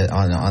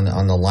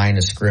on the line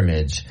of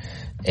scrimmage,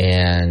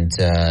 and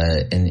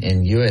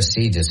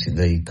USC just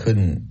they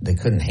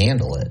couldn't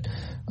handle it.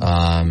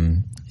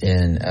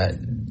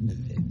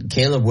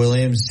 Caleb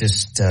Williams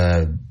just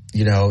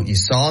you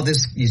saw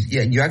this.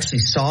 You actually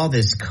saw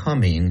this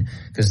coming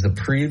because the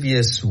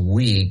previous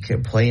week,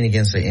 playing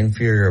against an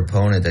inferior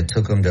opponent that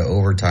took him to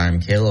overtime,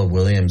 Caleb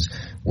Williams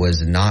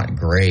was not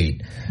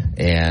great,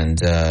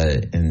 and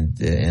I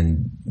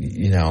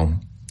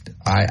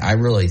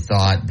really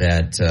thought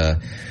that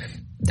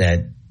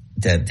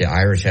the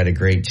Irish had a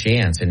great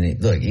chance.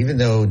 And look, even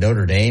though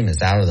Notre Dame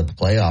is out of the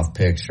playoff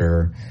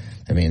picture,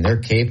 I mean, they're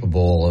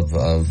capable of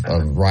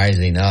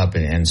rising up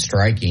and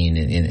striking,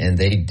 and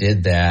they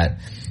did that.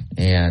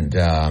 And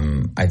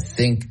I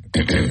think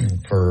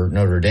for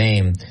Notre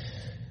Dame,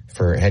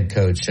 for head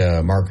coach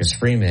Marcus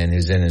Freeman,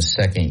 who's in his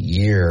second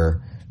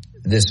year,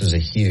 this was a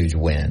huge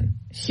win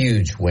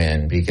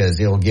because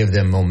it'll give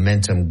them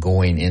momentum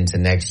going into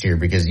next year,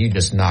 because you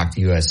just knocked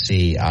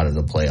USC out of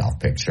the playoff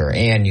picture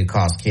and you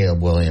cost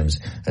Caleb Williams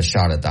a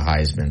shot at the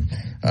Heisman.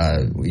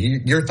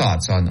 Your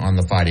thoughts on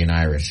the Fighting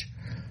Irish?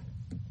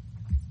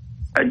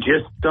 I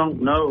just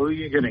don't know who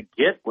you're going to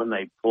get when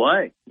they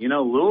play.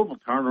 Louisville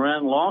turned around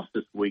and lost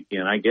this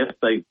weekend. I guess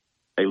they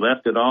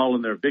left it all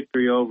in their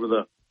victory over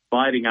the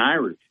Fighting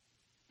Irish.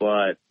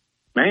 But,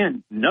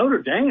 man,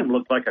 Notre Dame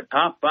looked like a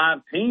top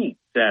 5 team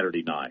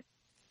Saturday night.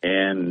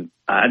 And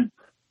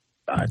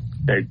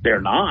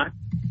they're not.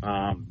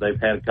 They've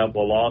had a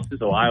couple of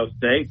losses. Ohio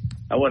State,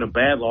 that wasn't a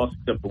bad loss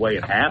except the way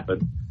it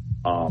happened.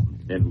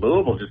 And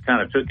Louisville just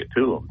kind of took it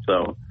to them.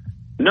 So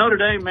Notre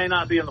Dame may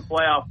not be in the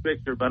playoff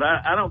picture, but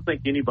I don't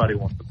think anybody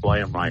wants to play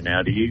them right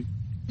now. Do you?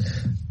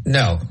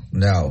 No.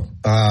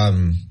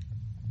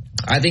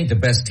 I think the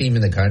best team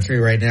in the country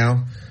right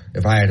now,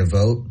 if I had to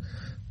vote,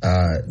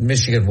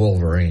 Michigan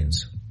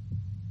Wolverines.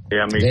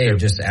 Yeah, they have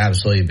just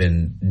absolutely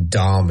been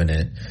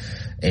dominant.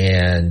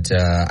 And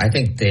I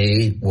think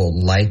they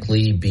will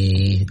likely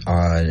be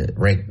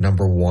ranked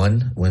number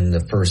 1 when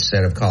the first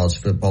set of college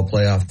football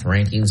playoff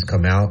rankings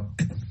come out.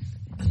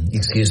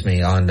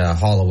 On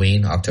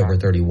Halloween, October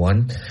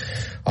 31.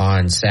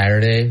 On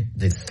Saturday,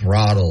 they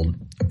throttled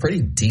a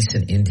pretty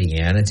decent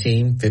Indiana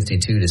team,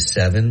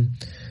 52-7.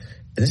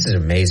 This is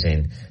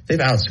amazing. They've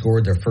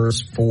outscored their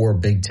first 4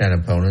 Big Ten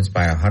opponents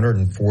by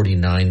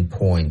 149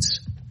 points.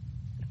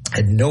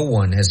 And no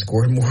one has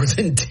scored more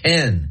than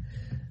 10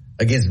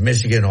 against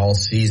Michigan all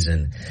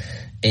season.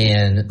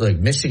 And look,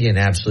 Michigan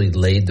absolutely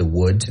laid the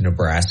wood to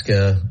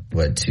Nebraska,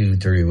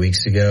 2-3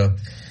 weeks ago.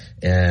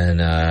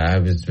 And I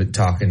was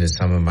talking to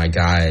some of my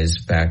guys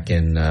back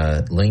in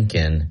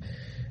Lincoln,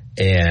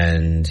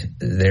 and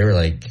they were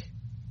like,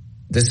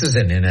 this is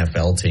an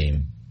NFL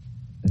team.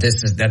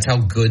 That's how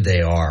good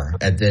they are.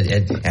 And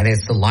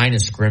it's the line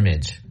of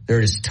scrimmage. They're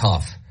just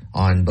tough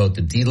on both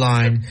the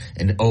D-line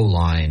and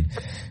O-line.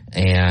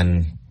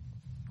 And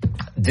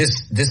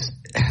this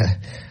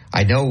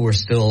I know we're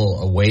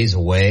still a ways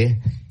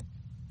away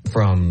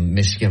from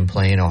Michigan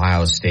playing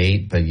Ohio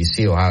State, but you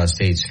see Ohio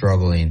State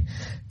struggling.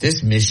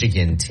 This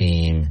Michigan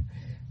team,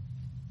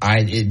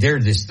 they're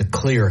just the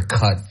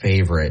clear-cut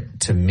favorite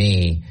to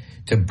me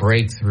to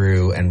break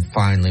through and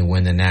finally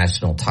win the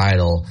national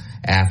title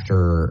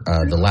after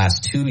the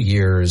last 2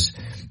 years.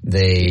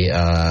 They've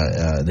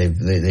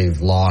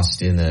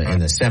lost in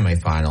the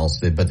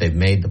semifinals, but they've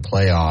made the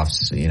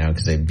playoffs,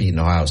 because they've beaten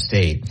Ohio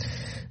State.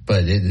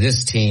 But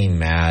this team,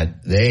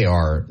 Matt,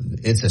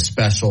 it's a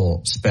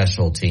special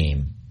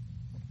team.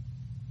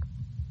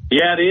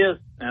 Yeah, it is.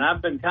 And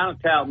I've been kind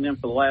of touting them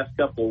for the last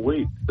couple of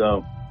weeks.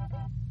 So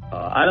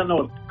I don't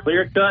know if it's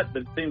clear cut,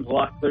 but it seems a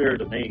lot clearer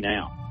to me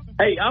now.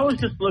 Hey, I was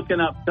just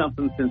looking up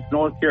something since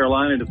North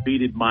Carolina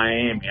defeated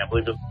Miami. I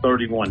believe it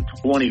was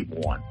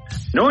 31-21.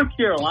 North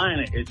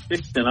Carolina is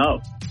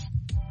 6-0.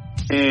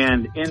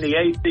 And in the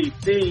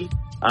ACC,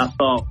 I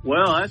thought,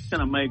 well, that's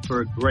going to make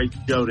for a great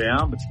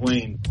showdown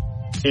between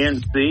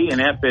NC and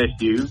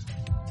FSU.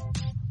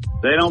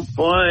 They don't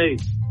play.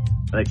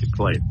 They could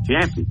play a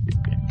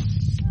championship game.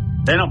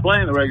 They don't play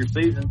in the regular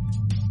season.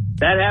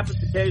 That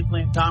happens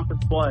occasionally in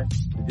conference play.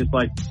 Just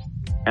like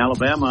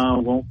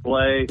Alabama won't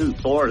play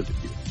Florida this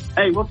year.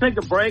 Hey, we'll take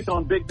a break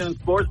on Big Noon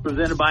Sports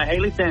presented by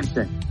Haley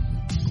Sansing.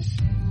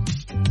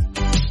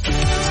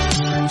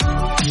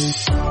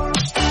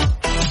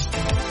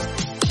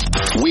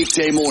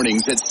 Weekday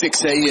mornings at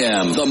 6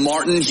 a.m. The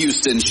Martin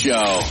Houston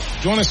Show.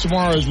 Join us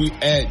tomorrow as we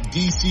add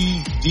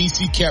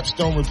DC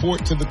Capstone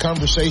Report to the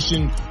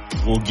conversation.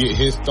 We'll get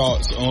his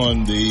thoughts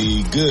on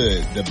the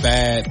good, the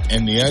bad,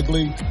 and the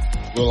ugly.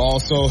 We'll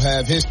also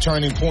have his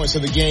turning points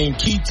of the game,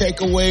 key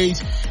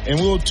takeaways, and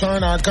we'll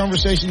turn our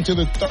conversation to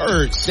the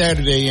third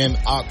Saturday in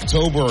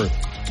October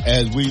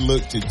as we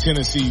look to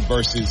Tennessee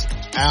versus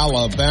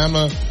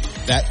Alabama.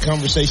 That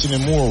conversation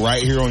and more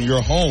right here on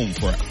your home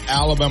for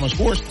Alabama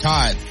Sports,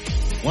 Tide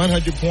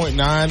 100.9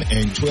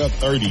 and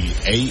 1230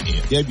 AM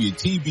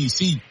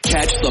WTBC.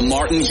 Catch the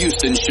Martin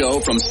Houston Show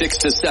from 6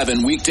 to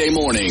 7 weekday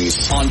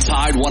mornings on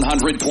Tide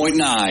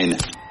 100.9.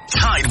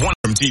 Tide 1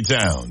 from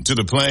T-Town to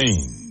the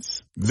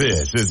Plains.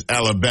 This is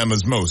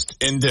Alabama's most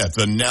in-depth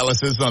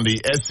analysis on the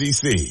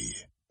SEC.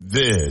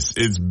 This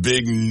is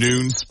Big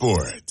Noon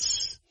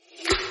Sports.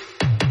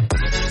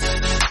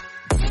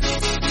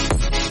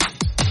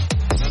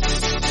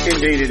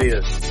 Indeed it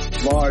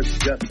is. Lars,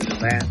 Justin,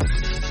 and Matt.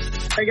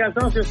 Hey guys,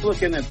 I was just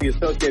looking at the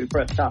Associated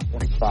Press Top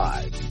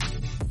 25,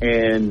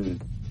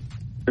 and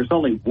there's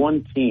only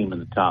one team in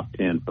the top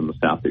 10 from the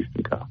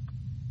Southeastern Cup,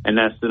 and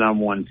that's the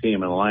number one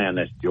team in the land,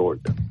 that's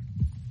Georgia.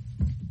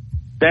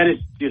 That is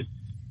just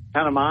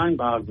kind of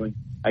mind-boggling.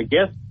 I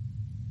guess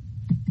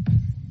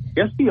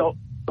the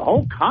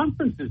whole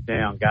conference is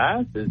down,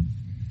 guys. Is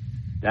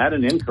that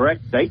an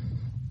incorrect statement?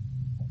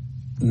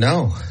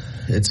 No,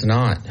 it's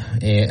not.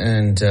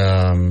 And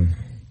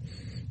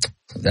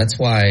that's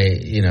why,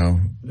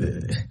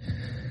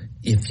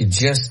 if you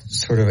just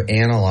sort of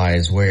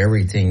analyze where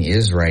everything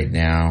is right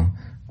now,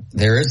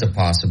 there is a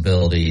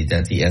possibility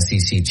that the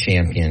SEC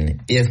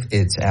champion, if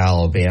it's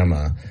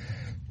Alabama,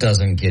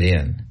 doesn't get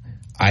in.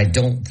 I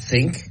don't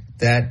think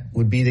that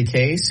would be the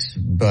case,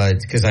 but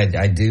because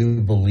I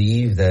do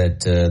believe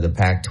that the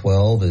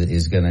Pac-12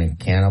 is going to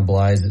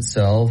cannibalize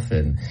itself,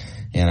 and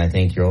I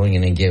think you're only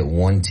going to get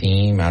one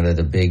team out of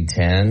the Big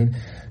Ten.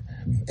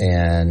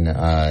 And,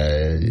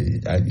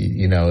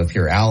 if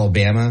you're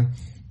Alabama,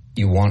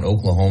 you want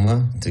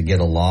Oklahoma to get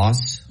a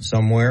loss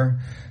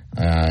somewhere.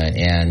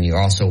 And you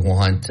also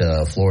want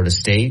Florida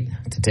State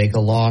to take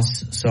a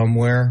loss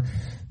somewhere.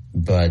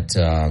 But,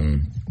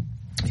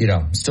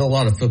 still a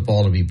lot of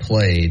football to be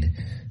played.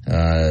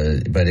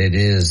 But it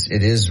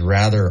is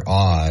rather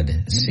odd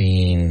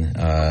seeing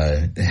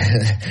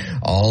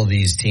all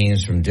these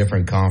teams from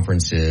different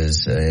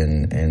conferences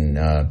in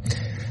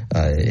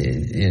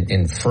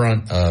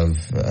front of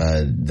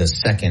the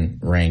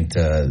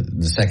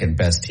second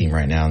best team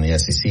right now in the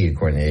SEC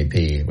according to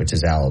AP, which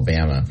is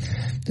Alabama.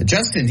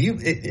 Justin, do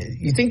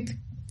you think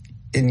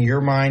in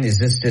your mind is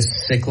this just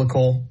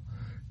cyclical?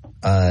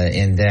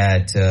 In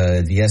that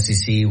the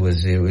SEC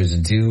was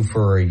due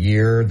for a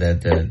year that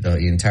the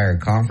entire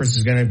conference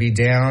is going to be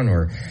down,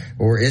 or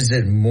is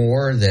it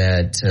more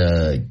that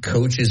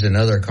coaches in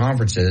other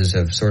conferences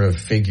have sort of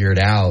figured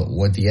out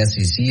what the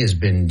SEC has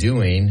been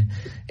doing,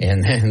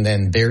 and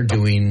then they're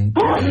doing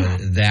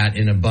that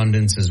in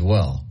abundance as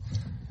well?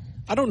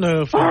 I don't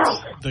know if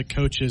it's the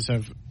coaches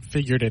have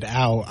figured it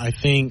out. I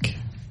think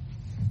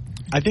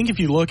if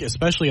you look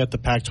especially at the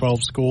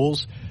Pac-12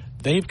 schools,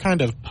 they've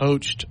kind of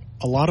poached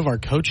a lot of our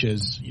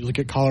coaches. You look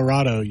at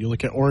Colorado, you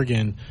look at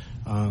Oregon.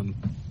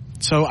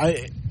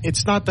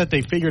 It's not that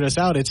they figured us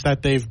out, it's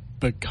that they've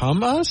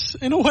become us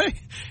in a way.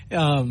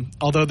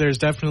 Although there's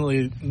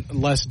definitely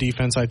less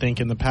defense, I think,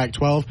 in the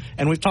Pac-12.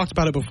 And we've talked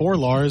about it before,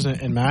 Lars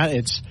and Matt.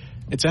 It's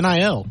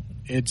NIL.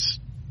 It's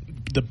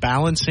the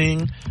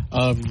balancing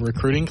of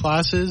recruiting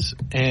classes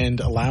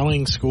and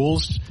allowing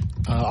schools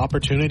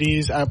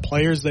opportunities at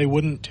players they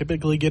wouldn't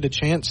typically get a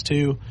chance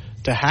to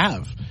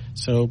have.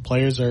 So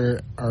players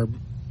are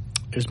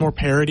there's more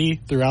parity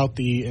throughout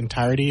the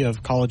entirety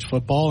of college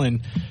football,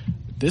 and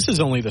this is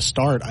only the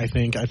start, I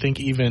think. I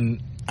think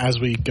even as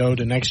we go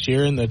to next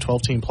year in the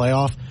 12-team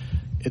playoff,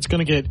 it's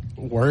going to get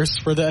worse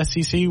for the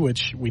SEC,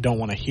 which we don't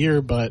want to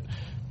hear, but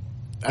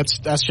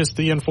that's just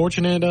the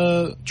unfortunate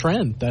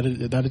trend that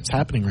it's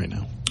happening right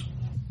now.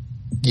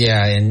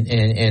 Yeah,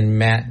 and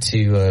Matt,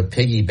 to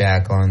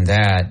piggyback on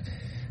that,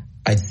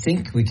 I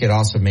think we could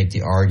also make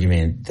the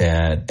argument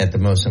that at the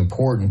most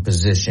important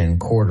position,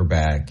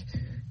 quarterback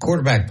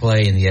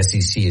play in the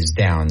SEC is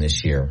down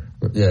this year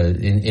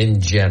in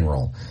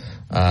general.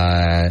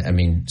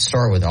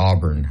 Start with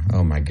Auburn.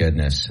 Oh my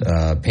goodness.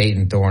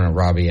 Peyton Thorne and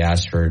Robbie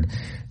Ashford,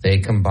 they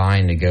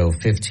combined to go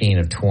 15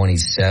 of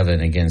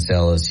 27 against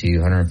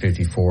LSU,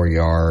 154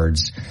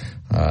 yards,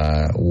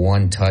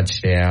 one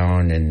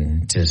touchdown,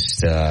 and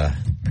just a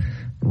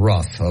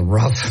rough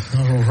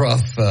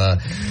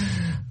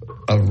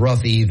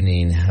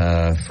evening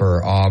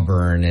for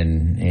Auburn,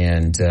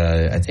 and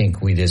I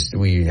think we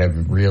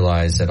have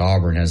realized that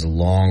Auburn has a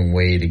long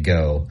way to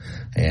go,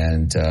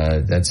 and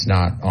that's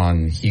not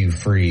on Hugh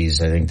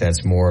Freeze. I think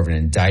that's more of an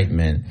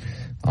indictment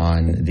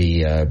on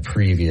the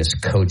previous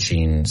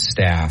coaching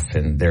staff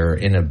and their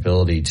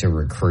inability to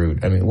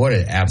recruit. I mean, what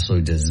an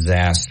absolute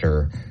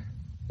disaster!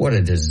 What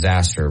a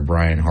disaster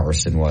Brian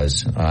Harsin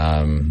was.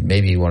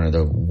 Maybe one of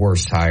the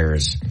worst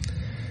hires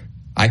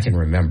I can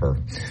remember.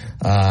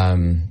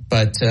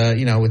 But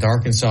with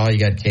Arkansas, you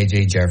got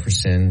KJ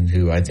Jefferson,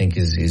 who I think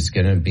is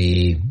going to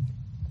be,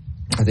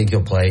 I think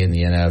he'll play in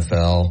the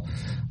NFL.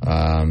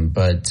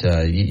 But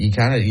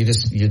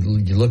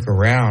you look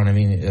around. I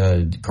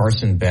mean,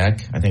 Carson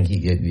Beck, I think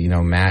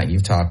Matt,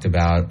 you've talked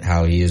about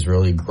how he is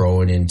really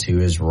growing into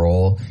his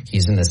role.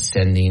 He's an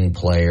ascending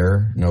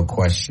player, no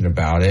question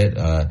about it.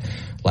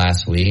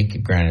 Last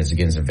week, granted it's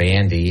against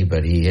Vandy,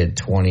 but he hit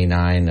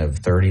 29 of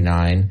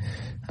 39,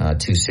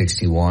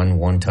 261,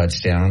 one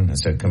touchdown.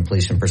 That's a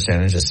completion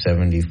percentage of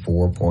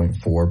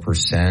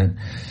 74.4%.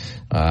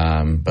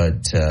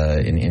 But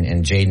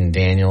Jaden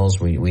Daniels,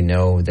 we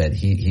know that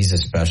he's a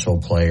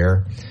special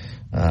player.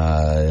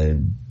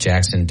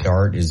 Jackson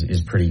Dart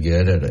is pretty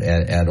good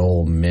at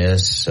Ole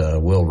Miss.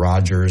 Will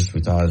Rogers, we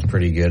thought was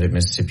pretty good at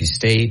Mississippi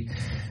State.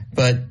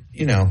 But,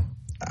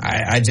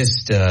 I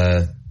just,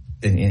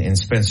 in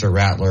Spencer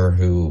Rattler,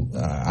 who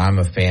I'm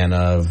a fan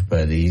of,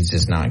 but he's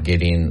just not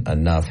getting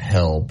enough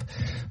help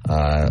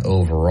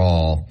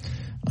overall.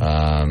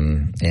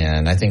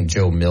 And I think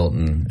Joe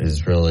Milton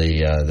is really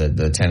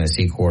the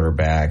Tennessee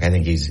quarterback. I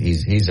think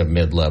he's a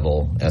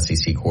mid-level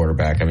SEC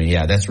quarterback. I mean,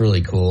 yeah, that's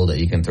really cool that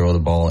you can throw the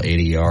ball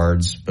 80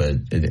 yards,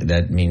 but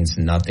that means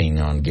nothing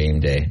on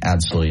game day.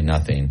 Absolutely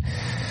nothing.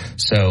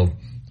 So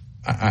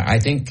I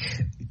think,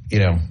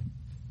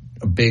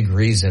 a big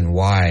reason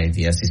why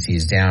the SEC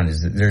is down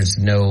is that there's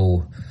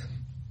no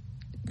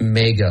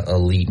mega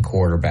elite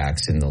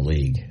quarterbacks in the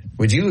league.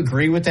 Would you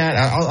agree with that?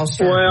 I'll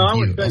start with you. I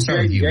would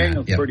say Jaden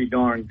Daniels is pretty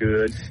darn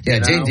good. Yeah,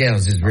 Jaden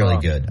Daniels is really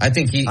good. I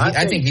think he's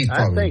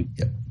probably.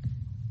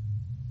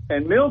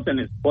 And Milton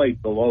has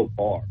played below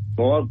par,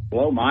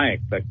 below my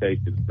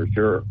expectations for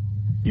sure.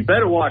 You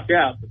better watch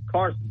out because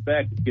Carson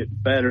Beck is getting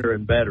better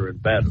and better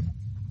and better.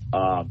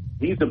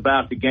 He's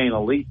about to gain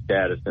elite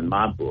status in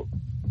my book.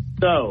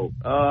 So,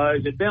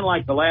 has it been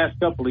like the last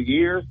couple of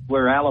years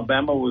where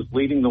Alabama was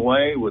leading the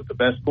way with the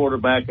best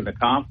quarterback in the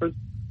conference?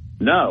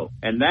 No.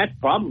 And that's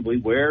probably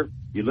where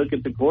you look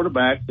at the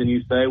quarterbacks and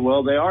you say,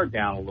 well, they are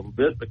down a little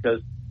bit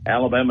because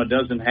Alabama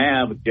doesn't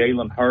have a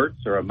Jalen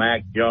Hurts or a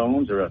Mac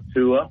Jones or a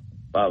Tua.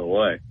 By the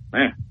way,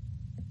 man,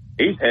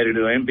 he's headed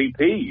to an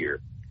MVP year.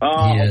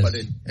 But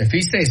if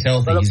he stays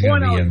healthy, he's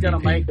going to be MVP. The point I was going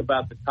to make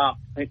about the top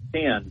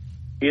 10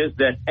 is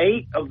that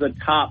 8 of the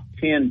top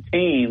 10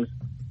 teams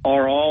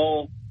are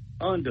all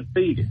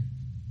undefeated.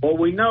 Well,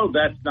 we know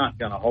that's not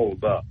going to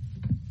hold up.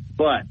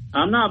 But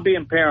I'm not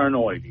being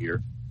paranoid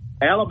here.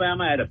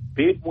 Alabama had a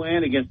big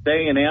win against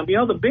A&M.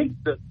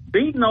 The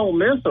beating Ole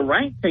Miss, a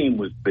ranked team,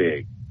 was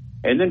big.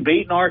 And then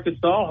beating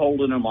Arkansas,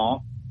 holding them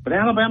off. But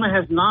Alabama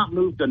has not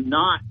moved a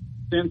knot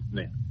since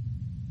then.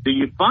 Do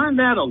you find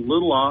that a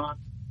little odd?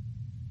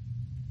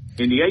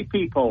 In the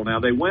AP poll now,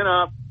 they went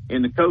up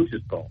in the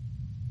coaches poll.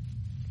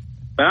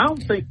 But I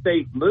don't think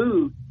they've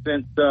moved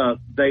since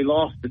they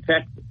lost to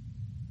Texas.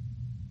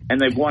 And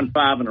they've won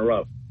 5 in a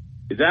row.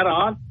 Is that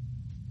odd?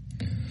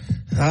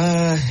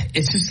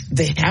 It's just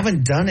they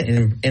haven't done it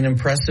in an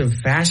impressive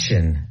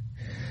fashion.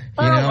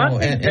 I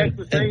think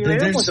Texas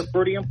A&M was a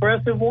pretty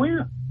impressive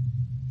win.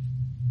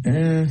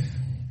 I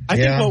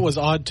think what was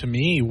odd to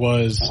me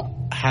was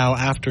how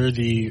after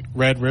the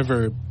Red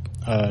River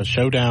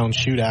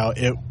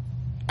shootout,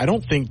 I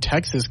don't think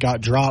Texas got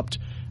dropped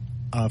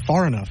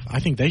far enough. I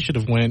think they should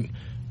have went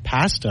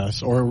past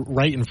us or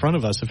right in front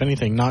of us, if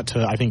anything, not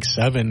to, I think,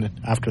 7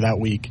 after that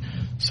week.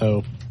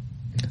 So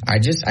I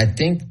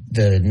think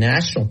the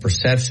national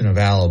perception of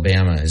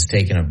Alabama has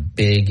taken a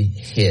big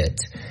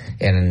hit,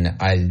 and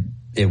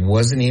it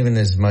wasn't even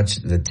as much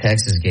the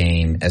Texas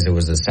game as it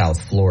was the South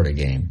Florida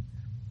game.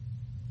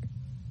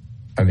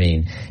 I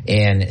mean,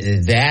 and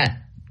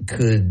that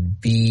could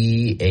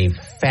be a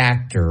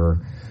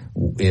factor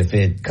if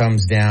it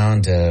comes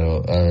down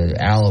to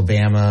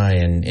Alabama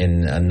and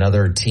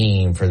another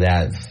team for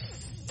that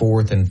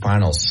 4th and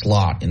final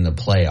slot in the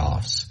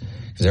playoffs.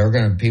 Because there are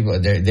going to be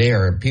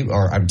people.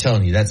 I'm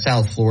telling you, that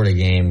South Florida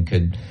game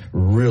could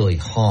really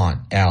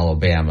haunt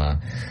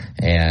Alabama,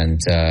 and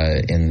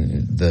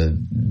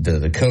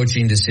the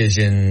coaching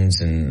decisions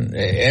and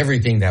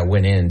everything that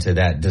went into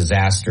that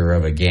disaster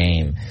of a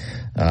game.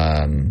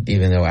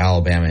 Even though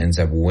Alabama ends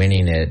up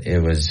winning it,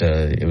 it was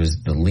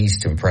the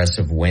least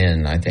impressive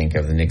win, I think,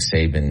 of the Nick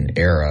Saban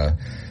era.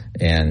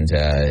 And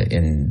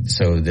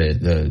so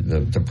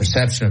the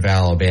perception of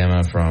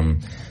Alabama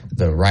from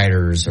the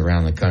writers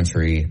around the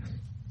country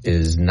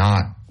is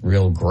not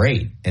real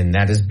great. And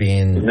that is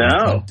being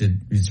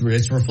reflected.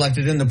 It's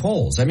reflected in the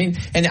polls. I mean,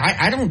 and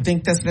I don't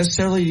think that's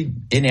necessarily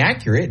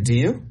inaccurate. Do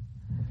you?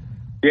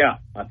 Yeah,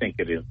 I think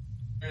it is.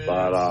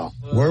 But,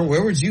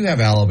 where would you have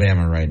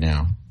Alabama right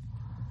now?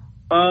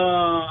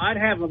 I'd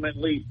have them at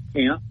least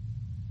 10,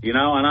 and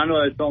I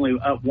know it's only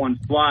up 1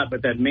 slot,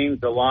 but that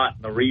means a lot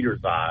in the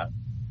reader's eyes.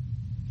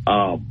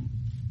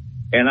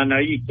 And I know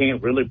you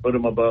can't really put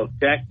them above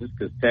Texas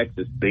because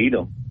Texas beat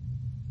them.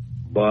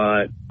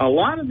 But a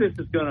lot of this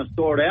is going to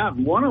sort out,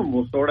 and one of them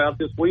will sort out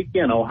this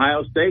weekend.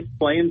 Ohio State's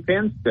playing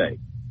Penn State.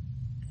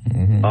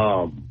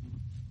 Mm-hmm.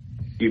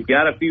 You've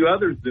got a few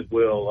others that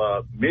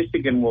will.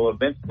 Michigan will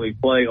eventually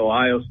play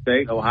Ohio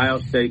State. Ohio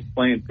State's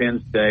playing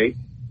Penn State.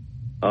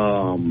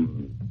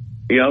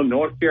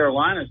 North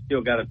Carolina's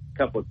still got a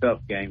couple of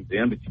tough games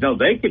in, but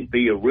they could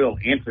be a real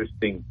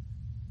interesting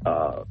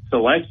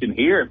selection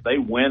here. If they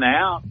win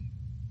out,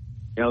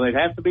 you know, they'd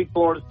have to beat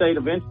Florida State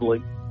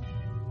eventually.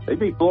 They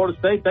beat Florida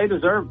State, they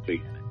deserve to be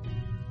in it.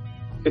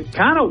 It's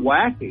kind of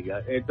wacky.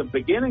 At the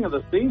beginning of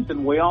the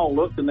season, we all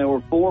looked and there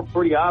were 4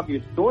 pretty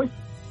obvious choices.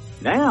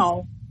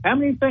 Now, how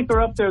many do you think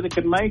are up there that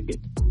can make it?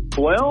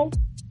 12?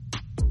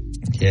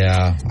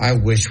 Yeah, I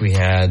wish we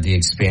had the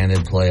expanded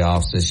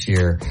playoffs this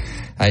year.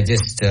 I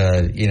just,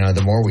 you know,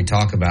 the more we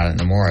talk about it and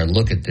the more I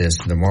look at this,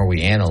 the more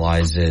we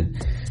analyze it,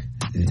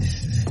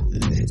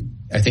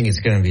 I think it's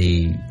going to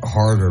be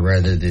harder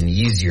rather than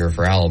easier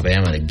for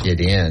Alabama to get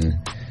in.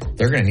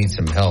 They're going to need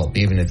some help,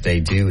 even if they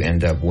do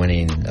end up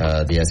winning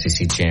the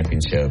SEC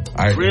championship.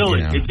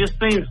 Really? You know.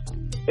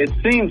 It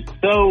seems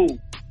so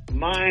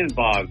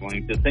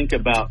mind-boggling to think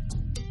about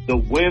the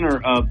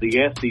winner of the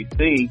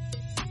SEC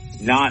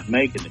not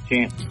making the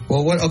championship.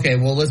 Well,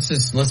 let's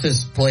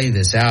just play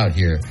this out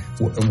here.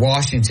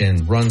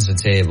 Washington runs the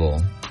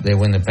table. They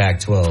win the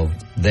Pac-12.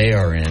 They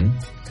are in.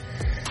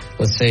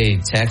 Let's say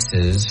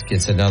Texas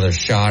gets another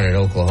shot at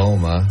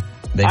Oklahoma.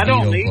 I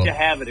don't need to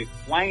have it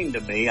explained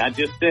to me. I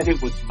just said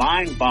it was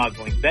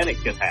mind-boggling that it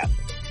could happen.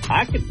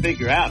 I can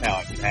figure out how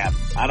it could happen.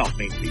 I don't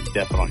mean to be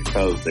stepping on your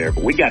toes there,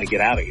 but we got to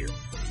get out of here.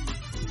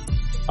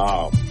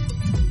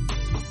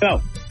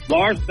 So,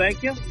 Lars,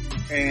 thank you.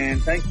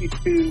 And thank you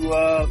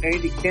to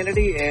Andy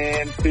Kennedy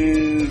and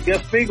to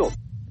Jeff Spiegel.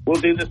 We'll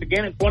do this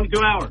again in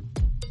 22 hours.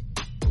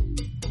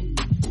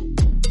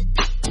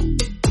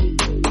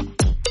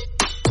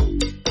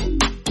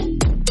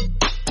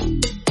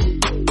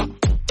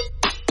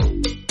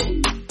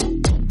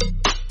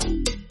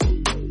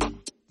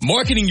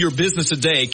 Marketing your business today